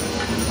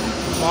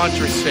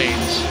monstrous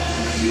saves.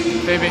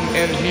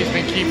 And he's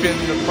been keeping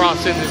the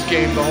Profs in this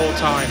game the whole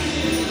time.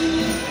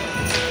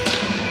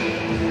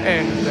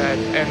 And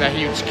that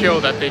huge kill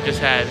that they just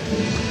had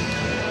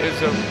is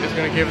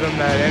going to give them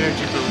that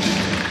energy boost.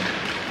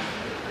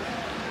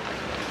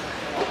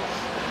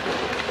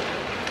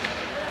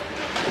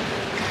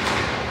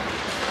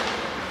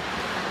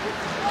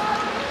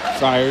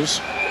 Friars.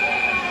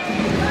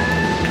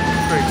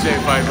 Great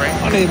save by Rink.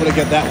 Unable to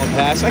get that one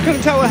past. I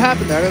couldn't tell what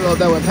happened there. I don't know if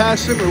that went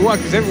past him or what,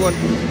 because everyone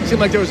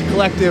seemed like there was a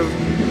collective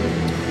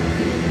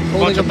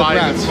holding up the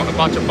brass. A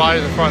bunch of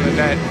bodies in front of the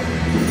net.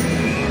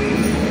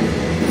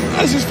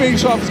 As his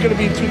face-off is going to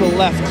be to the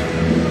left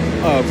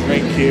of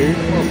Rink here.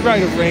 Well,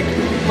 right of Rink,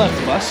 left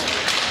of us.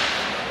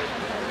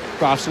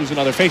 Profs lose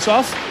another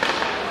face-off.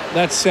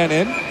 That's sent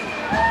in.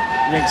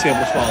 Rink's able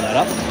to swallow that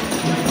up.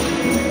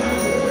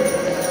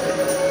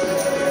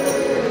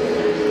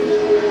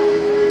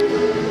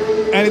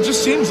 And it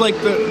just seems like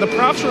the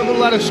Profs are a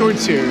little out of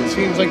sorts here. It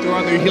seems like they're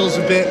on their heels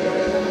a bit.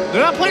 They're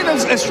not playing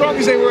as strong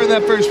as they were in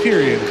that first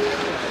period.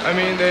 I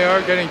mean, they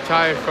are getting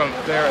tired from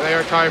they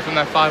are tired from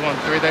that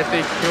 5-on-3 that they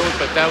killed,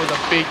 but that was a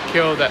big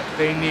kill that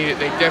they needed.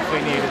 They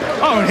definitely needed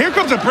it. Oh, and here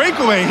comes a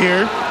breakaway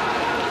here.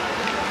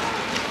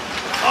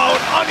 Oh,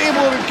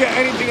 unable to get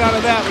anything out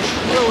of that with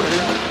Schroeder.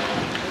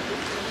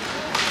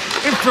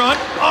 In front.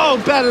 Oh,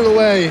 batted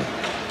away.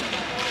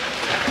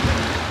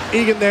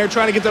 Egan there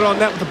trying to get that on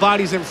net with the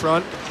bodies in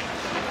front.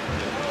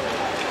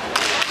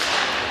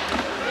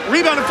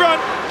 Rebound in front.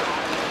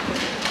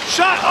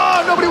 Shot.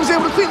 Oh, nobody was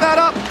able to clean that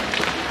up.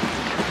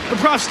 The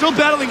Profs still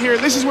battling here.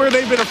 This is where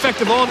they've been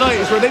effective all night,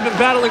 is where they've been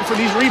battling for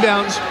these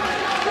rebounds.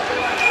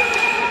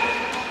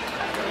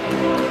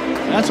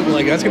 That's looking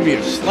like that's going to be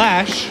a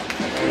slash.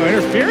 Oh,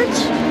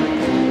 interference?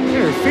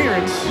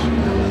 Interference.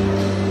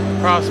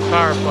 Profs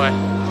power play.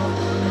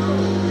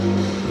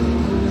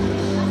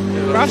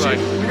 Profs, they're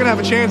going to have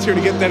a chance here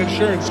to get that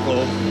insurance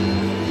goal.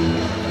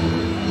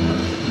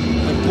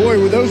 And boy,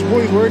 were those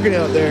boys working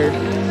out there.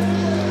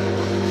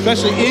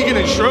 Especially Egan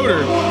and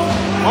Schroeder.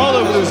 All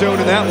over the zone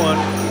in that one.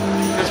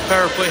 This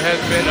power play has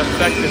been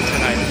effective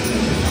tonight.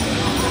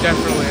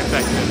 Definitely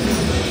effective.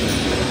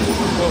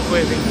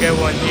 Hopefully they can get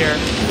one here.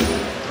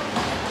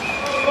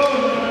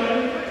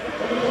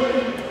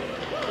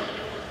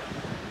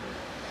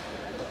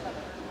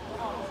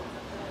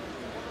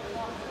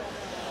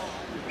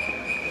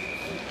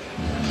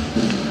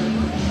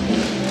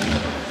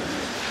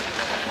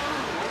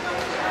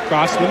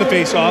 Cross, win the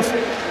face-off.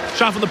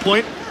 Shot from the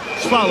point.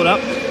 Swallowed up.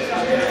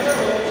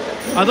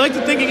 I'd like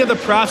to thinking of the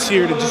Profs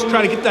here to just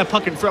try to get that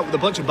puck in front with a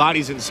bunch of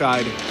bodies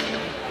inside.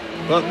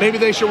 But maybe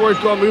they should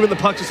work on moving the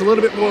puck just a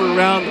little bit more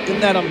around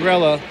in that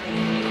umbrella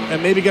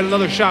and maybe get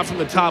another shot from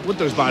the top with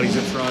those bodies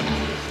in front.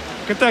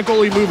 Get that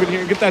goalie moving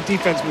here and get that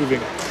defense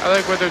moving. I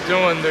like what they're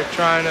doing. They're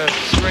trying to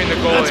screen the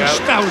goalie out.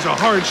 That was a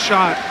hard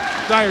shot.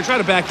 Dyer tried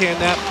to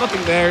backhand that.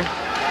 Nothing there.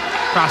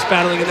 Cross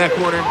battling in that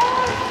corner.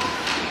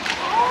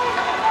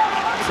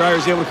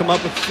 Friars able to come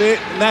up with it,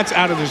 and that's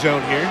out of the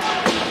zone here.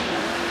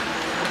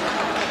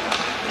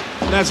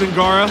 And that's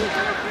Ngara.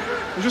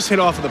 We just hit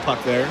off of the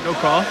puck there. No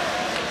call.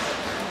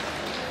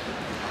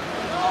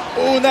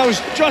 Oh, and that was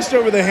just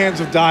over the hands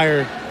of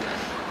Dyer.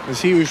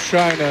 as he was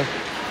trying to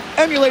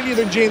emulate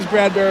either James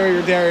Bradbury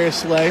or Darius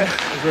Slay,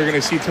 as we're going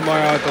to see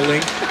tomorrow at the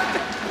link.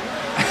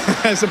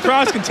 As the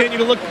Profs continue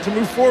to look to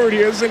move forward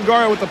here,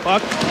 Zingara with the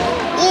puck.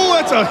 Oh,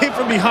 that's a hit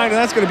from behind,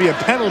 and that's going to be a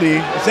penalty.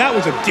 That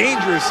was a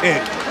dangerous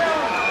hit.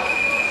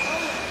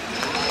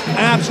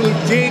 Absolute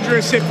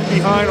dangerous hit from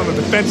behind on a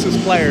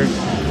defenseless player.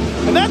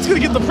 And that's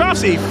going to give the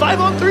Profs a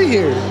 5-on-3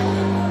 here.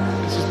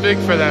 This is big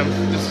for them.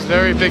 This is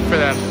very big for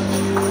them.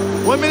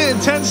 1 minute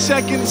and 10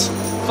 seconds,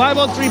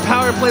 5-on-3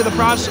 power play. The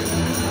Profs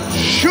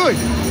should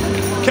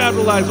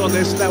capitalize on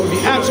this. That would be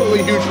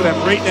absolutely huge for them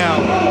right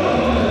now.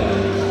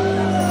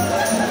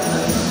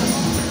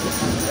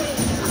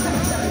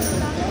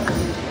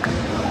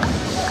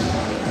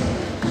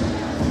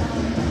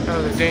 That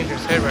was a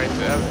dangerous hit right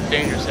there. That was a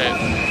dangerous hit.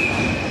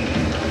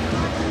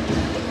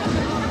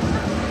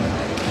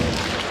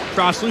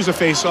 Profs lose a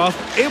face-off,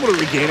 able to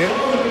regain it.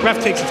 Ref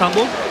takes a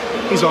tumble.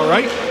 He's all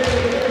right.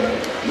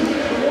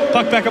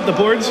 Puck back up the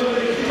boards.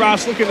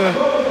 Profs looking to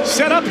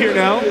set up here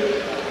now.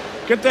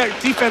 Get that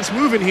defense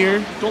moving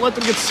here. Don't let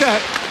them get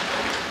set.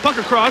 Puck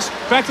across,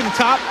 back to the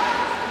top.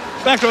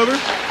 Back over.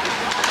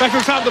 Back to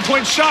the top of the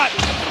point. Shot.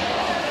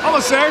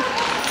 Almost there.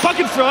 Puck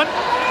in front.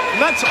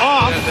 That's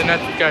off. Yeah, the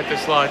net got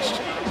dislodged.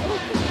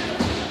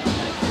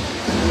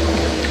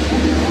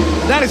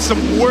 That is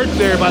some work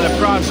there by the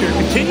Profs here.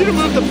 Continue to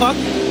move the puck.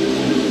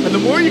 And the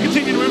more you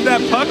continue to move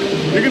that puck,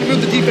 you're going to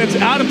move the defense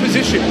out of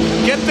position.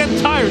 Get them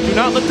tired. Do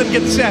not let them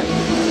get set.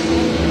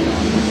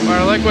 What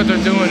I like what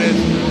they're doing is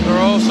they're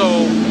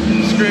also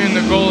screening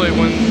the goalie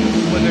when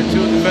their two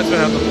defensemen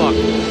have the puck.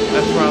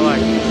 That's what I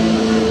like.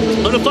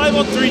 On a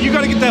 5-on-3, you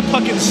got to get that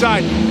puck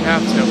inside. You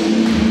have to.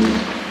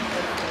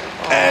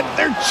 And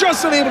they're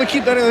just unable to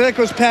keep that in. That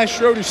goes past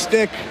Schroeder's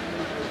stick.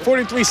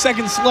 43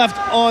 seconds left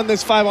on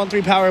this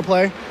 5-on-3 power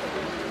play.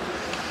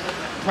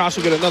 Profs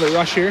will get another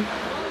rush here.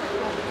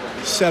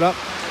 Set up.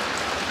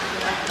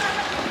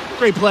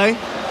 Great play.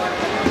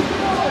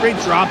 Great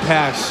drop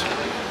pass.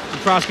 The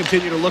Profs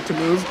continue to look to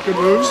move. Good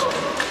moves.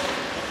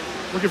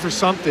 Looking for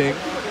something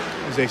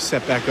as they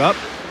set back up.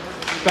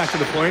 Back to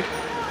the point.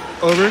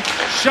 Over.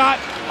 Shot.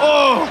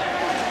 Oh!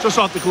 Just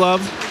off the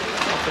glove.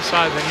 Off the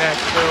side of the net,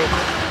 too.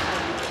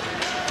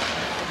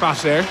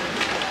 Profs there.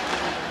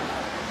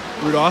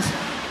 Rudolph.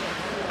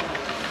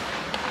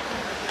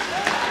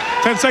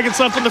 10 seconds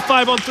left on the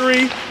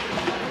 5-on-3.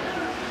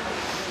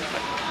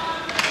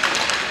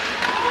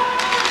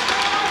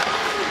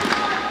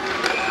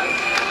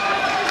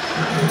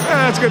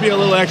 It's going to be a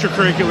little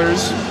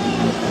extracurriculars.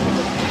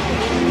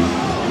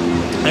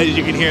 As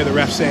you can hear the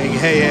ref saying,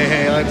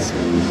 hey, let's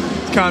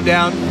calm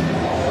down.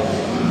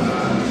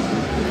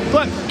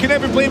 But can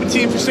never blame a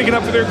team for sticking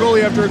up for their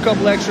goalie after a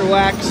couple extra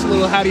whacks,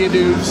 little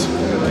how-do-you-do's.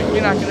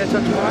 You're not going to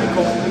touch my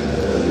goal.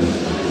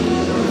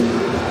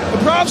 The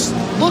Profs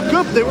look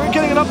good. They weren't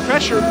getting enough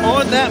pressure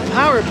on that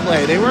power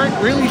play. They weren't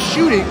really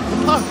shooting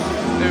the puck.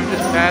 They were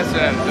just passing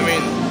it. I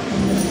mean,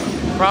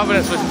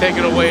 Providence was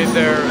taking away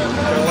their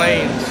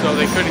lane, so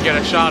they couldn't get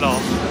a shot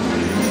off.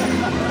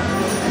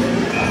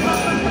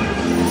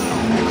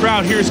 The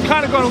crowd here is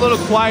kind of going a little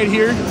quiet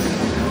here.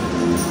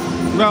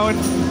 Rowan,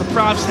 the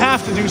Profs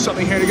have to do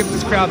something here to get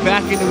this crowd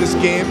back into this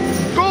game.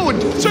 Goal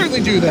would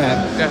certainly do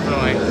that.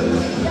 Definitely.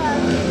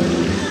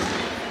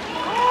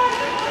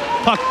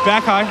 Puck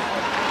back high.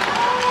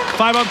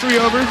 5-on-3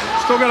 over.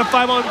 Still got a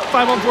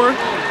 5-on-4.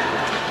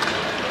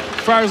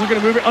 Friars looking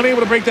to move it. Unable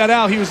to break that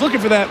out. He was looking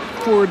for that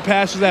forward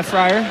pass to that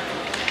Friar.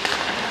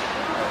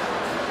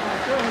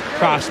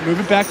 Profs move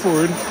it back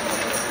forward.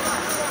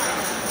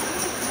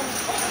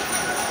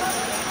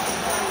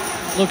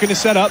 Looking to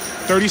set up.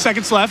 30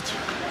 seconds left.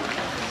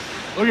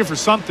 Looking for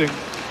something.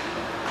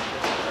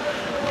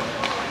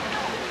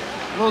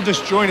 A little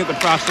disjointed, the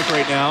Profs look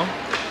right now.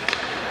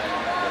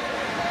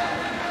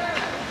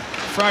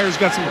 Friars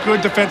got some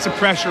good defensive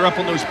pressure up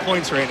on those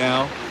points right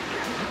now.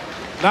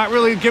 Not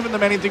really giving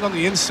them anything on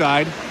the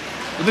inside.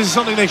 But this is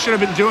something they should have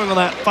been doing on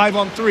that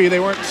 5-on-3. They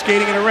weren't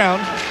skating it around.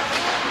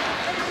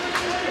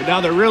 But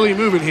now they're really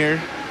moving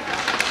here.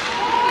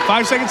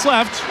 5 seconds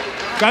left.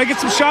 Got to get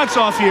some shots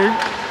off here.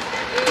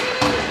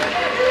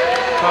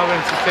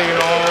 Providence is taking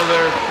all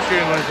their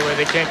shooting lanes away.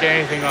 They can't get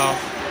anything off.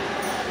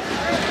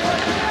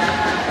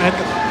 And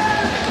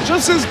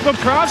just as the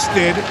Profs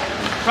did,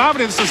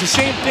 Providence does the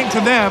same thing to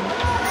them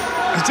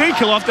as they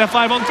kill off that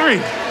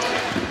 5-on-3.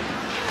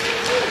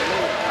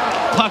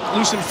 Puck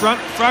loose in front.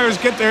 Friars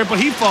get there, but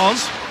he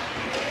falls.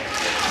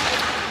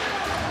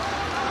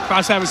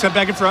 Profs have it set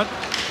back in front.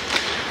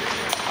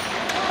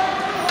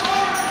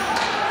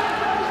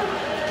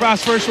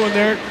 Profs first one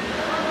there.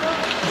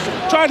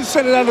 Tried to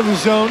send it out of the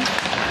zone.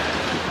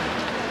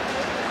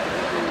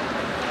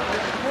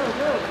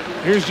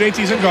 Here's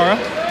JT Zingara.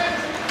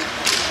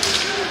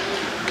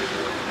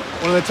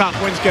 One of the top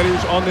points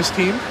getters on this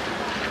team.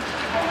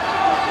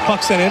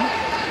 Puck sent in.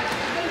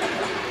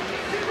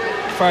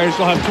 Friars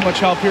don't have too much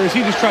help here as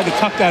he just tried to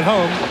tuck that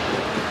home.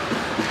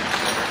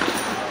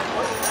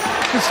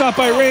 Good stop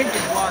by Rink.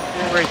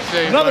 Great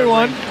save. Another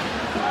one.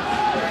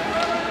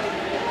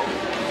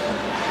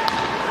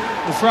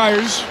 The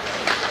Friars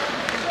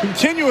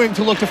continuing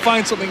to look to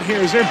find something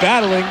here as they're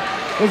battling.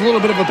 There's a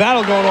little bit of a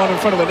battle going on in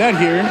front of the net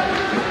here.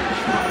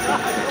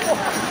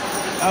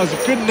 That was a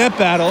good net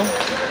battle.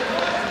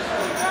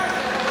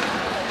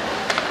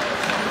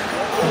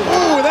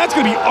 Ooh, and that's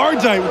going to be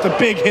Ardite with a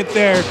big hit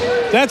there.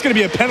 That's going to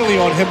be a penalty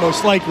on him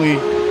most likely.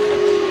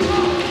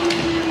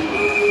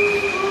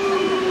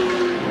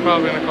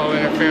 Probably going to call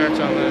interference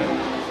on the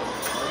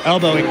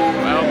Elbowing.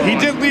 He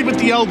did lead with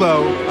the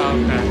elbow.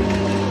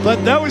 Okay.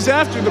 But that was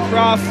after the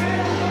prof.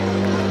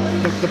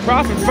 The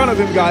prof in front of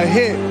him got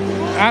hit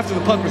after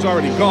the puck was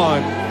already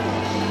gone.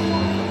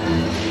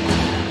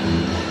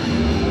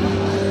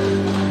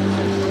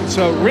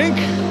 So Rink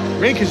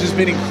has just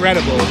been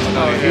incredible tonight.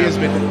 Oh, yeah. He has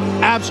been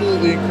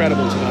absolutely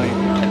incredible tonight.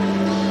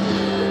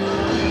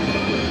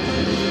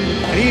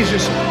 And he's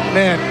just,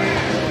 man.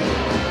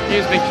 He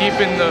has been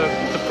keeping the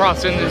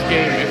Profs in this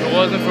game. If it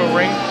wasn't for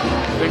Rink,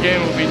 the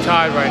game would be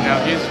tied right now.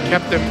 He's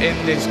kept them in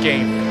this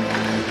game.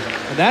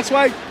 And that's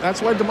why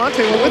DeMonte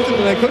went with him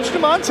tonight. Coach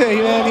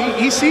DeMonte, man,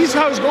 he sees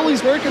how his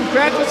goalies work in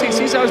practice. He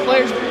sees how his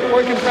players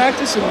work in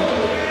practice, and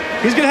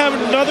he's going to have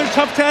another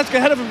tough task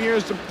ahead of him here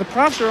as the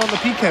Profs are on the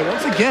PK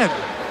once again.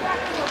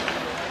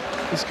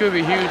 This could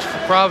be huge for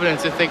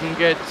Providence if they can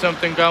get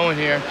something going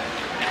here.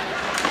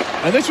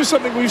 And this was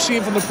something we've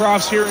seen from the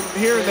Profs here and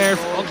there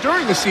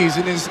during the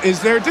season is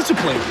their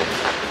discipline.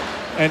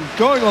 And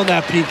going on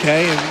that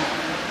PK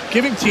and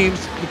giving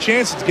teams the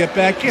chances to get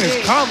back in. As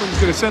Conlon's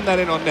going to send that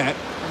in on net.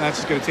 And that's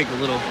just going to take a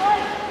little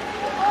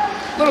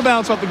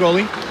bounce off the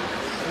goalie.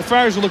 The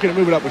Friars are looking to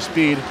move it up with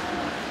speed.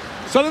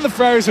 Something the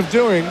Friars are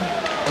doing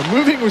are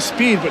moving with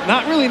speed, but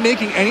not really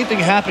making anything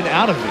happen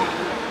out of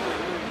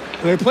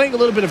it. They're playing a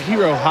little bit of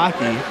hero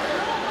hockey,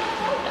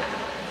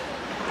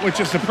 which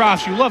is the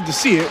Profs. You love to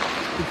see it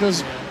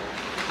because it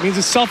means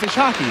it's selfish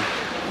hockey.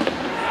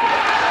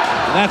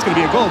 And that's going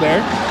to be a goal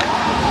there.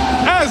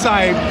 As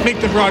I make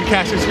the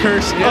broadcaster's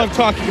curse of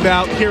talking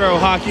about hero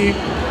hockey,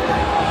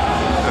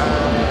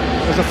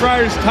 as the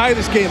Friars tie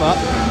this game up.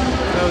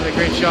 That was a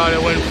great shot.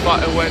 It went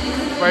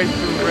right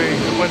through the ring.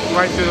 It went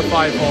right through the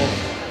 5-hole.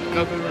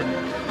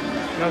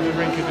 Nothing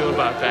Ring could do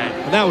about that.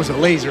 And that was a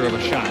laser of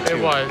a shot, too.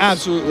 It was.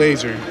 Absolute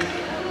laser.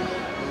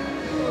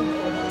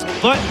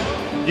 But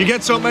you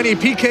get so many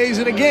PKs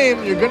in a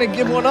game, you're going to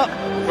give one up.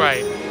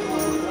 Right.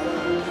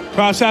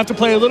 Profs have to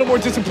play a little more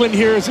disciplined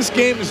here as this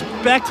game is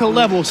back to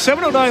level.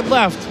 7:09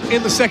 left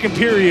in the second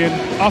period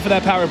off of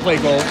that power play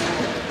goal.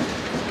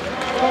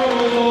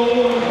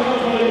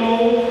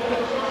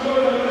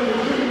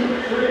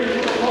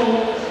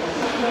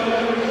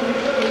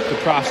 The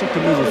Profs look to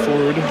move it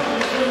forward.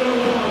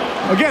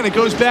 Again, it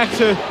goes back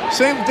to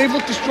saying that they've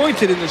looked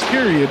disjointed in this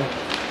period.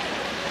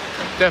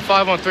 That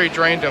 5-on-3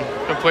 drained them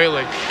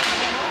completely.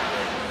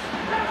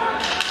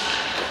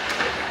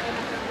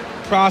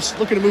 Profs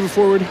looking to move it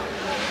forward.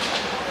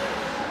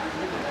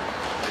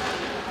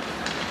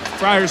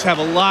 Friars have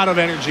a lot of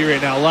energy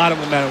right now, a lot of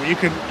momentum.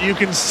 You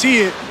can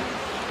see it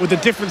with the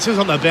differences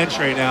on the bench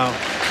right now.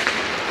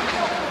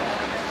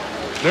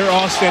 They're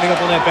all standing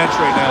up on that bench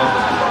right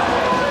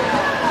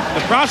now.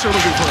 The Profs are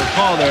looking for a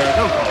call there.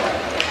 No call.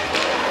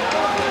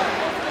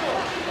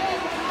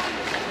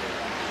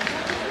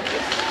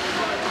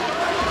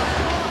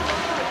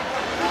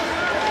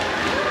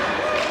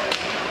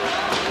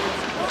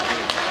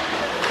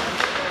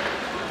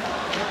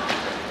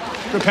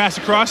 Good pass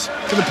across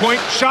to the point.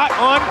 Shot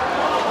on.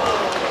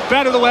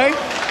 Bat of the way.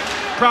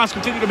 Profs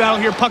continue to battle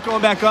here. Puck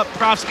going back up.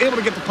 Profs able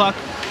to get the puck.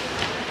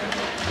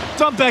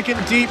 Dump back in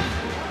deep.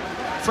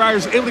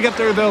 Friars able to get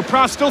there though.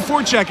 Profs still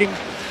forechecking.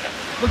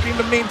 Looking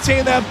to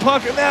maintain that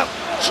puck. And that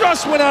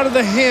just went out of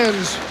the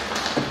hands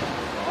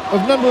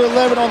of number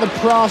 11 on the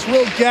Profs.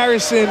 Will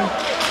Garrison.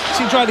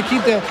 He tried to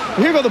keep that.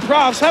 But here go the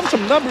Profs. Having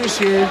some numbers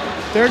here.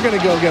 They're going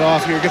to go get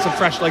off here. Get some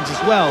fresh legs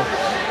as well.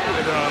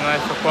 They've been on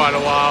that for quite a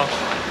while.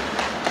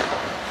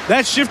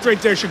 That shift right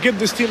there should give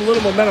this team a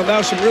little momentum. That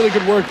was some really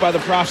good work by the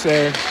Profs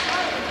there.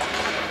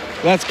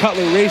 That's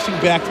Cutler racing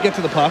back to get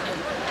to the puck.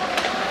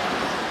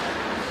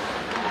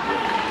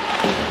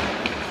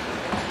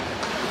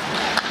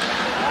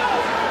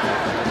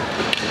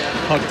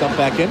 Puck dumped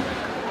back in.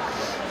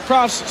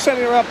 Profs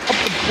sending her up the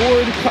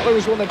board. Cutler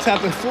was the one that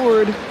tapped it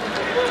forward.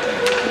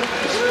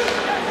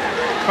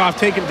 Prof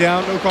taken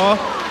down, no call.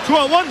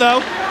 2-on-1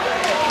 though.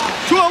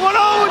 2-on-1,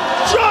 oh,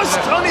 just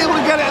unable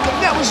to get it, and the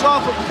net was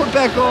off, but put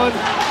back on.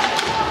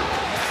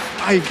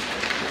 I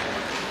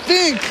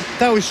think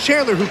that was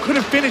Chandler who could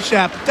have finished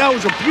that, but that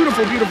was a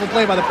beautiful, beautiful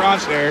play by the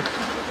Profs there.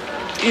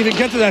 To even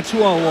get to that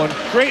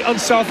 2-on-1. Great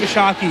unselfish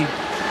hockey.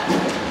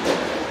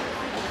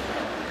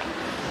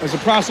 As the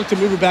Profs look to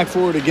move it back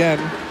forward again.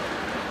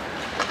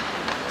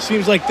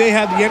 Seems like they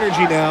have the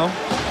energy now.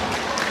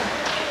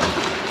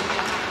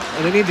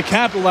 And they need to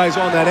capitalize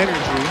on that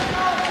energy.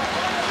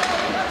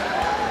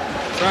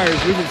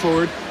 Friars moving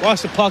forward.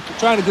 Lost the puck,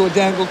 trying to do a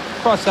dangle.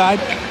 Cross side.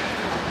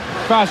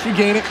 Cross,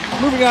 regain it.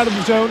 Moving out of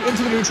the zone,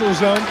 into the neutral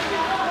zone.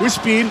 With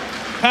speed.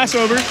 Pass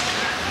over.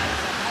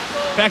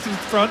 Back to the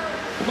front.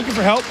 Looking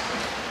for help.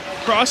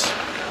 Cross.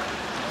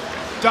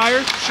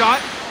 Dyer, shot.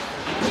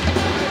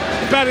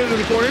 Bat into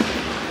the corner.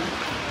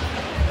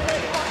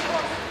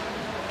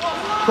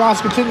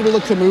 Profs continue to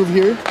look to move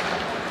here.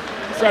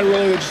 Fred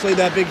Rowley that just laid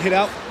that big hit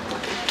out.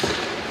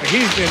 And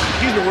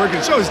he's been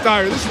working. So is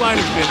Dyer. This line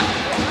has been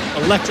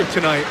electric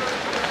tonight.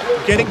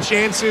 Getting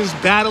chances,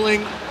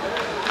 battling.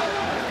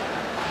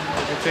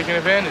 They're taking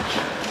advantage.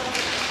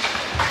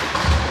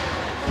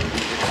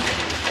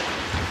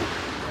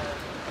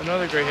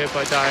 Another great hit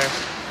by Dyer.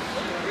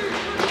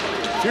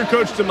 If you're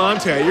Coach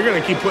DeMonte, you're going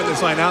to keep putting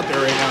this line out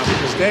there right now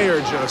because they are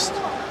just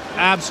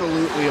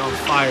absolutely on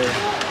fire.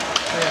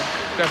 Yeah,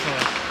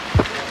 definitely.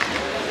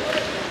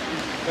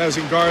 That was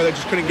Ngara that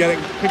just couldn't get it,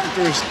 picked it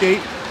through his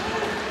skate.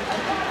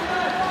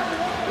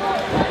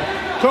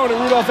 Cohen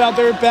and Rudolph out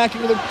there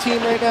backing the team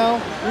right now.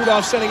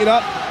 Rudolph sending it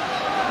up.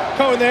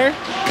 Cohen there.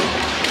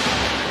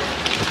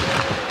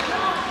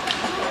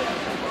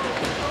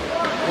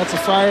 That's a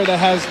Friar that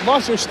has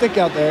lost their stick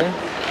out there.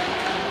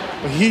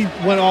 But he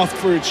went off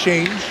for a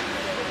change.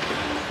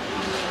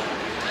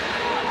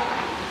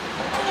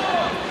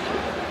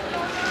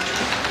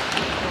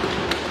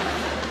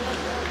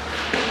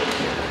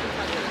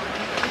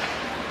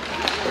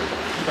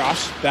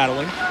 Profs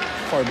battling.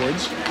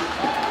 Hardboards.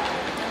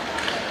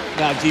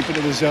 Now deep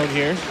into the zone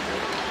here.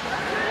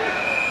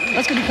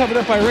 That's going to be covered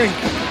up by Ring.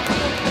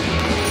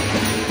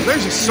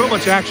 There's just so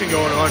much action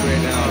going on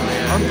right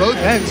now on both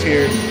ends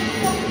here.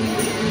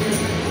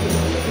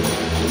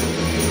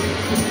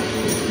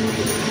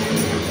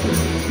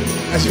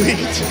 As we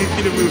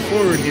continue to move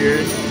forward here.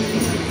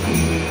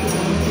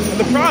 And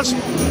the Profs,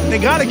 they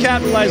got to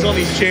capitalize on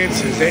these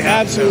chances. They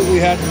absolutely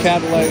have to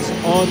capitalize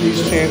on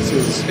these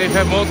chances. They've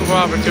had multiple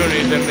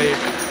opportunities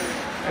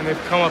and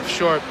they've come up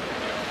short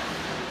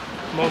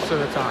most of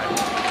the time.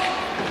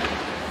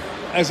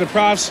 As the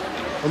Profs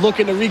are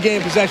looking to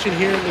regain possession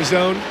here in the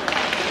zone.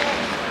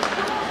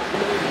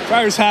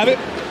 Friars have it.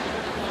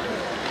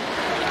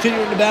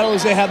 Continuing to battle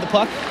as they have the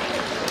puck.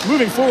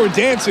 Moving forward,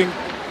 dancing.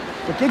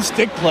 But good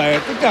stick play. I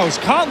think that was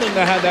Conlon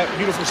that had that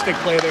beautiful stick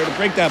play there to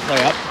break that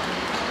play up.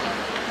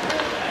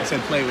 I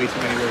said play way too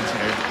many words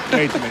there.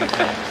 Way too many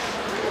times.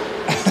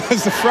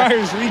 As the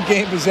Friars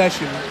regain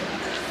possession.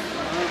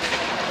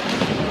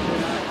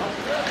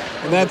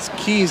 And that's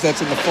Keys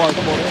that's in the far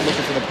corner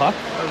looking for the puck.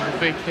 That was a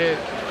big hit.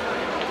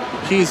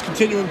 Keys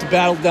continuing to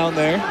battle down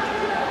there.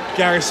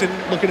 Garrison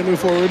looking to move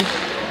forward.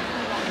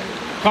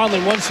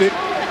 Conlon wants it.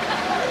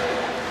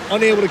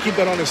 Unable to keep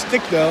that on his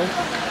stick though.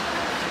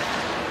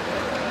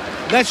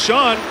 That's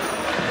Sean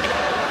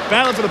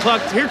battling for the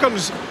puck. Here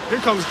comes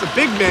the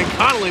big man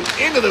Conlon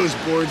into those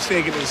boards,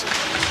 taking his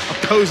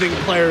opposing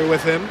player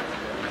with him.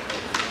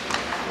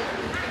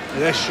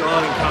 And that's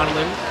Sean and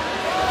Conlon.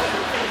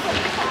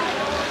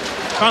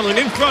 Conlon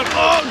in front.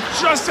 Oh,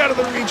 just out of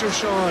the reach of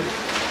Sean.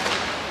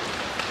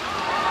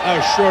 That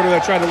was Schroeder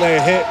that tried to lay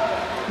a hit.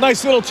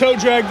 Nice little toe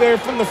drag there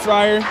from the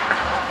Friar.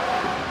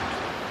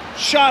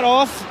 Shot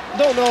off.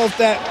 Don't know if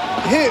that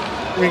hit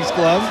Rink's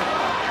glove.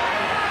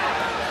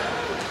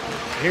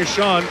 Here's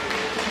Sean.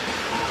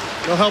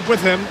 No help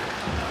with him.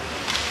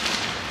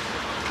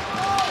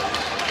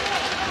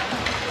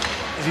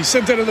 As he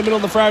sent that in the middle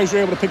of the Friars, were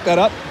able to pick that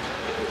up.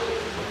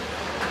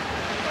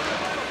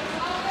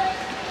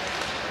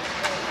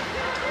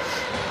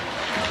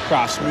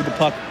 Cross, move the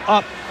puck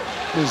up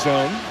the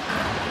zone.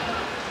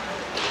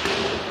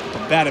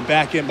 Batted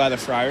back in by the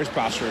Friars.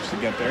 Profs first to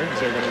get there as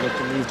they're going to look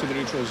to move to the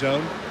neutral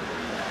zone.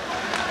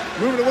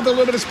 Moving it with a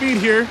little bit of speed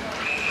here.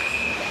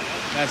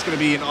 That's going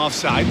to be an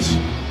offsides.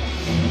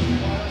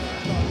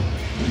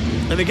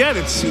 And again,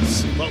 it's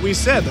what we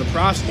said. The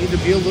Profs need to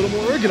be a little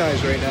more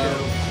organized right now.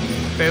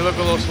 They look a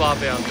little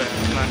sloppy out there,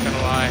 I'm not going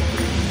to lie.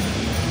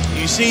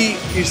 You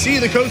see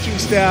the coaching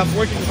staff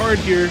working hard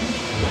here,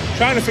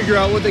 trying to figure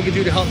out what they can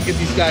do to help get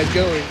these guys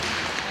going.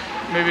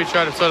 Maybe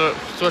try to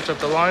switch up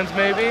the lines,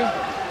 maybe. I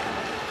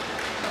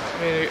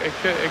mean, it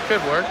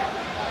could work.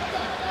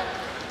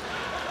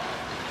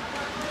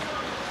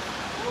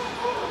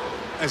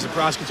 As the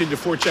Profs continue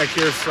to forecheck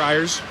here,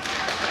 Friars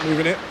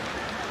moving it.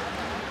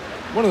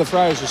 One of the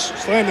Friars was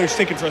slamming their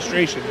stick in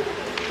frustration.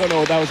 Don't know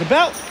what that was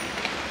about,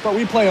 but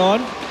we play on.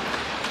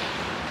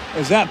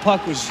 As that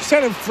puck was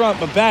sent in front,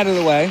 but batted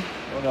away.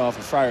 Don't know if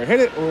a Friar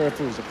hit it or if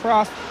it was a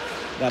Prof.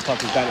 That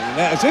puck was batted in the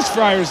net. As this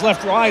Friar's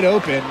left wide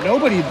open,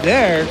 nobody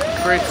there.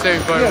 Great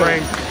save by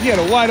Ring. He had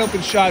a wide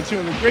open shot too,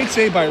 and a great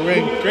save by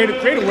Ring. Great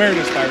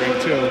awareness by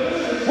Ring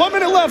too. 1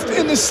 minute left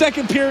in the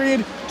second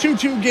period.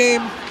 2-2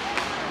 game.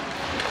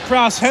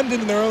 Profs hemmed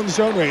in their own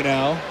zone right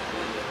now.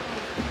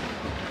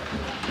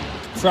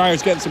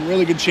 Friars getting some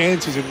really good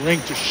chances, and Ring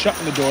just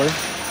shutting the door.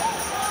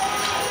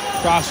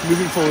 Profs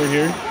moving forward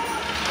here.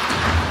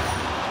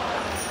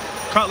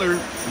 Cutler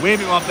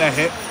waving off that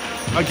hit.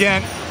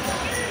 Again,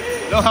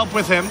 no help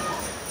with him.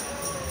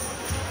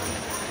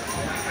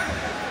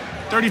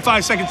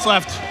 35 seconds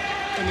left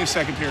in the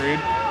second period.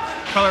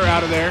 Cutler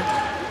out of there.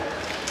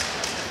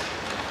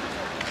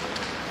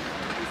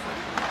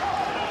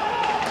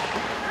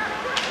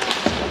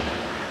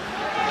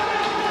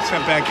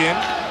 Sent back in.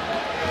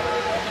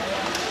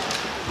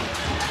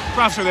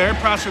 Profs are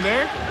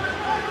there.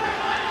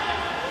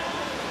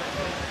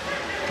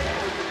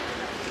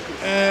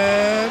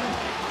 And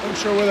I'm not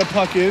sure where the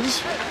puck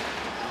is.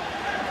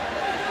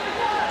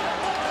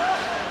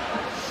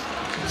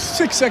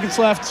 6 seconds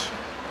left.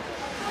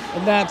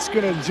 And that's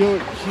going to do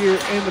it here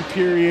in the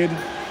period.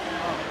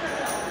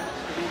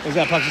 As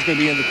that puck is going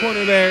to be in the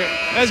corner there.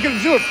 That's going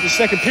to do it for the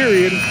second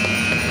period.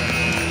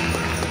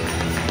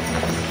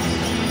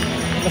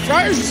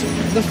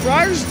 The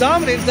Friars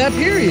dominated that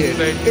period.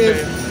 They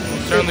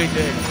certainly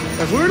did.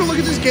 If we were to look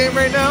at this game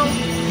right now,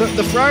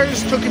 the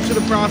Friars took it to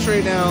the Profs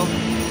right now.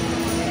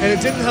 And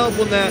it didn't help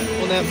when that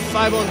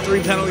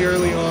 5-on-3 penalty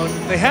early on.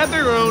 They had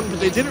their own, but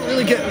they didn't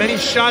really get many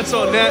shots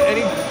on net,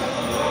 any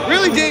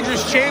really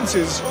dangerous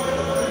chances.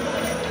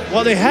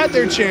 While they had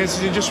their chances,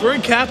 they just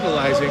weren't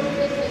capitalizing.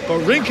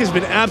 But Rink has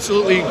been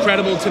absolutely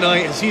incredible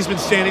tonight as he's been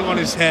standing on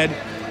his head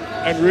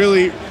and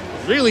really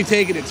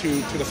taking it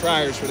to the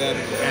Friars for them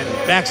and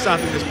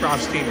backstopping this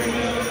Profs team right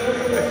now.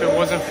 If it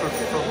wasn't for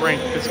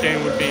Rink, this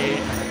game would be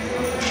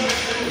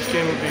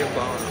a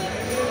blowout.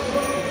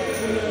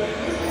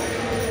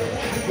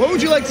 What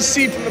would you like to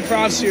see from the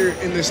Profs here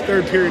in this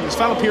third period, this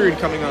final period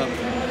coming up?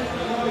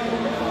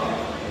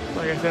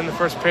 Like I said in the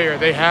first period,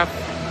 they have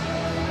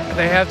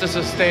to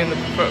sustain the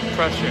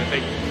pressure.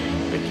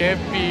 They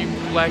can't be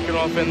lacking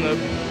off in the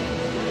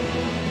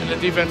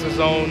defensive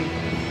zone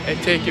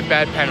and taking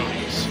bad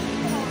penalties.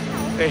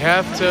 They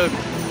have to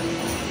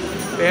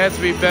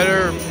be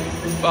better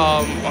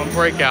on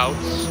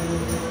breakouts,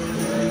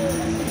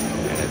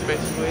 and that's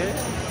basically it.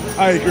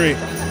 I agree.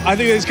 I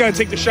think they just got to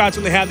take the shots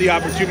when they have the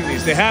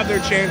opportunities. They have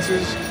their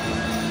chances,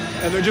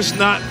 and they're just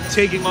not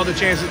taking all the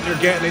chances that they're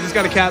getting. They just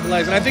got to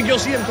capitalize, and I think you'll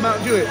see them come out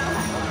and do it.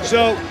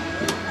 So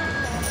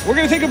we're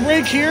going to take a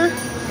break here,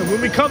 and when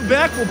we come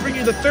back, we'll bring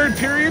you the third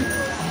period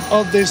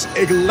of this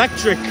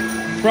electric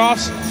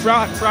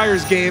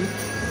Friars game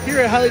here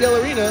at Hollydell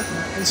Arena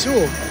in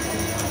Sewell.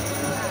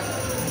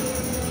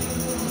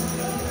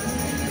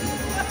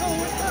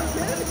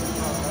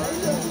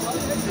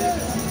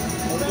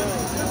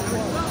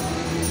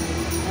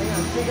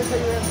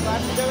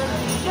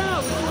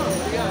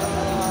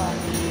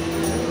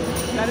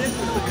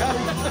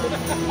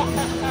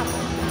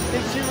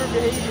 Consumer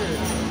behavior.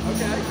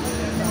 Okay.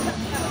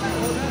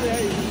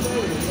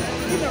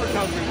 He never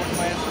tells me what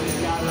class he's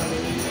got.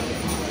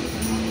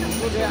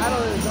 Yeah, I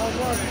don't know. Don't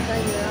want to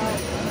hang it out.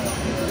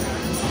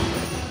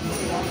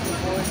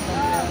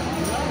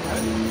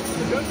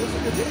 This is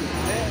a good game.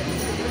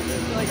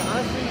 Like,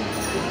 honestly,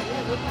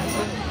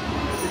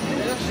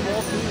 they're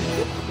small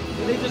teams.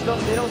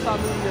 They don't stop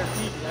moving their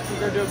feet. I think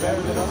they're doing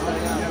better than us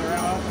right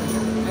now.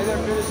 And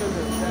they're finishing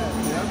their set.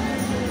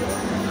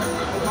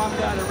 Pop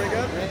down and rig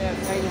up. Yeah,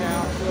 hanging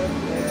out.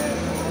 Yeah.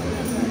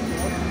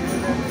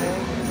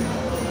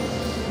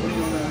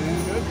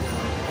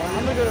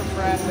 I'm gonna go to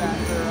Friars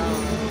after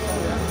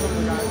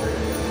some guys.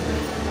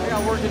 I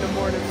got work in the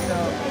morning, so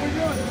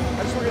I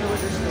just work in the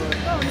liquor store.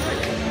 Oh,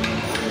 nice.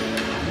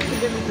 They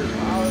give me just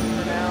hours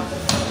for now.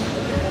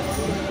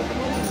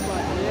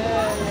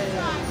 Yeah.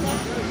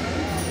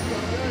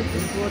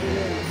 It's what it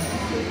is.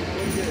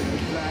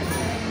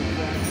 Exactly.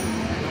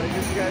 What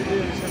you guys do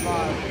to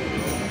survive.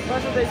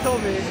 That's what they told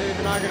me, is if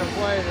you're not going to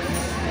play, then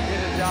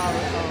get a job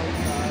or something.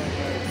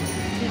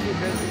 Keep you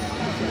busy.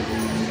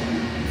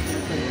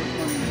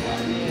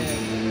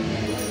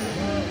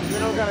 You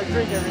don't got to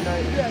drink every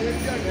night. Yeah, you're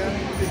good, man.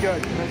 You're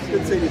good.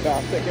 Good seeing you,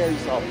 pal. Take care of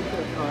yourself.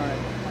 All right.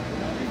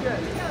 You're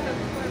good.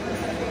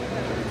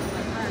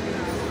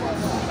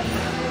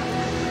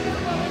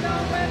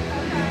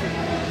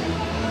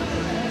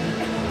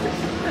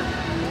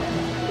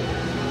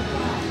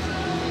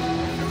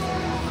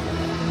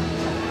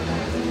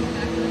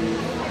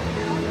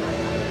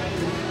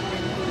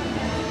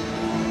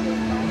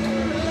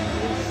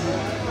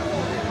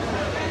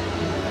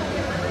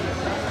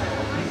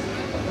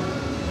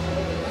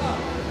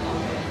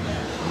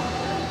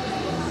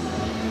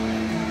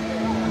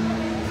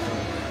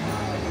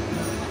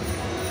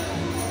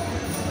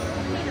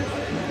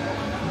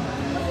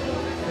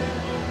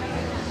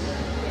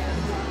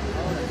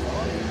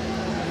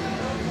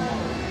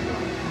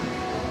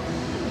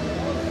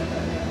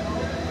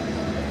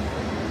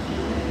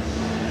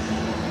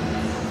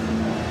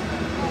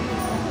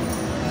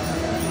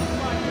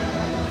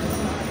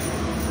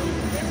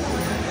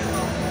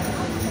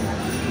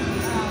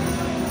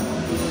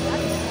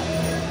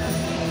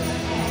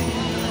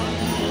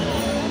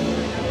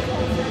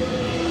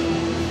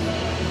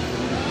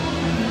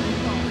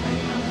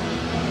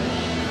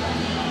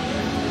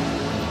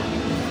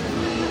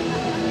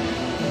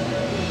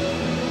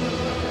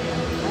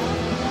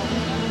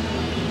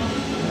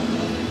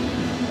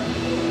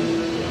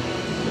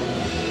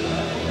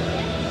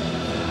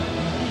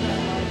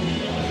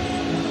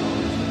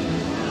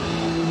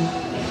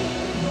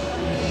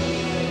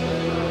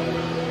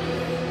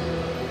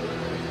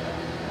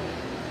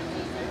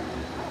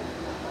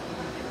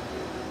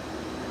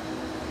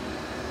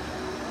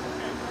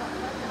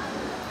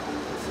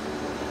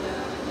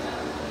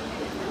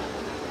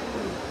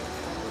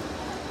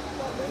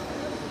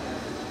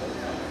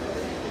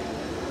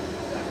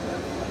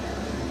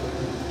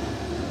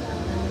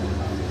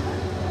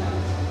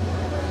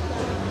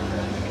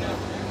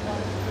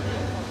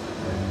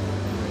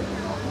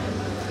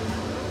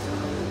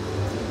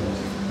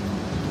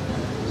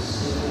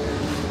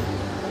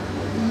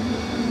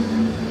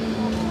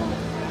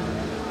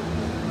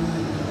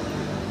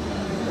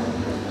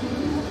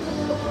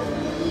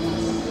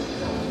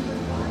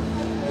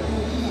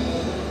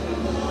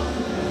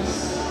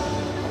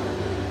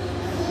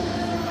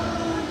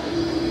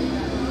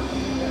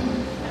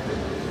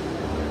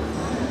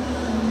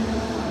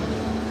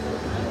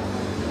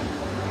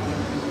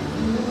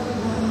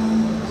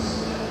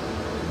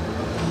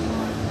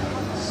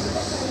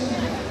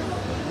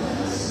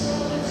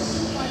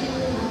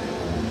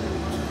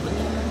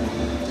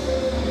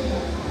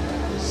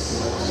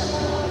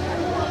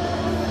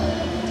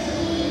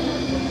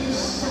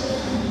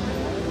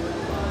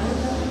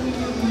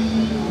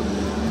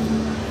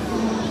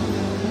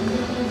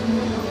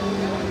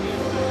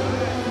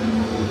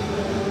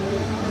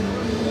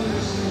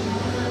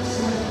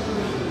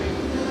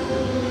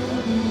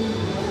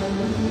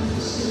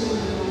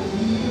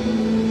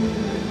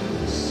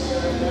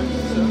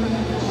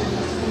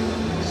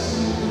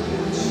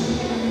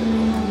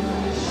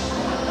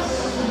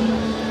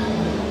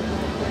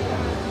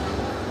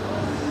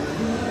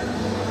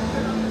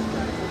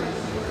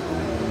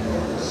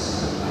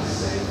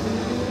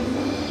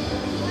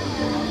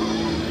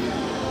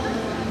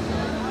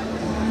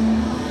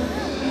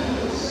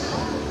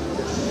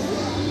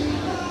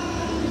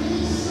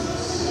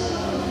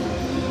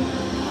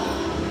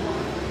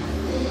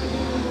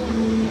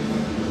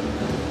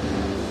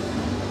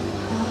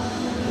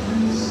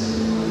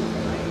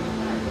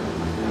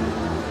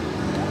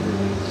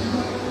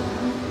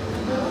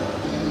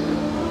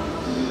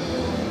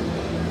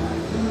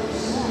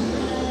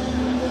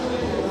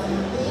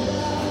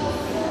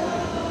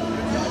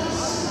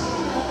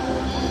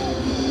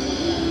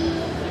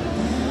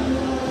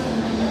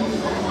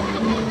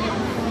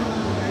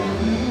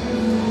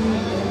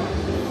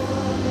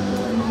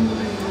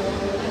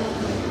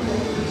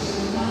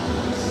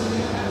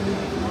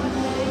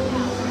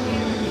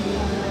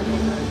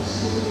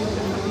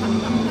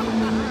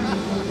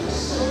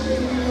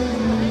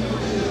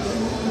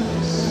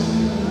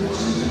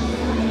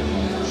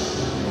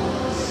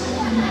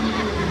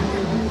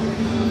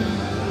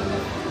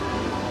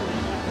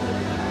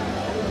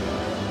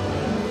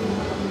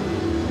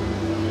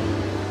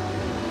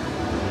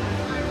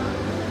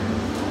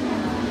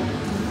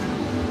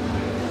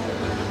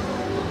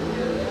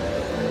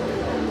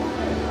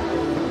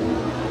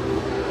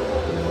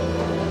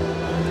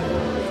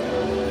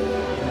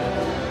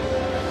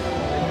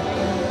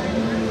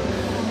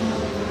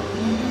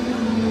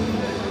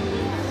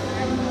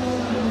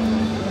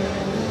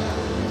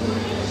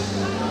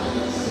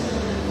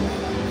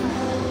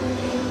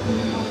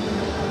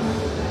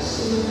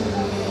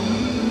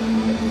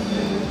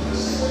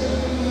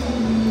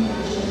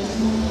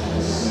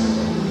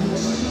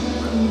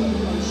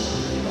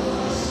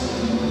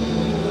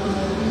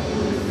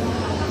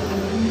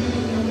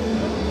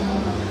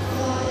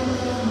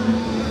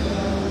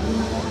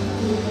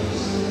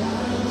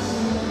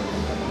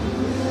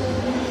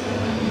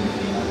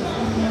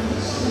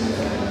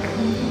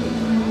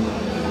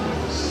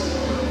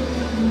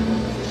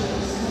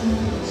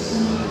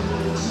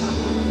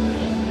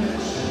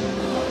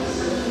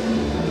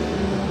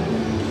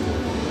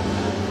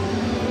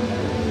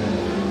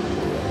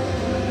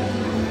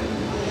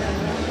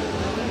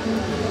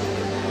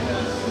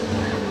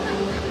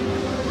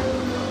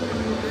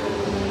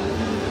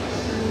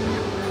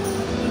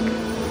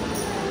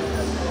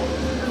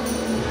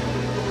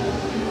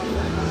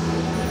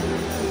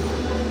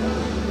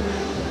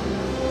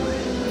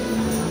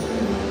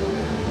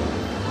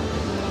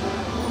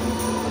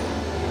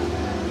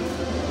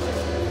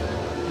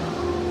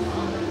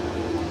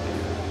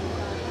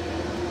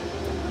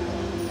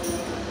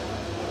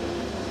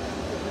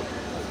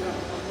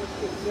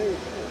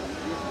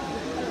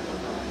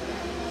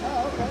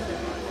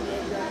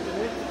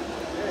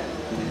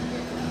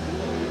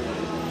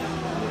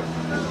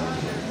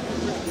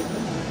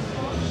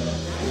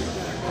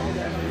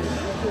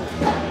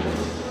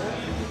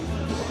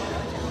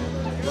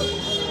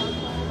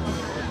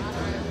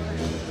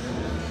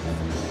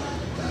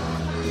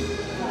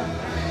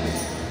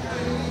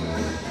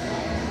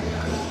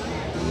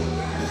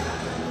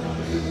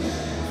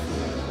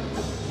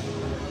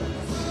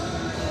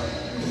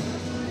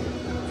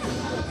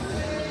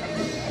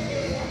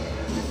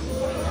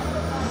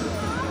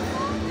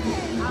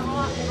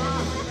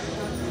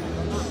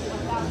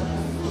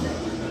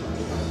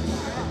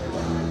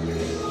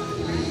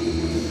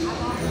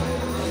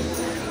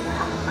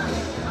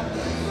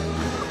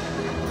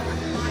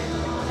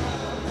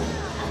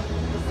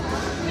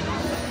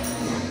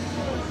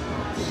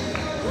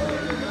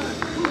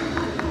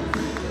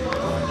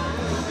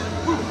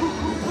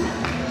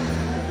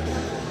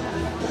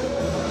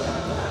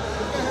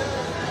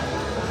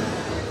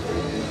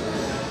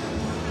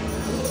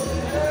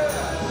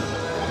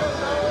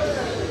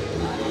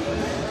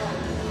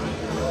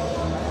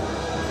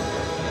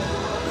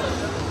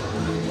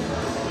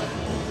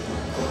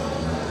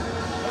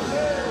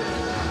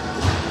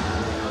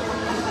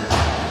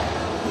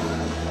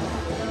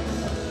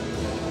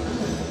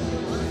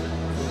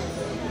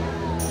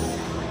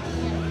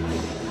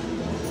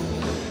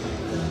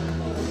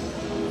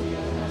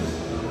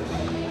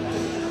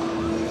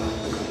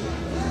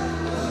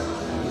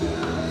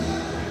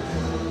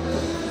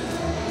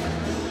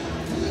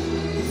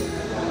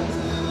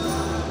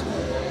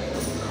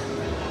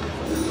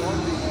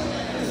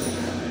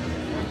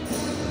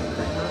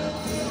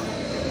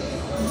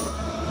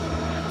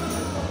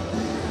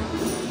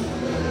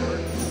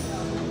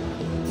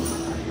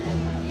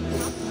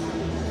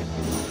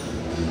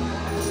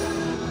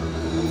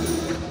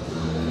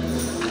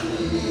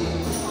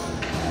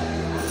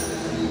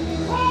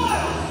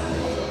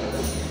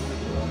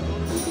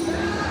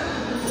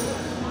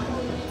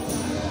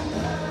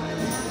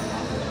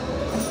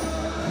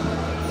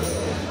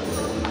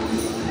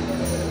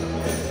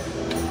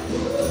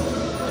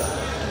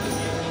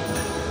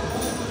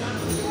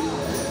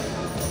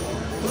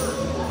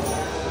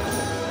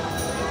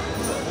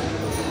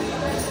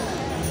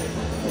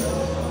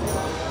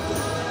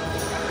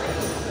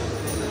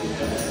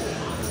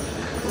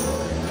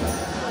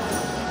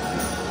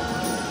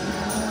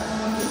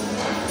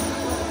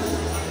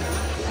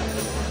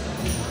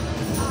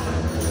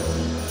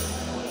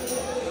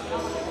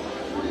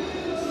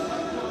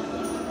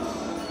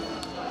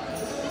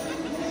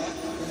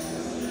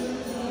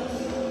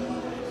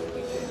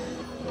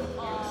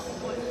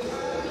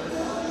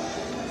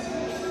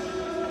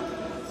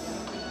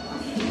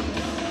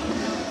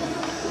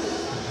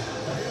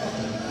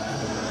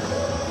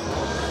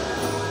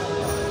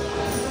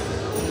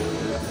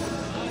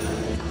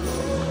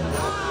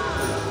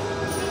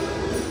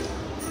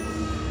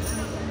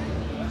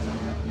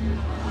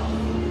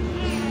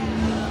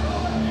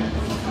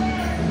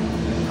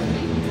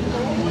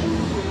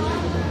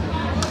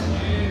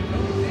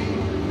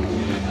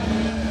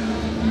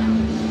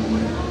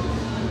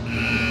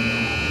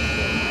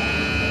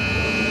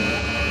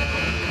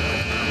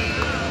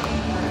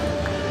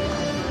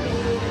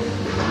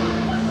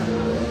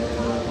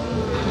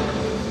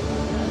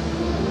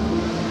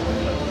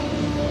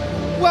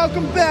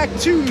 Welcome back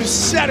to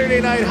Saturday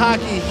Night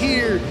Hockey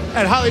here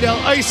at Hollydell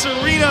Ice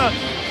Arena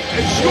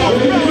as your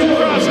Rowan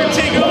Profs are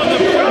taking on the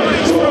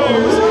Providence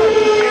Friars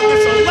in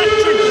this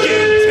electric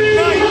game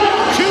tonight.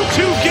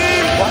 2-2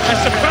 game as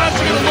the Profs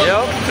are going to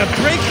look to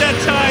break that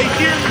tie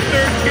here in the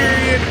third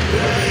period.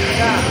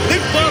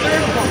 Nick Butler,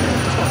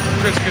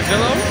 Chris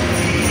Casillo.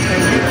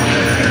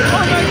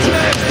 All night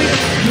tonight as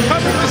we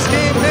covered this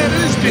game, man,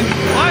 it has been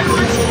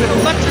vibrant, it's been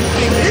electric,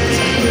 big hits,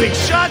 big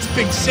shots,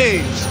 big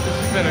saves.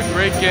 It's been a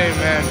great game,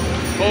 man.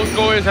 Both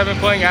goalies have been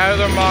playing out of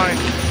their mind.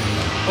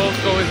 Both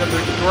goalies have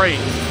been great.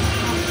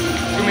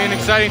 It's going to be an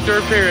exciting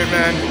third period,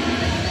 man.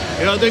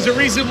 You know, there's a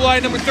reason why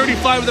number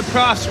 35 of the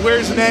Profs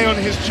wears an A on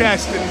his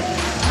chest.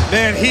 And,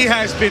 man, he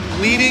has been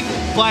leading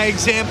by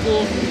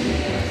example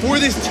for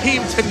this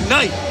team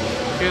tonight.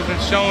 He has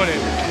been showing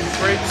it.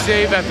 Great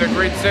save after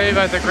great save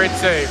after great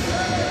save.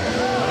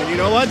 And you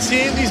know what?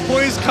 Seeing these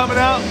boys coming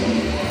out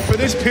for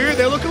this period,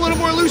 they look a little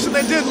more loose than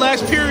they did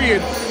last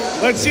period.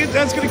 Let's see if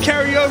that's going to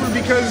carry over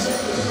because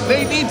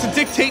they need to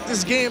dictate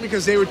this game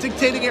because they were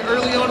dictating it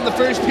early on in the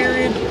first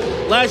period.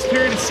 Last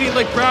period, it seemed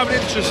like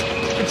Providence just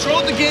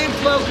controlled the game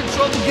flow,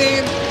 controlled the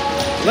game.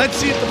 Let's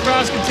see if the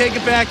Profs can take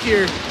it back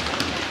here.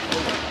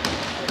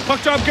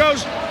 Puck drop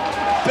goes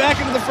back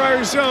into the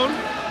Friars zone.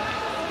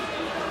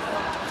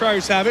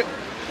 Friars have it.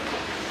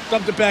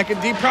 Dumped it back in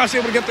deep. Profs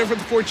able to get there for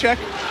the forecheck.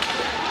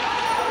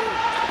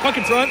 Puck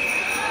in front.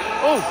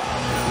 Oh.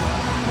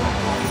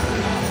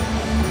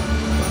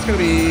 It's going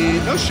to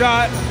be no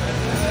shot.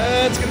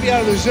 It's going to be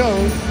out of the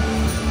zone.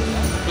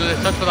 Was it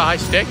a touch with a high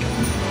stick?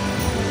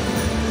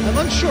 I'm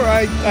unsure.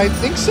 I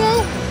think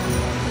so.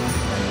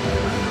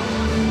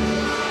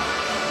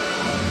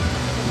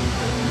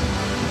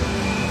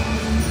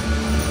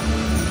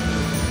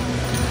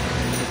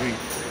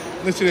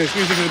 Listen to this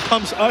music that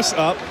pumps us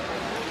up.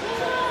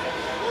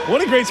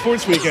 What a great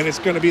sports weekend it's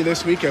going to be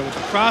this weekend with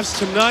the Profs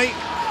tonight,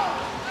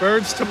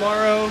 Birds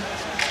tomorrow.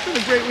 It's been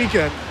a great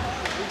weekend.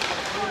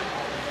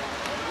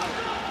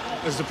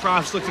 As the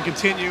Profs look to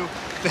continue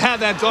to have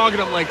that dog in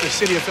them like the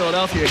city of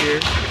Philadelphia here.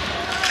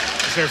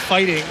 As they're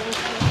fighting.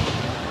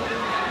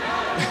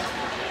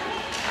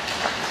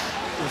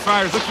 The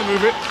Friars look to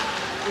move it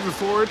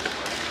forward.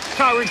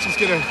 Kyle Rink's just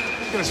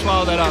gonna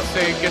swallow that up.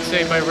 Get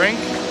saved by Rink.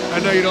 I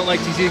know you don't like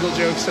these Eagle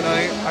jokes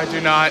tonight. I do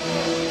not.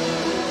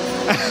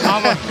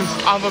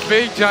 I'm a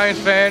big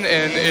Giants fan,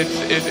 and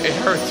it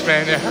hurts,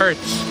 man. It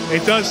hurts.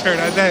 It does hurt.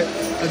 I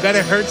bet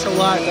it hurts a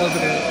lot,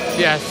 doesn't it?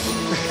 Yes.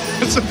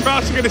 The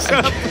Profs are gonna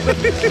set up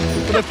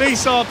for the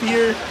face-off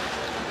here.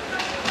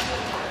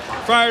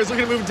 Friars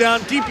looking to move it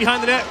down deep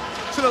behind the net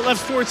to the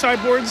left forward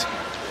sideboards.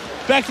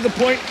 Back to the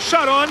point.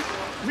 Shot on.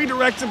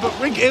 Redirected, but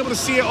Rink able to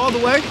see it all the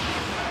way.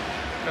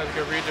 That's a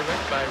good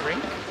redirect by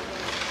Rink.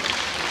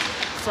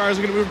 Friars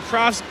are going to move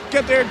across.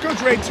 Get there. Goes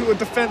right to a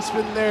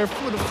defenseman there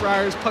for the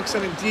Friars. Puck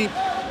sending deep.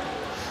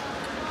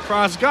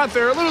 Profs got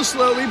there a little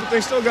slowly, but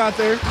they still got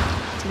there.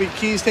 It's going to be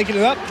Keys taking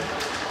it up.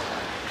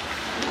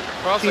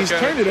 Keys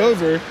turned it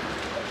over.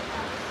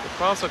 The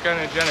Profs look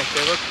energetic.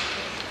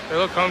 They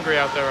look hungry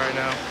out there right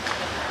now.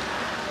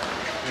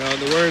 You know, in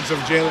the words of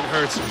Jalen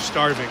Hurts, they're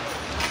starving.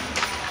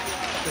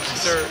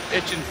 They're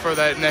itching for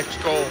that next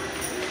goal.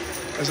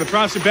 As the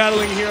Profs are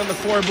battling here on the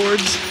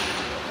floorboards.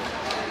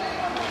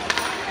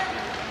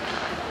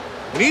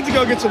 We need to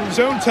go get some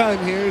zone time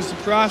here as the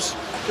Profs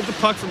get the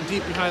puck from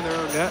deep behind their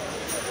own net.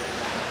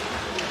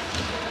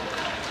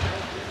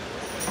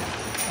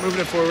 Moving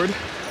it forward.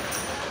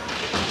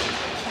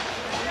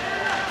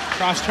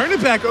 Profs turn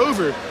it back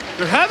over.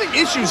 They're having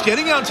issues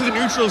getting out to the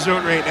neutral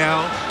zone right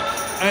now.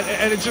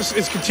 And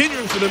it's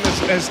continuing for them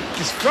as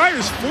this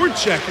Friars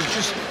forecheck has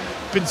just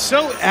been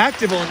so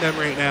active on them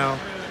right now.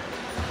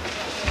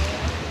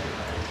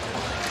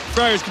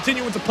 Friars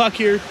continue with the puck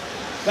here.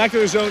 Back to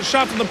their zone.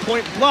 Shot from the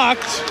point.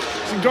 Blocked.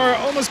 Zingara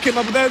almost came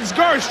up with that.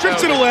 Zingara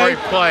strips it away.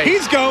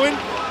 He's going.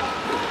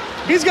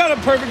 He's got a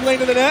perfect lane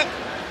to the net.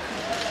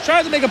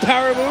 Tries to make a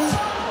power move.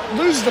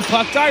 Loses the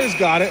puck. Dyer's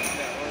got it.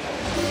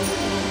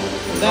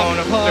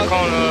 They're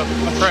calling a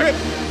trip.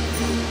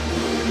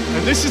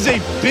 And this is a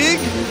big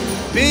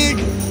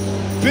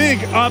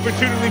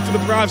opportunity for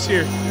the Profs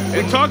here.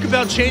 We talk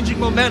about changing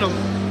momentum.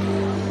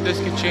 This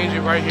could change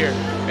it right here.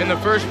 In the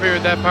first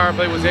period, that power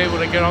play was able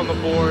to get on the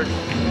board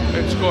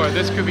and score.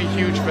 This could be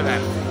huge for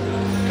them.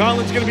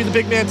 Colin's going to be the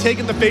big man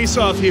taking the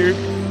face-off here.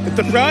 If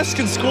the Profs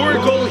can score a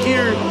goal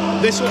here,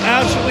 this will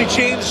absolutely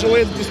change the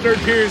way that this third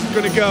period is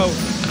going to go.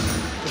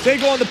 If they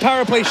go on the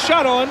power play,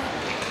 shot on.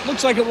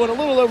 Looks like it went a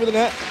little over the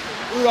net.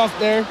 Rudolph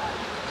there.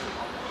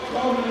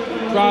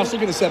 Profs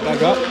looking to set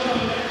back up.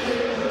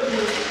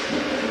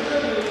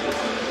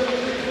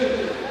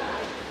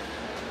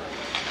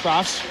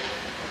 Profs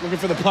looking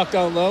for the puck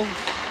down low.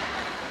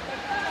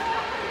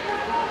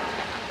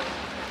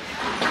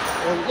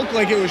 It looked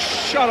like it was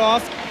shut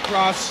off.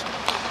 Profs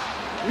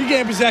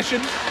regain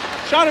possession.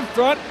 Shot in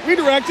front.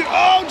 Redirected.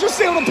 Oh, just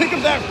able to pick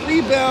up that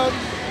rebound.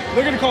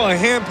 They're going to call a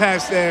hand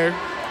pass there.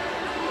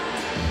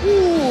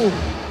 Ooh.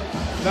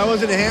 That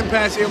wasn't a hand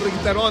pass. Able to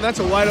get that on. That's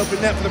a wide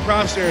open net for the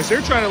Profs there. So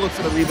they're trying to look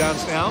for the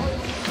rebounds now.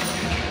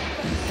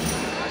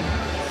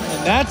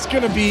 And that's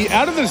going to be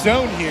out of the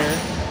zone here.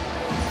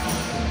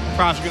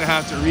 Profs are going to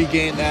have to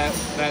regain that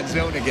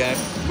zone again.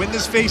 Win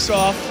this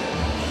face-off.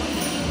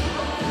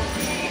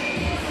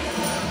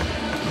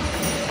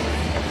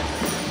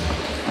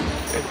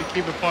 They have to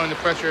keep applying the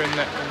pressure in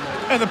that.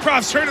 And the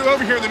Profs turn it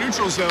over here in the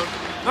neutral zone.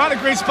 Not a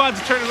great spot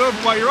to turn it over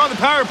while you're on the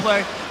power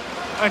play.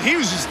 And he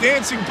was just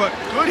dancing, but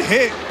good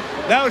hit.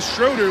 That was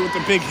Schroeder with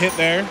the big hit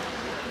there.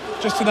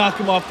 Just to knock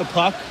him off the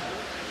puck.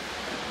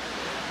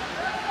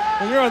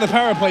 When you're on the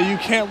power play, you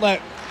can't let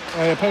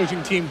an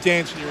opposing team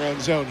dance in your own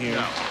zone here.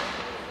 No.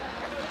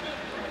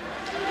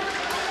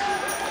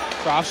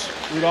 Profs,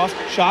 Rudolph,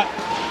 shot.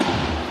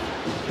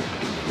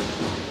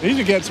 They need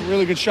to get some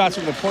really good shots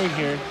from the point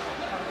here.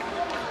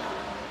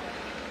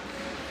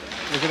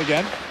 Looking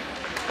again.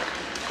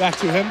 Back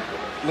to him.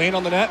 Lane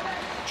on the net.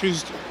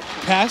 Chooses to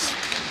pass.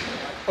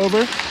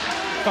 Over.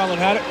 Conlon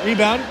had it.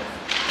 Rebound.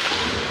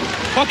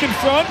 Puck in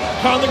front.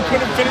 Conlon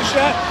couldn't finish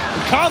that.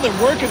 And Conlon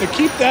working to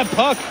keep that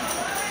puck.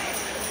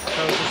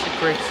 That was just a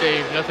great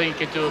save. Nothing you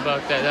could do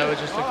about that. That was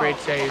just a great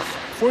save.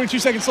 42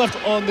 seconds left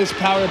on this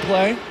power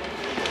play.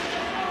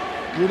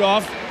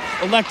 Rudolph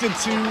elected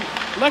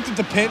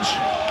to pinch.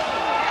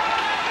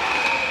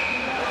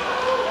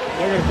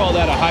 They're going to call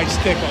that a high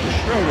stick on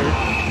Schroeder.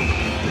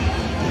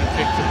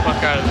 Takes the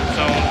puck out of the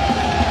zone.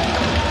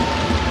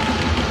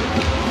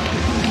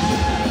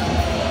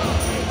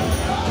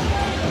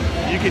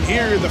 You can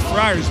hear the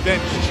Friars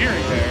bench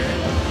cheering there.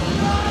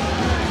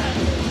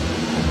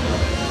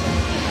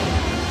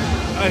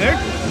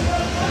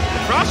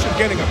 The Profs are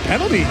getting a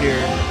penalty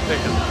here.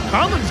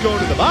 Conlon's going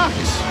to the box.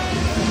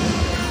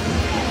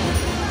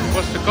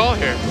 What's the call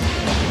here?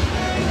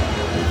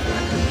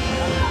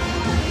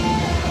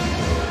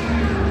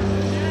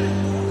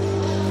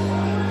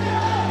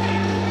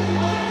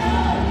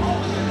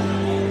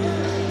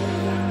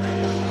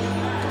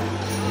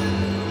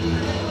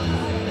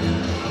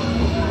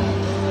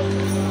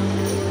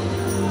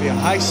 a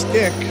high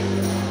stick.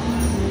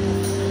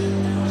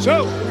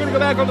 So we're going to go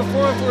back on the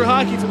 4-on-4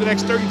 hockey for the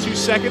next 32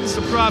 seconds.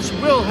 The Profs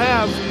will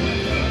have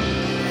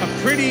a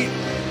pretty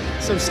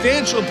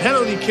substantial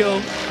penalty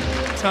kill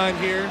time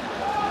here.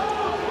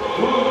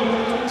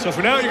 So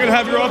for now, you're going to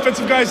have your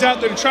offensive guys out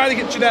there to try to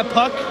get you that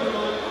puck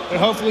and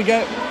hopefully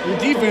get your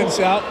defense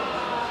out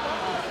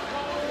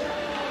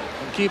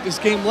and keep this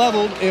game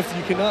leveled if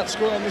you cannot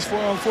score on this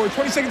 4-on-4.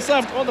 20 seconds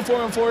left on the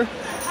 4-on-4.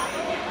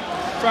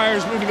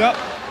 Friars moving up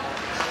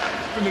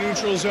from the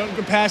neutral zone.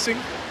 Good passing.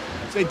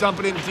 So they dump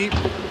it in deep.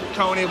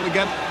 Cohen able to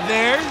get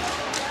there.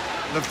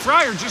 The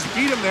Friars just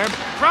beat him there.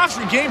 Profs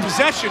regain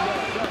possession.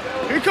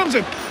 Here comes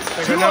a 2-on-2.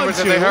 They got numbers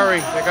if they hurry.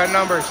 They got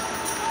numbers.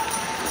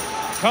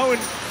 Cohen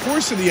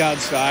forced to the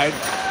outside.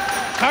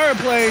 Power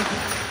play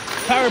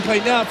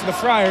now for the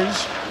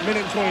Friars.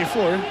 Minute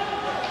 24.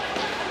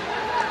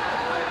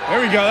 There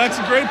we go. That's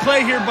a great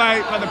play here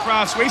by the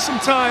Profs. Waste some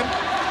time.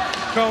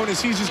 Cohen,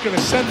 as he's just going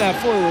to send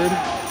that forward.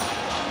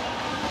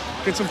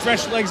 Get some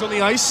fresh legs on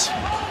the ice.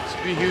 This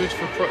would be huge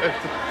for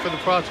the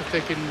Profs if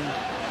they can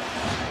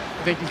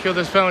kill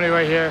this penalty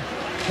right here.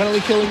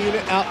 Penalty killing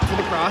unit out for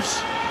the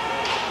Profs.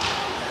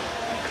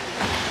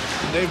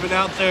 They've been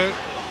out there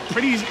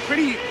pretty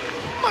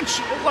much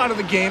a lot of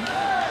the game.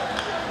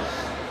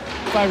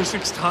 5 or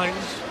 6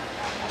 times.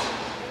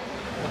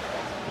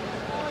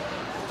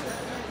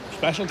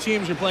 Special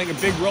teams are playing a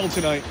big role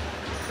tonight.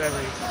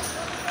 Very.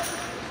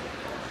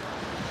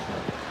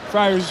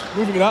 Friars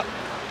moving it up,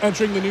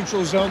 entering the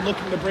neutral zone,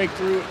 looking to break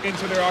through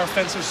into their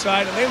offensive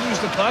side, and they lose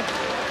the puck.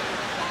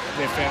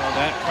 They fail on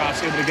that.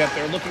 Profs able to get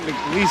there, looking to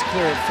at least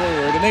clear it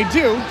forward, and they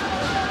do.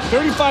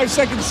 35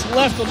 seconds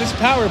left on this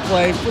power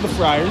play for the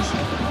Friars,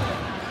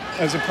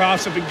 as the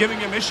Profs have been giving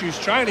him issues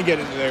trying to get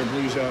into their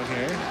blue zone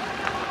here.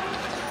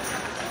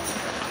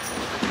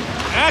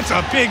 That's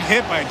a big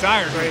hit by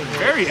Dyer.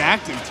 Very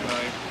active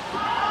tonight.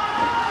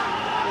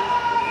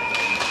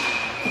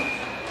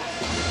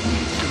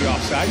 The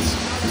offsides.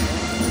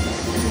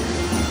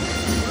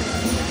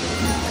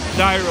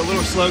 Dyer a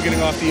little slow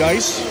getting off the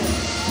ice.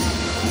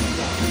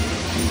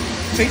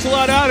 Takes a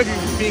lot out of you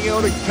being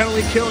able to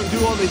penalty kill and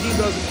do all that he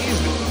does, and he's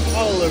been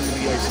all over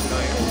the ice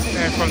tonight.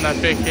 And from that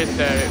big hit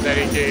that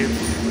he gave,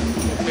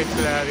 it takes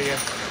it out of you.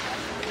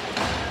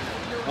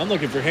 I'm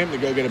looking for him to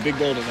go get a big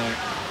goal tonight.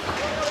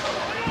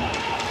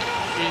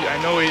 I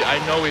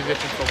know he's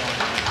itching for one.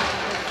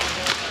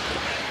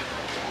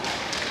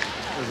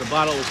 There's a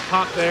bottle was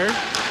popped there.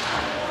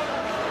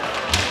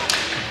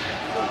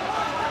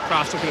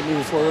 Profs looking to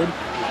move forward.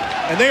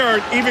 And they are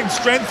even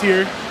strength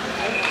here.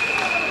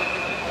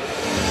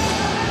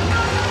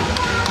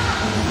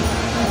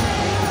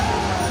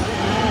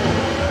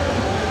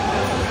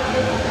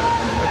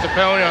 That's a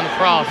penalty on the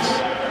Profs.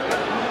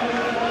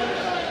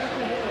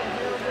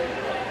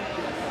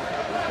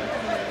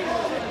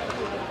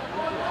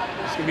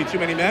 It's going to be too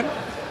many men.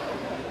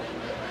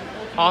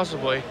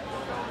 Possibly.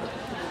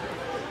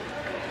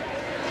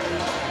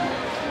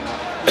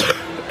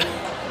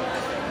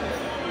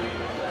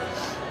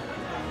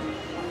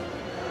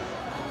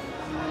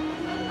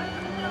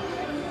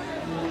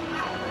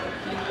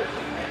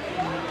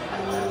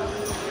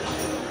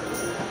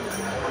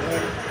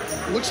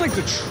 Looks like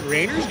the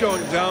trainer's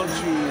going down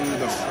to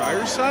the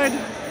Friars side.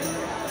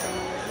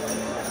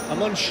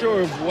 I'm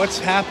unsure of what's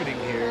happening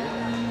here.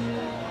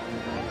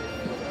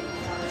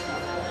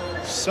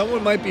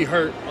 Someone might be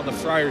hurt on the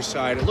Friars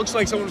side. It looks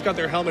like someone's got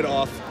their helmet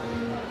off,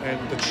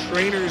 and the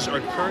trainers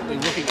are currently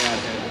looking at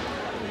him.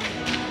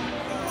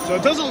 So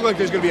it doesn't look like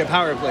there's going to be a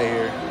power play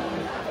here.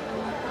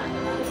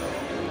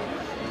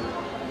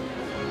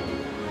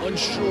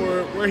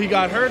 Unsure where he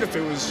got hurt, if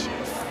it was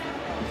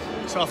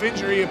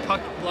self-injury, a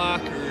puck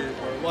block, or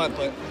what,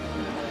 but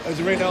as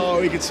of right now, all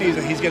we can see is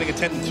that he's getting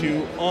attended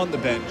to on the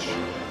bench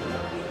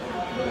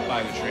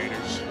by the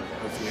trainers.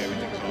 Hopefully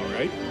everything's all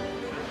right.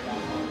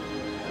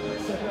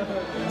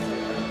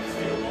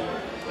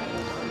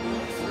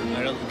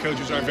 I know the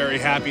coaches aren't very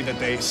happy that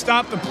they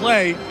stopped the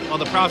play while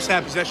the Profs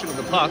had possession of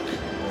the puck.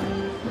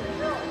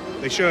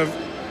 They should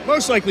have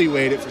most likely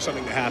waited for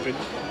something to happen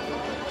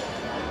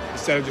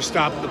instead of just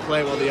stopping the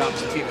play while the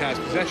opposite team has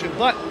possession,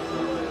 but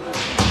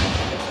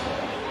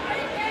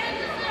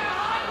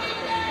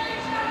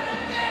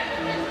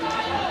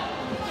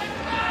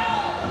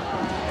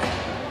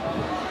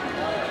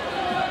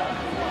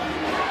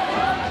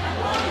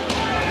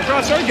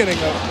are getting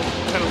a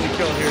penalty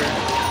kill here.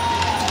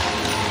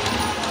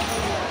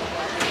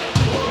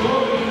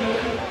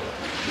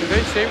 Did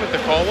they say what the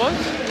call was?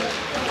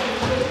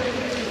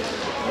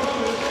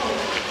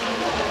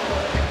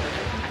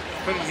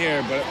 Couldn't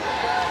hear, but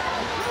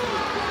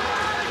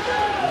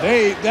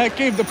that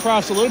gave the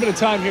Profs a little bit of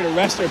time here to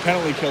rest their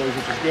penalty killers,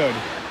 which is good.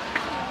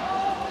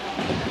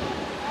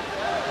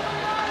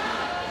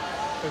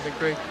 That's a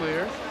great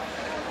clear.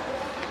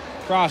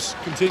 Profs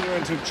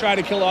continuing to try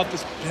to kill off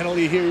this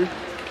penalty here.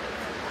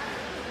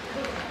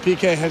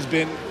 PK has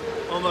been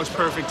almost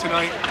perfect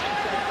tonight.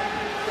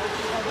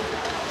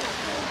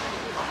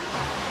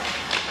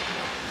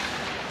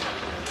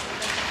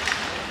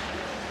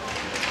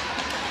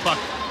 Puck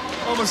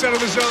Almost out of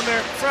the zone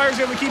there. Friars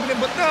able to keep it in,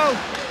 but no.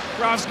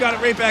 Profs got it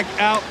right back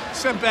out,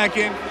 sent back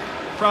in.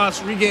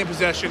 Profs regain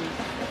possession.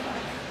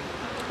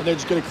 And they're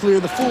just going to clear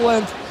the full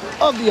length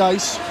of the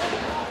ice.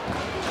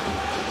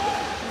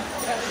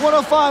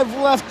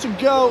 1:05 left to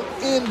go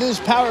in this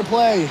power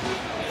play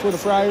for the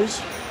Friars.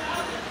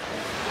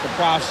 The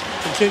Profs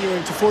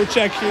continuing to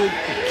forecheck here,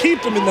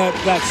 keep them in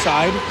that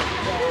side,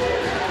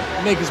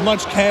 make as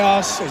much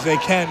chaos as they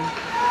can.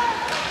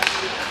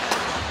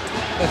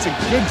 That's a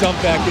good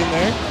dump back in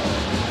there.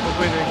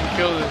 Hopefully they can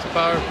kill this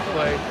power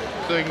play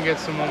so they can get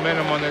some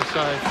momentum on their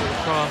side for the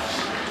Profs.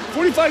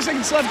 45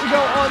 seconds left to go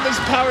on this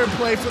power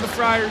play for the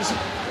Friars.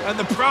 And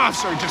the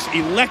Profs are just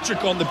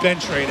electric on the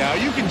bench right now.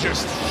 You can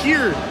just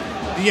hear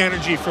the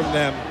energy from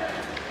them.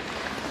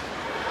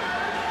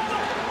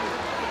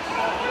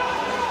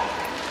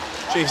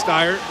 Chase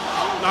Dyer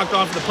knocked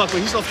off the puck, but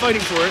he's still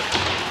fighting for it.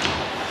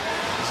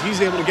 So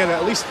he's able to get it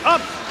at least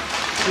up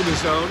to the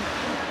zone.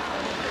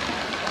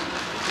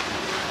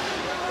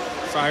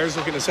 Friars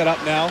looking to set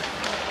up now.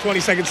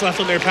 20 seconds left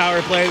on their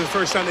power play. The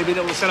first time they've been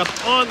able to set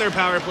up on their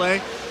power play.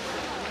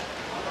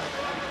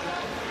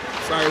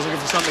 Friars looking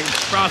for something.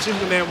 Profs into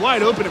the man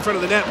wide open in front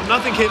of the net, but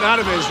nothing came out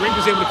of it as Rink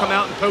was able to come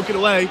out and poke it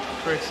away.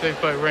 Great save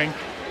by Rink.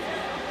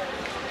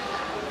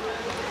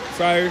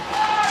 Friar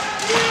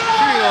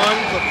shooting on,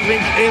 but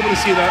Rink able to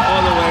see that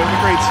all the way with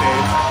a great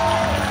save.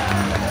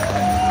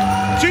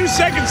 2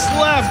 seconds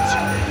left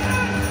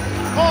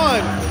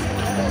on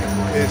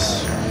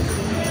this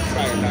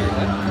Friar power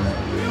play.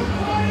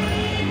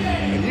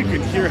 And you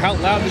can hear how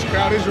loud this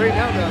crowd is right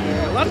now down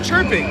there. A lot of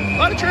chirping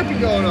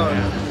going on.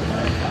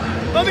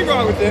 Nothing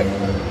wrong with it.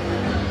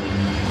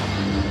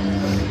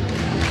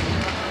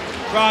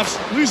 Profs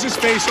loses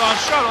face-off,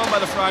 shot on by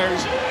the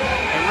Friars.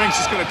 And Rink's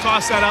just going to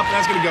toss that up, and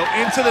that's going to go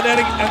into the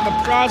netting, and the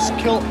Profs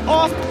kill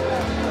off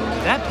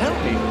that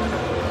penalty.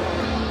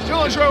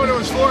 Still not sure what it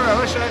was for. I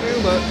wish I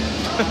knew, but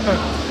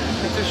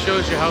it just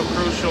shows you how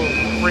crucial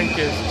Rink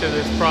is to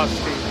this Profs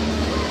team.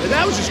 And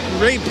that was just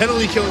great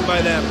penalty killing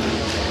by them,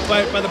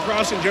 by the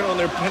Profs in general, and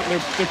their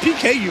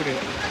PK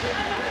unit.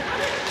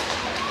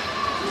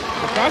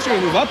 The Profs are going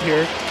to move up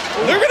here.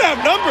 They're going to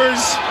have numbers.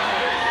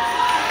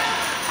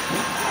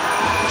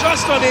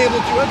 Just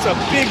unable to. That's a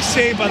big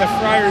save by the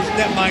Friars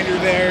netminder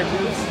there.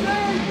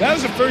 That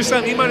was the first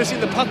time he might have seen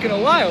the puck in a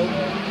while.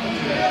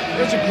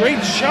 That's a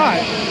great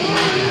shot.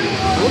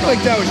 It looked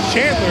like that was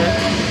Chandler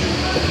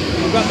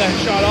who got that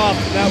shot off.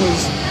 And that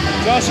was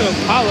also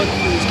Pollock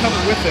who was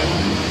coming with him.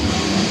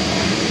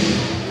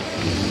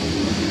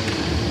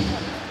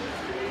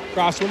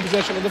 Cross win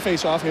possession of the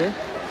faceoff here.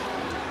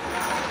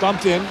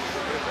 Dumped in.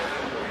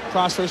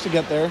 Cross first to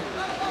get there.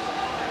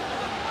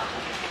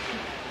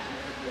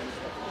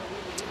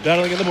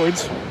 Battling in the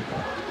boards.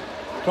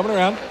 Coming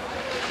around.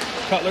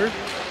 Cutler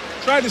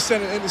tried to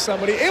send it into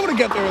somebody. Able to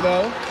get there,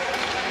 though.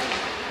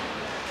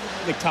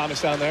 Nick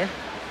Thomas down there.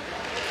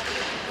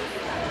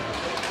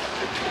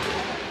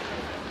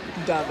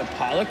 Down to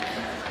Pollock.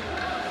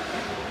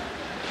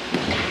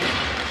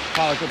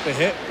 Pollock with the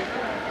hit.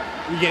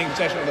 Regaining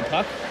possession of the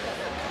puck.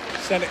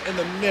 Send it in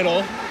the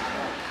middle.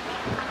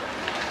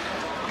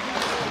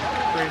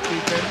 Great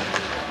defense.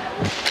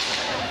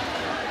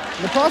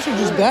 The Profs are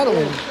just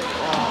battling.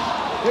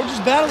 They're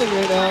just battling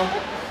right now.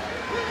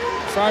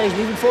 Friars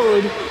moving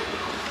forward.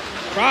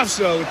 Profs,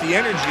 though, with the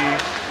energy.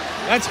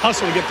 That's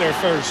hustle to get there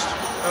first.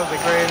 That was a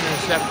great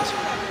intercept.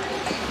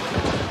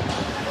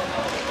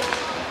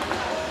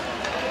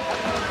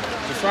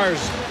 The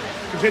Friars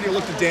continue to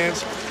look to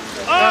dance.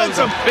 Oh, it's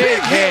a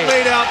big hit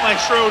laid out by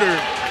Schroeder.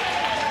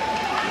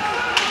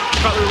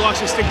 Cutler lost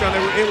his stick down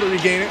there. We're able to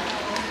regain it.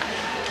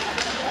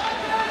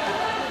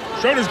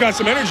 Schroeder's got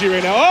some energy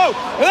right now. Oh,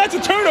 and that's a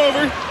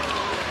turnover.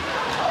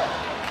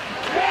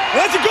 And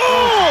that's a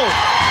goal!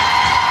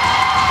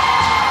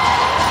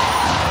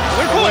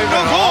 They're calling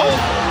no goal.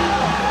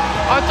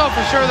 I thought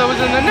for sure that was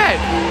in the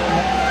net.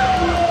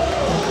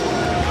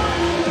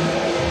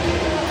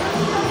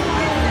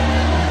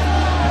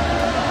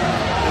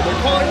 And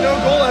they're calling no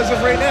goal as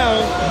of right now.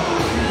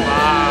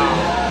 Wow.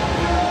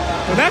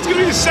 And that's going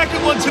to be the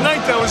second one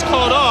tonight that was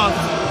called off.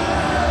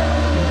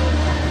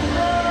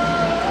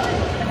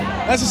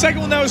 That's the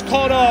second one that was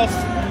called off.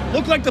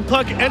 Looked like the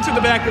puck entered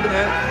the back of the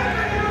net.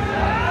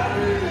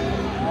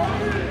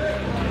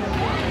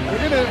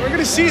 We're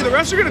gonna see. The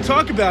refs are gonna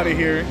talk about it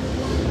here.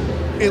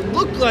 It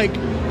looked like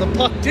the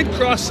puck did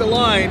cross the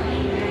line.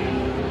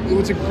 It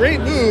was a great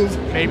move.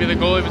 Maybe the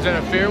goalie was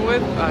interfered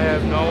with. I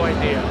have no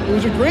idea. It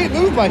was a great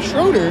move by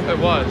Schroeder. It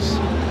was.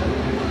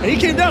 And he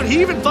came down.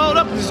 He even followed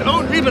up with his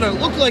own rebound.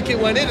 It looked like it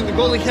went in, and the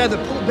goalie had to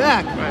pull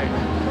back. Right.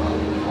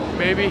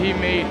 Maybe he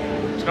made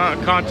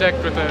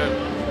contact with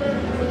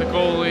the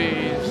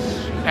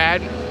goalie's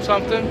pad,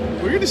 something.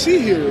 We're gonna see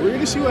here. We're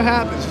gonna see what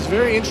happens. It's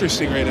very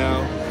interesting right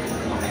now.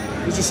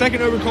 It's the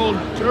second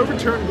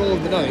overturned goal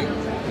of the night.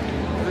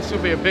 This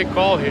will be a big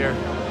call here.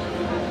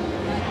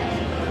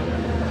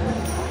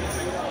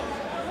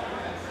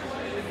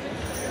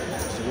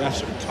 The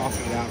refs are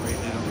talking it out right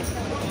now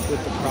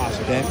with the Profs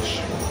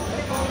bench.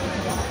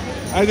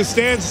 As it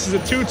stands, this is a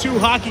 2-2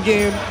 hockey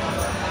game.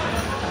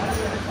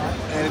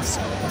 It's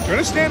going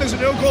to stand as a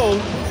no goal.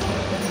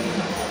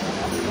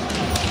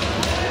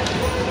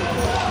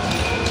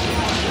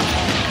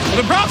 Well,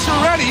 the Profs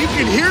are ready. You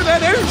can hear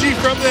that energy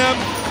from them.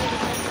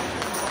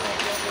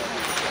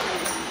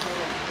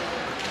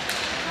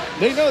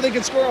 They know they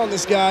can score on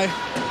this guy.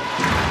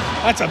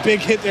 That's a big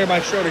hit there by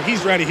Schroeder.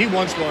 He's ready. He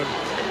wants one.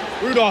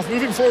 Rudolph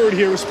moving forward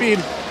here with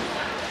speed.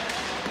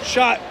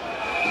 Shot.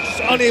 Just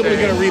unable to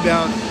get a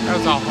rebound. That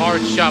was a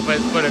hard shot,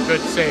 but a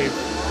good save.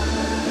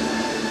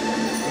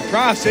 The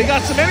Profs, they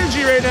got some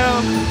energy right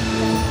now.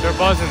 They're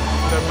buzzing.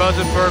 They're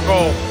buzzing for a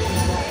goal.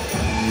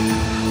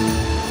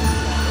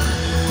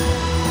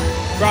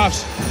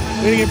 Profs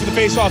leading in for the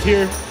face-off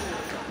here.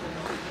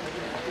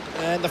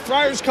 And the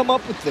Friars come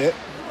up with it.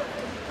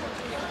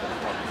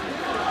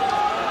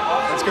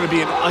 That's going to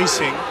be an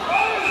icing.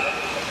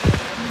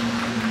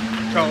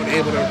 Cohen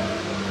able to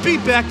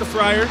beat back the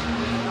Friar.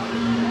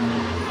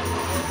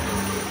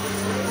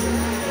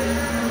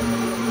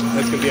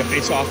 That's going to be a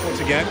face-off once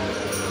again.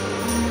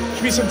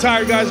 Should be some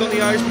tired guys on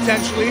the ice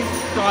potentially.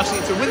 Profs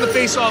need to win the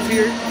face-off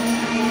here.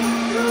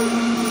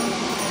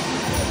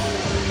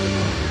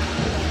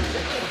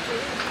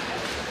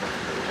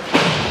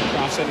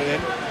 Profs send it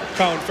in.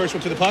 Cohen first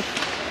one to the puck.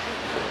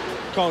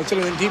 Cohen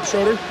send it in deep,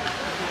 Schroeder.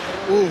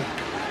 Ooh.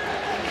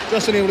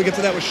 Just unable to get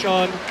to that with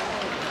Sean.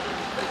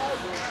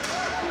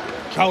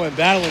 Cohen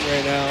battling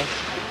right now.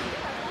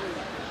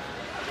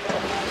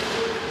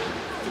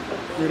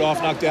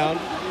 Rudolph knocked down.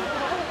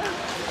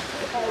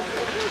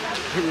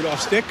 Hit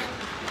Rudolph's stick.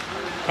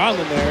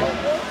 Conlon there.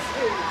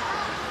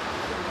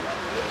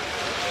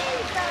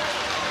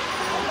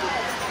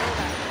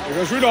 There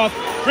goes Rudolph.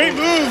 Great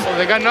move. Oh,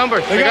 they got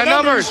numbers. They got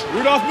numbers.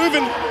 Rudolph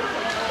moving.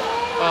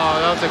 Oh,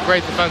 that was a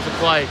great defensive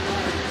play.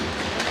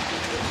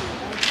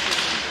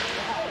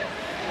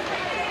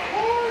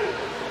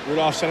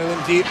 Rudolph sending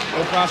them deep.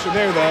 No pressure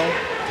there, though.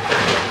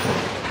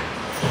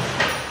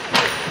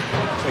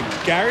 It's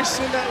like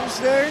Garrison that was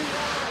there.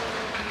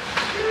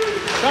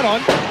 Shot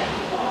on.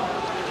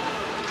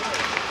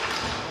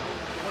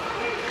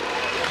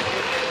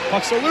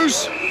 Puck's so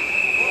loose.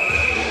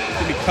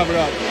 Gonna be covered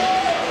up.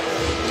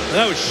 And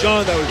that was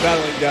Sean that was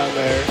battling down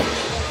there.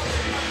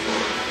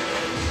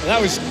 And that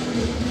was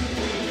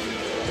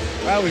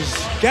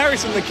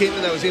Garrison that came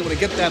in that was able to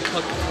get that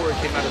puck before it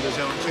came out of the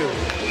zone, too.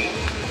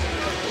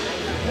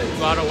 A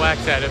lot of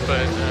whacks at it,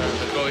 but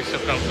the goalie still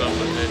comes up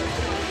with it.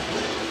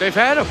 They've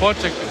had a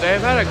bunch of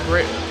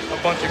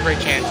great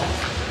chances.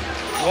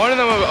 One of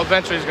them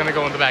eventually is going to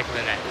go in the back of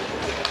the net.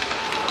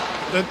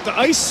 The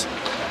ice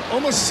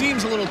almost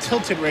seems a little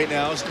tilted right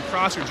now as the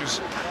Profs are just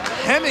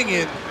hemming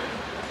in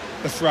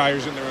the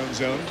Friars in their own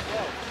zone.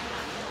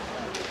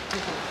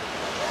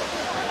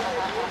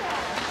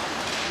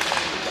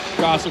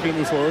 Profs looking to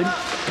move forward.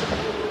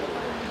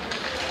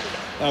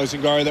 That was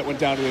Zingara that went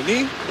down to the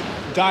knee.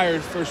 Dyer,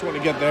 first one to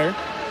get there.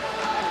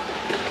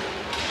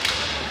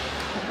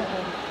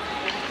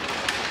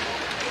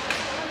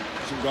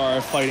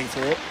 Zingara fighting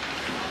for it,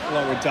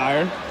 along with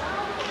Dyer.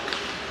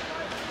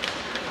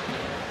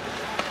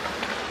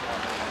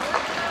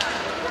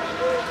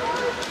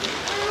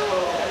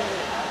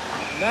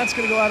 And that's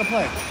going to go out of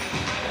play.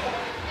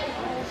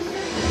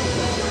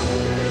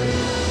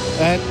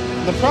 And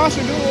the Profs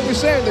are doing what we're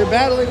saying. They're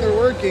battling, they're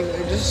working.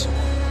 They just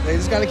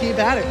got to keep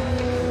at it.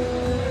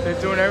 They're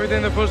doing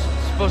everything they're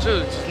supposed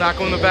to do. Just not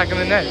go in the back of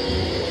the net.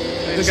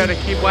 They just got to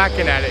keep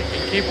whacking at it.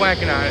 Keep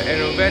whacking at it,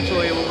 and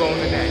eventually it will go in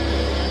the net.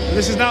 And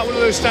this is not one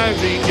of those times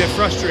where you can get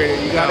frustrated.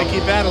 You got to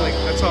keep battling.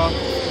 That's all.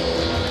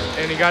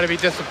 And you got to be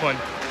disciplined.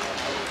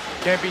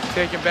 Can't be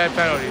taking bad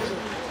penalties.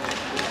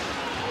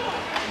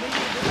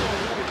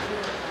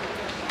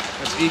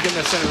 That's Egan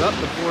that sent it up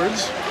the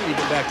boards.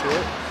 Egan back to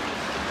it.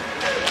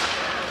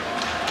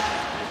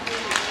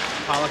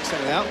 Pollock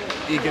sent it out.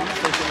 Egan,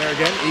 first one there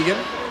again. Egan.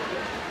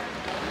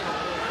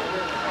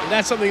 And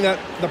that's something that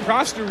the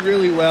Profs do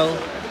really well.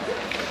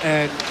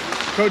 And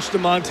Coach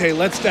DeMonte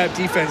lets that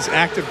defense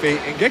activate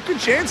and get good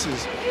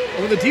chances. And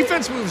when the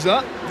defense moves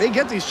up, they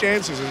get these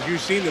chances, as you've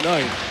seen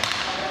tonight.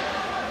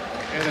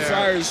 And the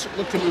Friars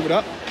look to move it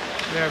up.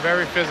 They're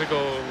very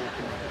physical.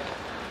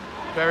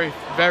 Very,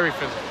 very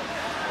physical.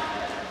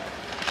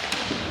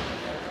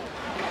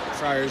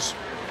 Friars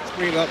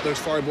bringing up those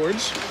far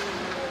boards.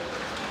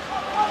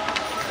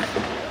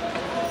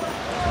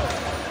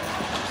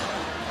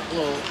 A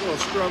little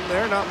scrum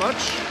there, not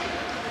much.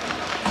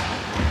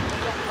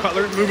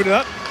 Cutler moving it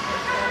up.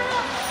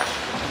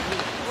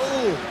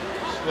 Oh,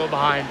 a little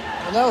behind.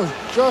 And that was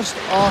just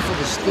off of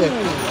the stick.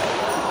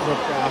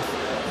 Ripped off.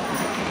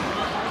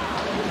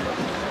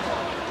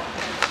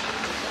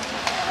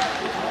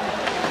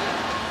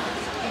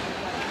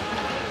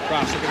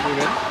 Profs are going to move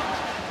in.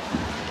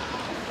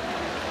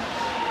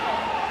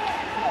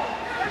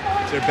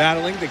 They're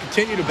battling. They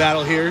continue to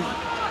battle here.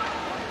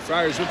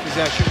 Friars with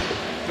possession.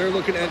 They're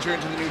looking to enter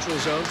into the neutral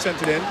zone. Sent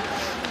it in.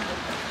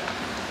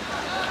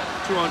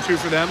 2-on-2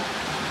 for them.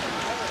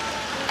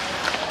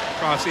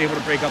 Profs able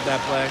to break up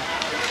that play.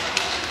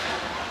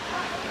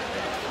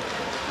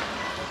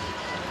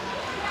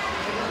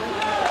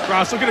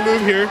 Profs looking to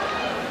move here.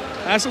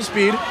 Has some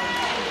speed.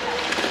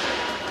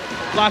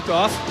 Blocked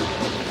off.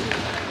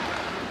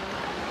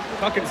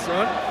 Puck in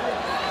front.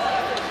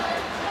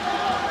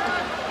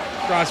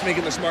 Cross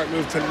making the smart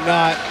move to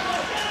not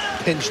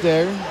pinch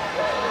there.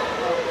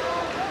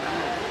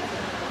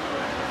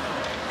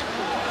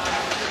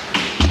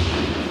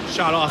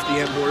 Shot off the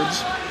end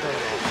boards.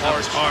 That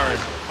was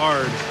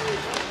hard.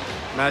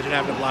 Imagine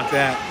having to block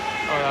that.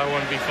 Oh, that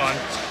wouldn't be fun.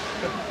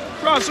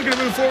 Profs looking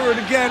to move forward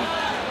again.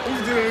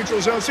 Moving to the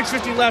neutral zone.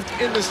 6:50 left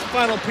in this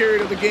final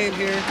period of the game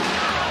here.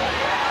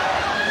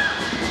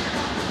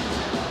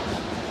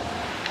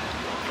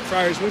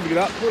 Friars moving it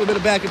up. A little bit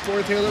of back and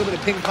forth here. A little bit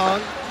of ping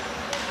pong,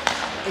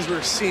 as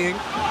we're seeing.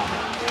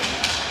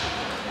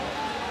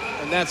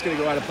 And that's going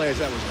to go out of play as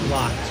that was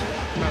blocked.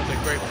 That was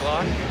a great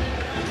block.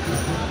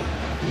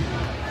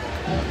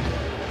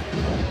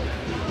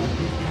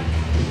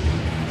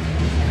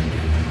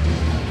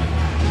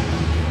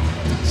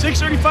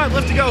 6:35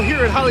 left to go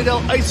here at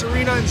Hollydell Ice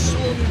Arena in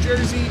Sewell, New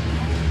Jersey.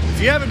 If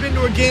you haven't been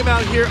to a game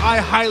out here, I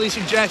highly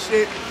suggest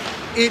it.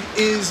 It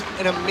is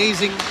an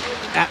amazing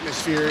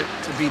atmosphere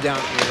to be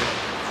down here.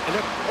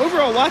 And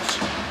overall, watch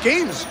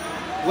games,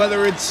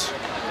 whether it's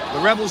the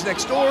Rebels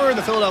next door,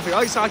 the Philadelphia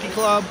Ice Hockey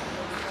Club,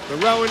 the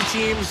Rowan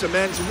teams, the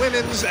men's and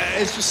women's.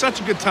 It's just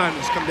such a good time to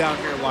just come down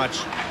here and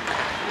watch.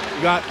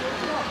 You got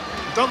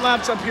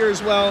Dunlaps up here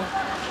as well.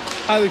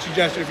 Highly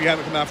suggest it if you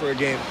haven't come out for a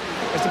game.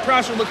 As the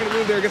Profs are looking to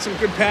move there, get some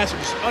good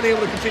passes,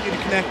 unable to continue to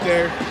connect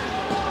there.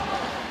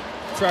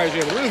 Friars are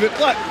able to move it,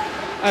 but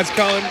that's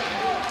Cullen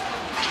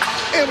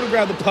able to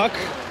grab the puck.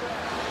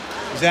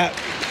 That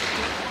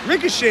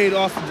ricocheted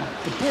off of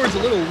the boards a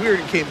little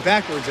weird and came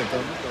backwards at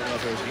them. Don't know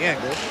if it was the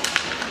angle.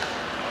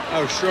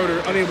 Oh, Schroeder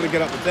unable to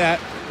get up with that.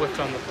 Whipped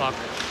on the puck.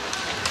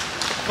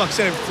 Puck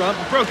sent in front,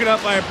 broken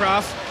up by a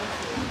Prof.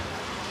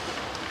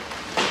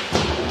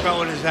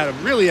 Cullen has had a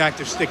really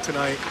active stick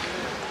tonight.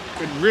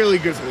 Been really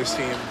good for this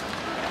team.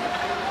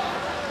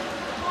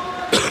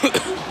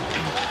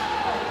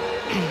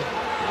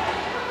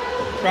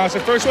 Cross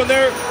the first one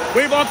there.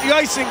 Wave off the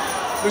icing.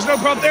 There's no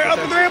problem there. Oh,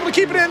 but they're able to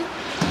keep it in.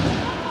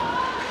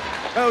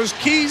 That was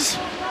Keys.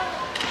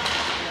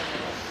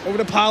 Over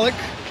to Pollock.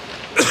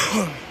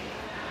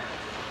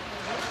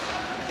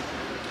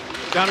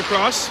 Down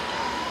across.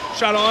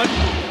 Shot on.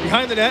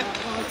 Behind the net.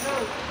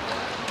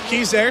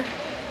 Keys there.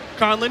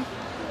 Conlon.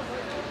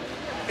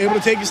 Able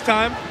to take his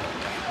time.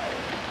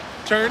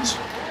 Turns.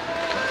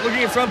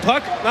 Looking in front.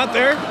 Puck. Not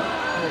there.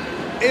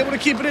 Able to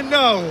keep it in.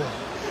 No.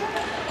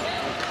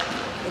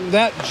 And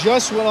that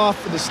just went off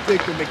for the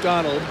stick of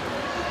McDonald.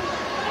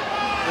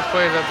 This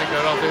plays have been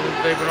good.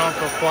 They've been on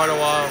for quite a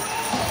while.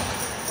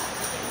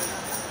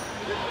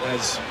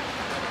 As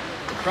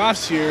the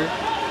Profs here,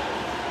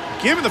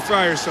 giving the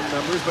Friars some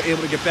numbers, but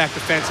able to get back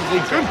defensively.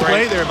 Good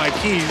play there by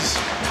Keys.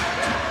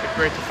 A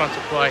great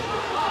defensive play.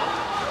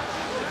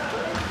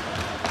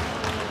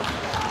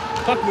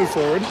 Puck move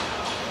forward.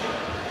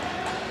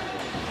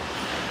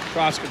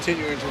 Profs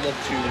continuing to look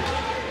to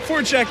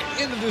forecheck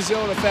into the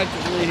zone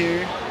effectively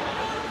here.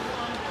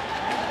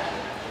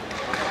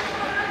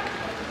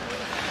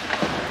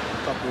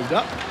 Puck moved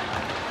up.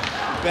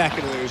 Back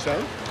into their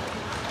zone.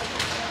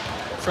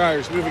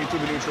 Friars moving it through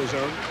the neutral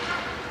zone.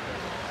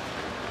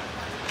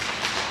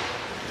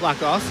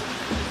 Blocked off.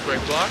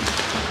 Great block.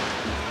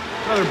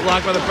 Another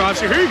block by the Profs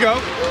here. Here you go.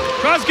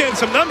 Profs getting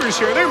some numbers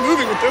here. They're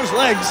moving with those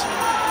legs.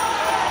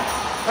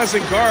 That's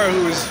Zingara,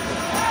 who was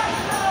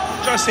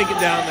just taken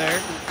down there,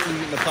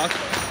 losing the puck.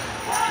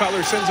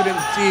 Cutler sends it in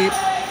deep.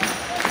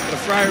 The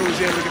Friar was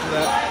able to get to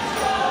that.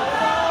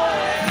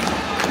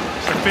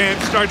 So fans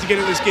start to get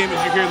in this game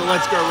as you hear the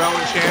Let's Go Rowan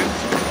chant.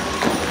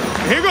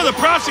 And here go the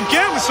Profs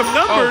again with some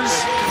numbers.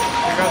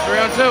 Here goes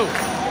 3-on-2.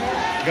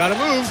 You gotta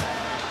move.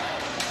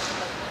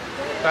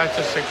 That's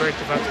just a great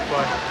defensive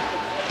play.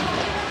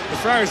 The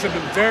Friars have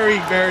been very,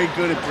 very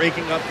good at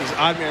breaking up these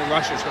odd man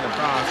rushes for the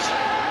Profs.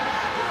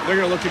 They're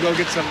going to look to go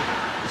get some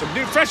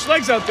new fresh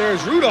legs out there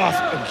as Rudolph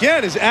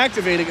again is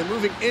activating and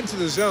moving into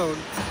the zone.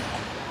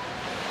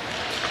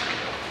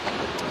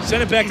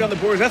 Send it back down the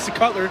boards. That's the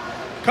Cutler.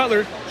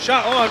 Cutler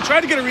shot on. Tried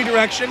to get a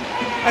redirection.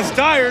 That's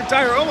Dyer.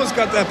 Dyer almost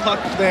got that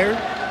puck there.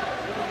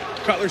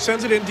 Cutler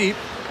sends it in deep.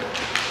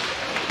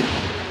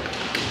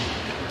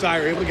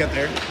 Dyer able to get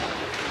there.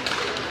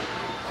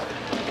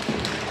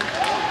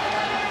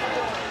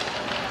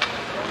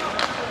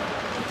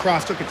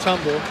 Cross took a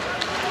tumble.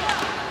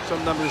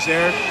 Some numbers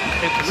there.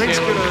 Rick's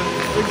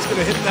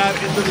gonna hit that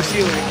into the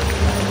ceiling.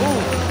 Oh,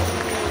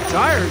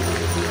 Dyer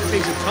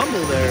takes a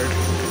tumble there.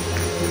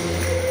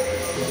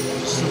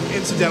 Some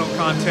incidental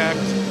contact.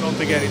 Don't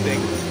think anything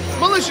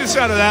malicious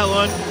out of that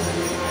one.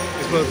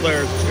 As both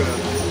players just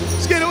gonna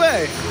skate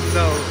away.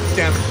 No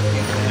damage to the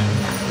net.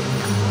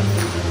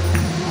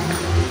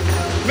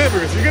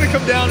 Remember, if you're gonna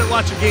come down and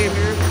watch a game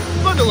here,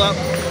 bundle up.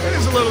 It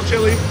is a little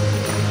chilly.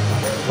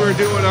 We're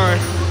doing our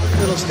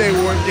little stay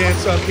warm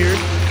dance up here.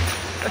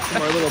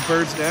 From our little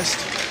bird's nest.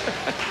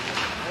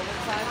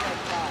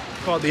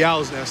 Called the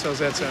Owl's Nest. How's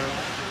that sound?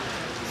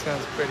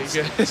 Sounds pretty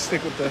good.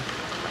 Stick with the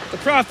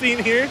Prof theme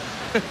here.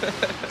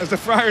 As the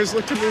Friars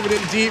look to move it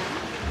in deep.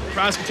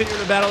 Profs continuing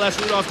the battle. That's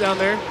Rudolph down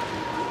there.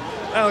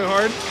 Battling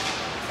hard.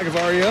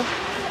 Agavaria.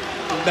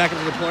 Back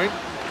into the point.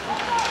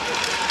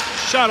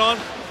 Shot on.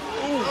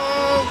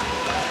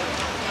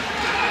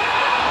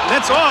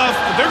 That's off,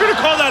 but they're going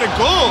to call that a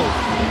goal.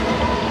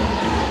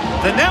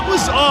 The net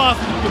was off,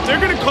 but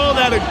they're going to call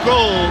that a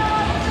goal.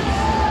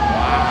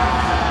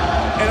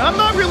 And I'm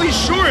not really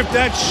sure if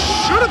that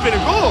should have been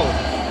a goal.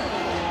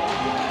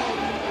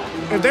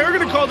 If they were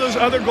going to call those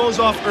other goals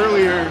off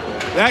earlier,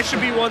 that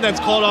should be one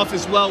that's called off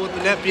as well with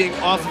the net being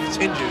off of its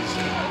hinges.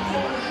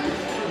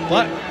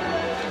 But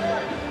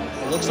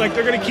it looks like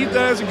they're going to keep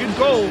that as a good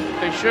goal.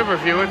 They should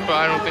review it, but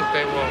I don't think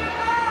they will.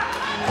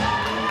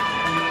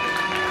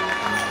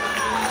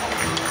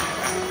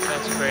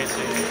 That's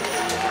crazy.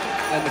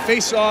 And the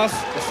face-off,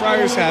 the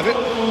Friars have it.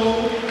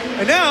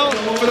 And now,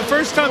 for the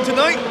first time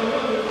tonight,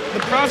 the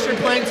Profs are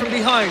playing from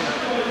behind.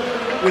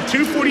 With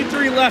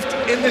 2:43 left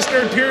in this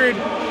third period,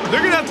 they're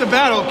going to have to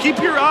battle. Keep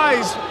your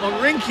eyes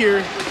on Rink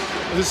here.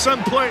 At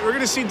some point, we're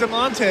going to see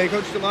DeMonte,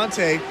 Coach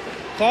DeMonte,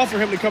 call for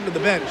him to come to the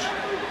bench.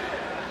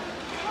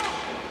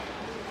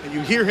 And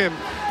you hear him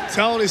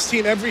telling his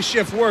team every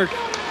shift work.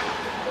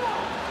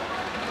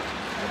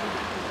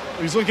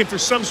 He's looking for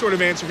some sort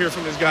of answer here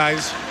from his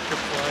guys. Good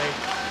play.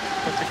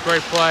 That's a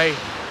great play.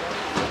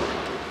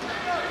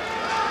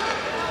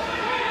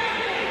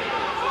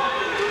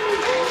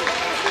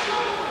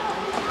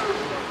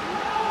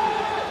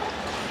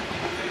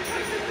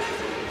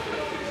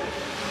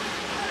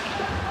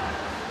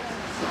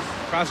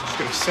 Profs is just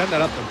going to send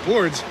that up the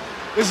boards.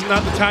 This is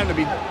not the time to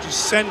be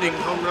just sending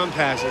home run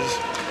passes.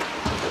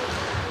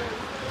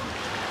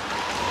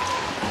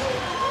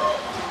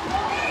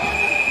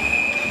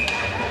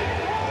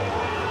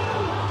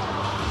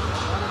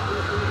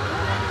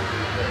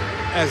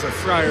 As a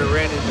Friar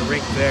ran into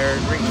Rink there,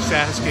 and Rink just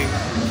asking,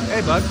 "Hey,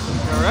 bud,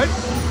 you all right?"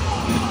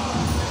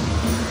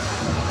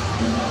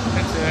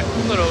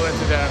 A little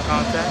incidental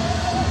contact.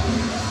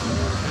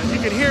 And you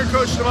can hear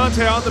Coach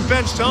DeMonte on the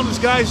bench telling his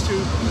guys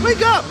to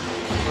wake up.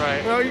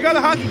 Right. You know, you got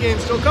a hockey game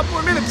still, a couple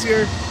more minutes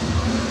here.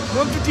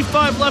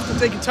 1:55 left if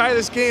they can tie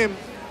this game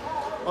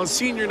on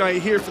senior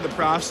night here for the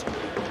Profs,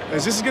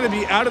 as this is going to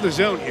be out of the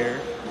zone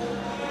here.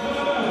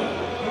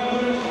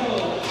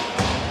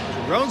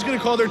 Rowan's going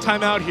to call their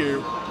timeout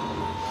here.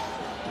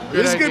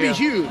 This is going to be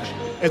huge.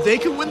 If they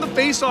can win the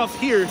face-off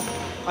here,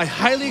 I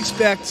highly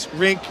expect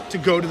Rink to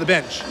go to the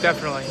bench.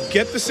 Definitely.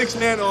 Get the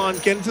six-man on,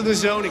 get into the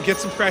zone, and get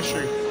some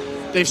pressure.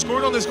 They've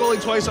scored on this goalie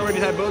twice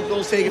already, had both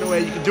goals taken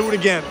away. You can do it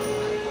again.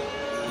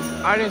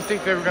 I didn't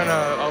think they were going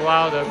to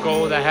allow the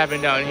goal that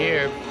happened down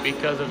here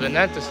because of the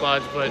net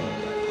dislodge, but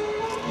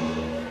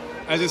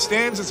as it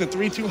stands, it's a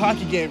 3-2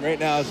 hockey game right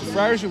now as the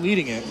Friars are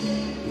leading it.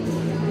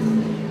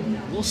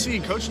 We'll see.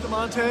 Coach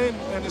DeMonte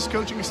and his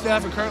coaching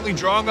staff are currently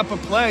drawing up a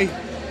play.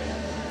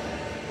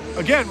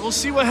 Again, we'll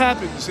see what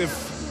happens.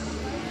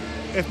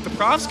 If the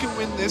Profs can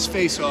win this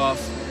face-off,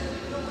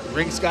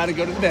 Rink's got to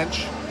go to the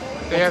bench.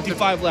 They have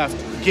 55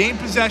 left. Gain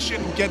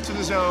possession, get to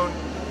the zone,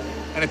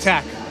 and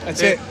attack.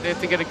 That's it. They have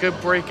to get a good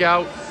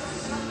breakout.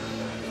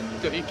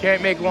 You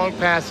can't make long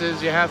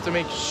passes. You have to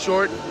make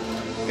short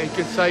and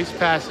concise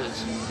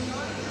passes.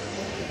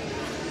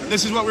 And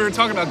this is what we were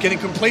talking about, getting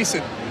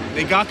complacent.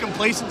 They got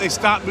complacent. They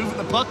stopped moving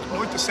the puck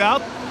north to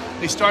south.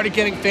 They started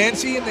getting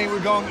fancy, and they were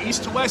going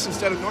east to west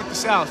instead of north to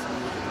south.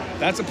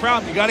 That's a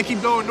problem. You got to keep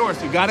going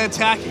north. You got to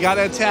attack. You got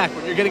to attack.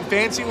 When you're getting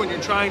fancy, when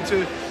you're trying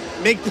to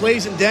make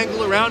plays and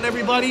dangle around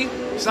everybody,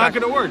 it's not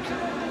going to work.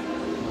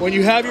 When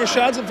you have your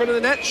shots in front of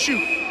the net,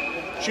 shoot.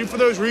 Shoot for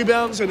those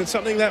rebounds, and it's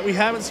something that we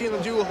haven't seen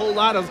them do a whole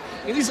lot of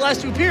in these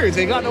last two periods.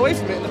 They gotten away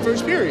from it in the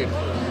first period.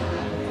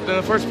 In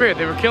the first period,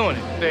 they were killing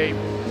it.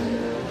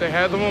 They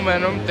had the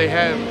momentum. They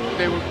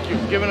were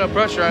giving up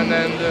pressure, and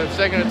then the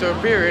second and third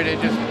period, it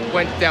just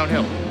went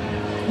downhill.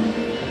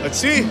 Let's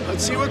see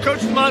what Coach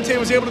DeMonte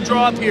was able to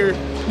draw up here.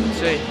 Let's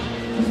see.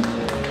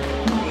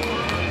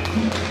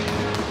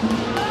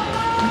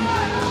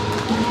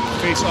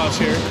 Face-offs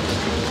here.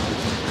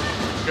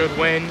 Good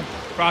win.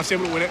 Profs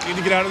able to win it. Need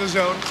to get out of the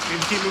zone.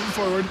 Need to keep moving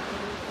forward.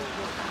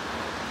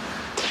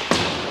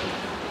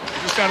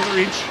 Just out of the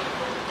reach.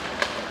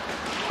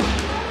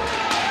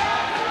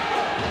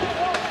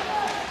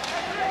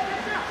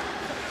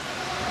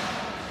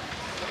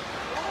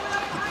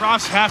 The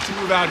Profs have to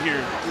move out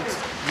here.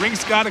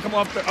 Rink's got to come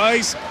off the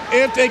ice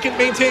if they can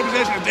maintain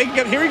possession. If they can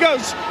get, here he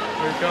goes.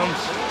 Here it comes.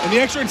 And the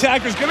extra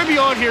attacker is going to be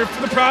on here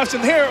for the Profs,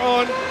 and they're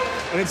on.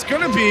 And it's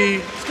going to be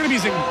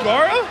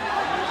Zingara.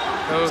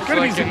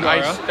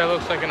 That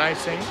looks like an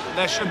icing.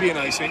 That should be an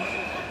icing.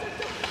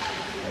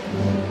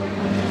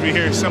 We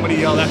hear somebody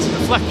yell, "That's a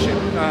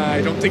deflection."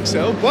 I don't think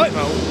so, but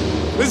no.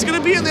 This is going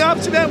to be in the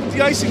opposite end with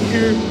the icing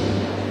here.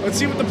 Let's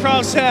see what the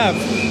Profs have.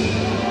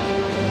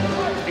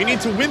 You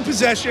need to win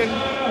possession,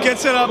 get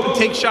set up, and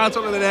take shots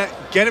onto the net,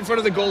 get in front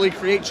of the goalie,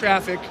 create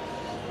traffic.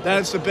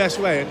 That's the best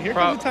way. And here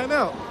comes the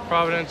timeout.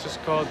 Providence just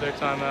called their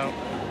timeout.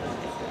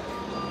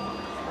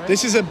 Right.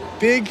 This is a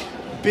big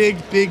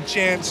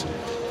chance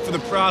for the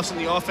Profs in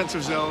the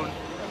offensive zone.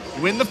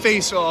 Win the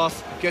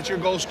face-off, Get your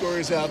goal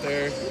scorers out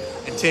there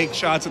and take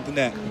shots at the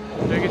net.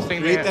 The biggest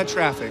thing Create that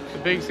traffic. The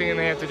biggest thing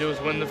they have to do is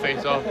win the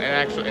face-off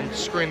and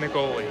screen the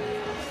goalie.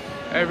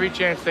 Every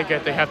chance they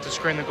get, they have to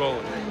screen the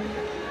goalie.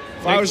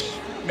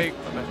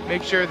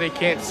 Make sure they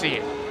can't see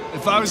it.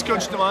 If I was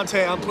Coach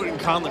DeMonte, I'm putting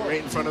Conlon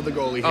right in front of the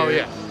goalie here. Oh,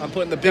 yeah. I'm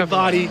putting the big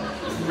body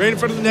right in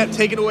front of the net,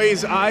 taking away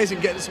his eyes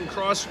and getting some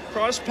cross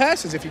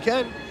passes if you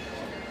can.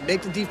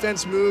 Make the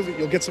defense move.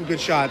 You'll get some good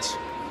shots.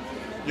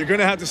 You're going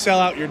to have to sell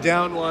out. You're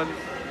down one.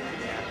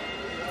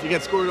 If you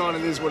get scored on,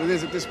 it is what it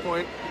is at this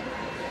point.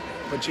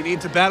 But you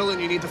need to battle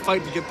and you need to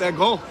fight to get that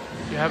goal.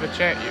 You have a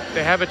chance.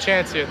 They have a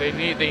chance here. They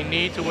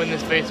need to win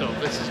this faceoff.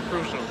 This is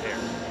crucial here.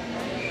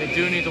 They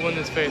do need to win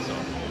this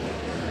faceoff.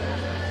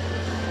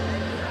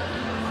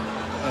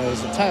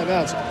 As the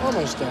timeout's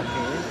almost done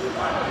here.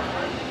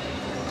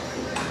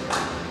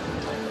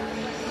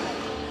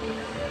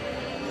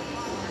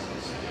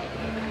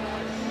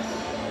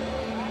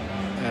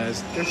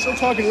 As they're still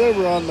talking it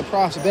over on the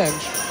Profs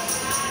bench.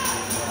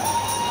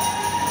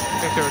 I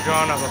think they were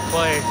drawing up a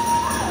play.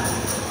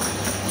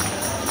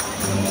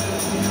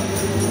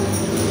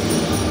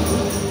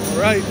 All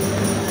right.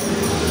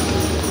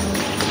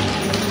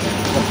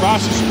 The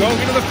Profs is going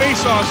into the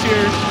face-offs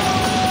here.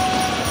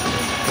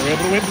 They're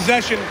able to win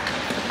possession.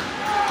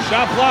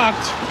 Shot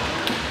blocked.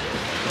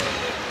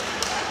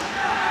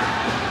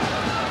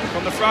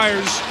 From the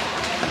Friars.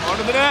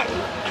 Onto the net.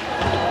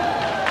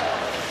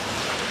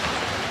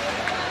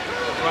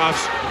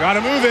 Profs got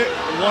to move it.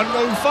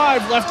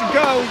 1:05 left to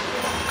go.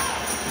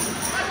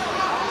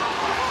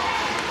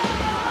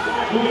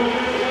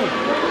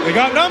 They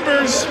got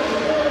numbers.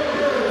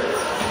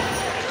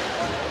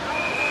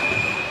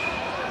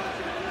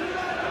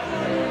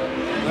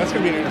 That's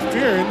going to be an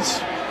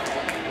interference.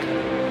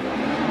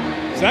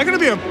 Is that going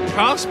to be a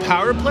Profs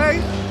power play?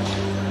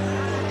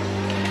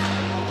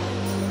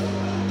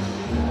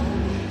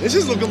 This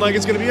is looking like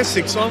it's going to be a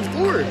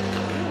 6-on-4.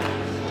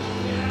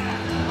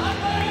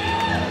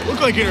 Look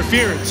like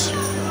interference.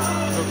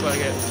 Looks like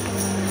it.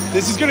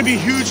 This is going to be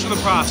huge for the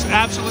Profs.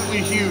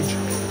 Absolutely huge.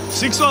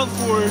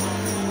 6-on-4.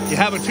 You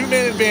have a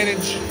 2-man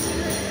advantage.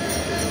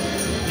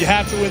 You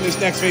have to win this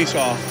next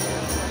face-off.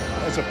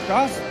 Is the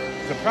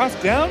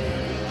Prof down?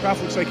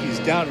 Prof looks like he's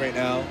down right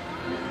now.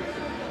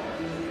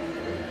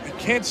 I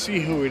can't see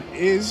who it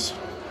is.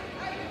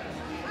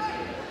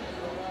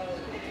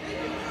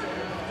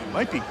 It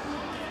might be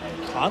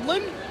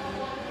Conlon?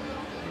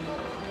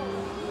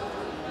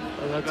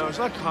 No, it's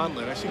not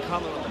Conlon. I see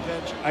Conlon on the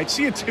bench. I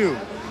see a 2,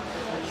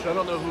 so I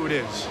don't know who it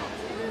is.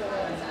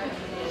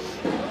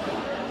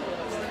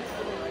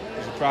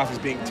 The Prof is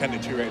being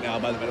tended to right now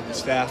by the medical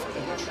staff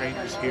and the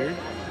trainers here.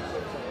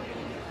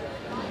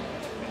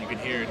 And you can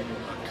hear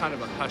kind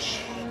of a hush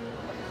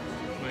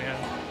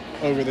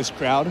over this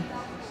crowd.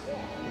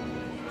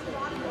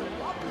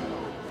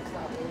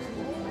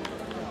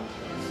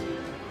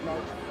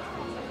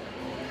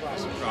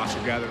 Some Profs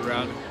are gathered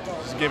around,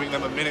 just giving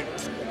them a minute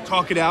to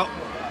talk it out,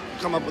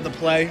 come up with a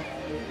play.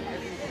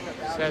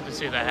 Sad to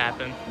see that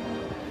happen.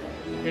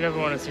 You never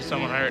want to see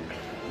someone hurt.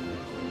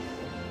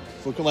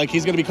 It's looking like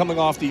he's going to be coming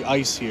off the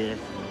ice here.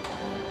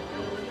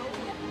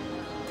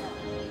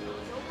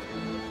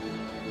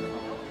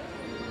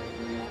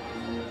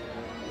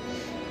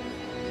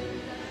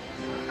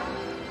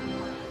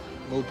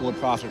 Multiple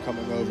Profs are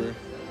coming over.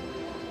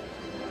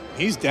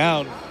 He's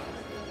down.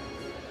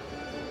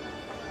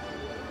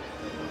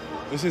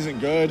 This isn't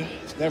good.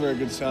 It's never a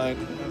good sign.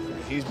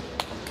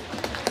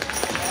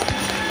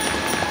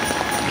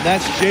 And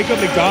that's Jacob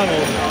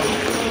McDonald,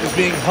 who's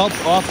being helped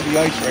off of the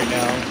ice right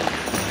now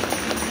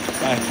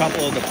by a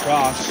couple of the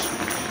Profs.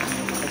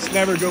 It's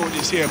never good when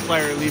you see a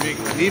player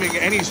leaving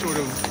any sort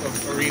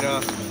of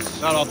arena,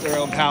 not off their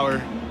own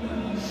power.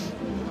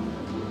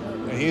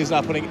 And he is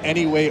not putting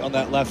any weight on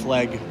that left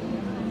leg.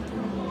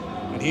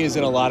 And he is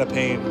in a lot of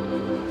pain.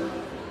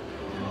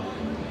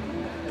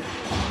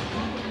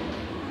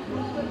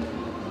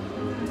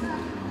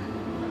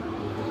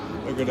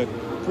 They're gonna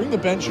bring the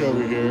bench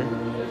over here.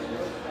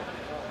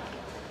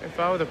 If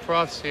I were the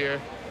Profs here,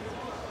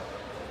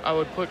 I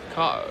would put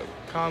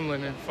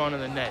Conlon in front of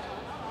the net.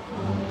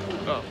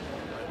 Oh.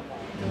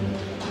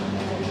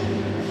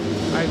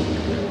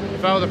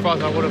 If I were the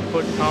Profs, I would have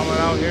put Conlon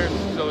out here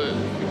so that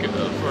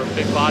for a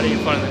big body in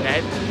front of the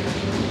net.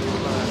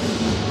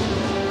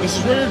 This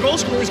is where your goal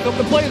scorers come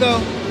to play, though.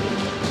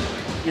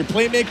 Your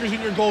playmakers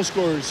and your goal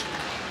scorers.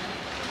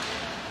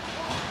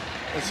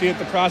 Let's see if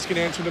the Profs can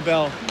answer the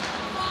bell.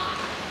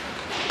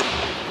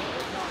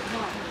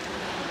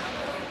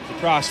 The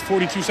Profs,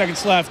 42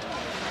 seconds left.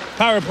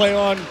 Power play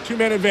on,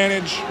 2-man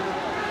advantage.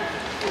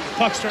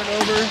 Puck's turned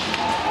over.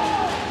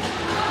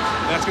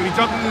 That's going to be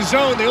dumped into the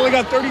zone. They only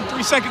got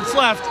 33 seconds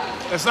left.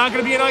 That's not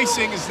going to be an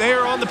icing as they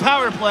are on the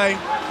power play.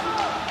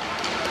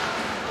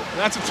 And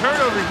that's a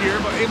turnover here,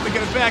 but able to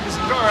get it back is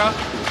Zagara.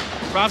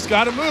 Profs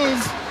got to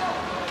move.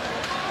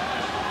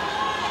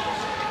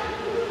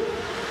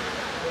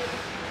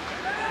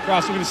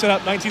 Profs looking to set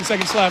up, 19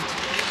 seconds left.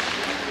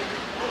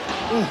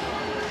 Ooh,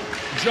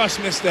 just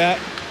missed that.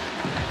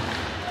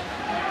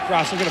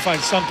 Profs looking to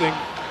find something.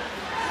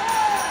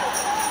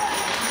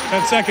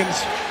 10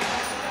 seconds.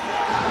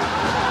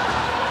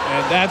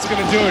 And that's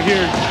going to do it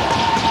here.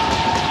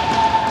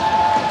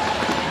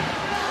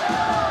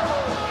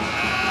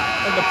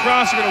 And the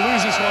Profs are going to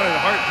lose this one in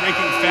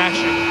heartbreaking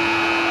fashion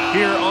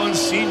here on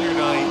senior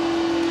night.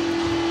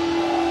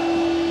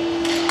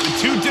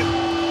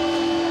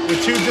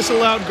 With two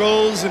disallowed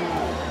goals and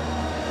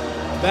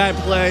bad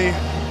play,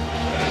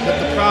 but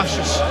the Profs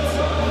just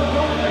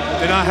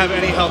did not have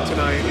any help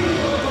tonight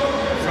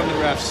from the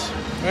refs.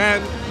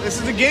 And this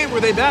is a game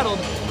where they battled.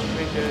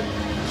 They did.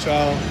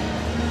 So,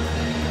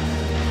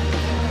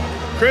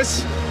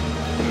 Chris,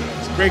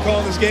 it's a great call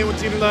in this game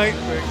with you tonight.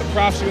 The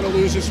Profs are going to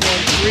lose this one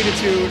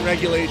 3-2 in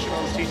regulation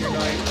on senior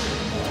night,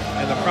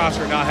 and the Profs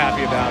are not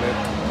happy about it.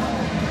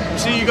 We'll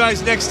see you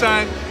guys next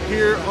time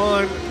here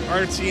on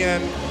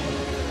RTN.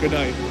 Good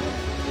night.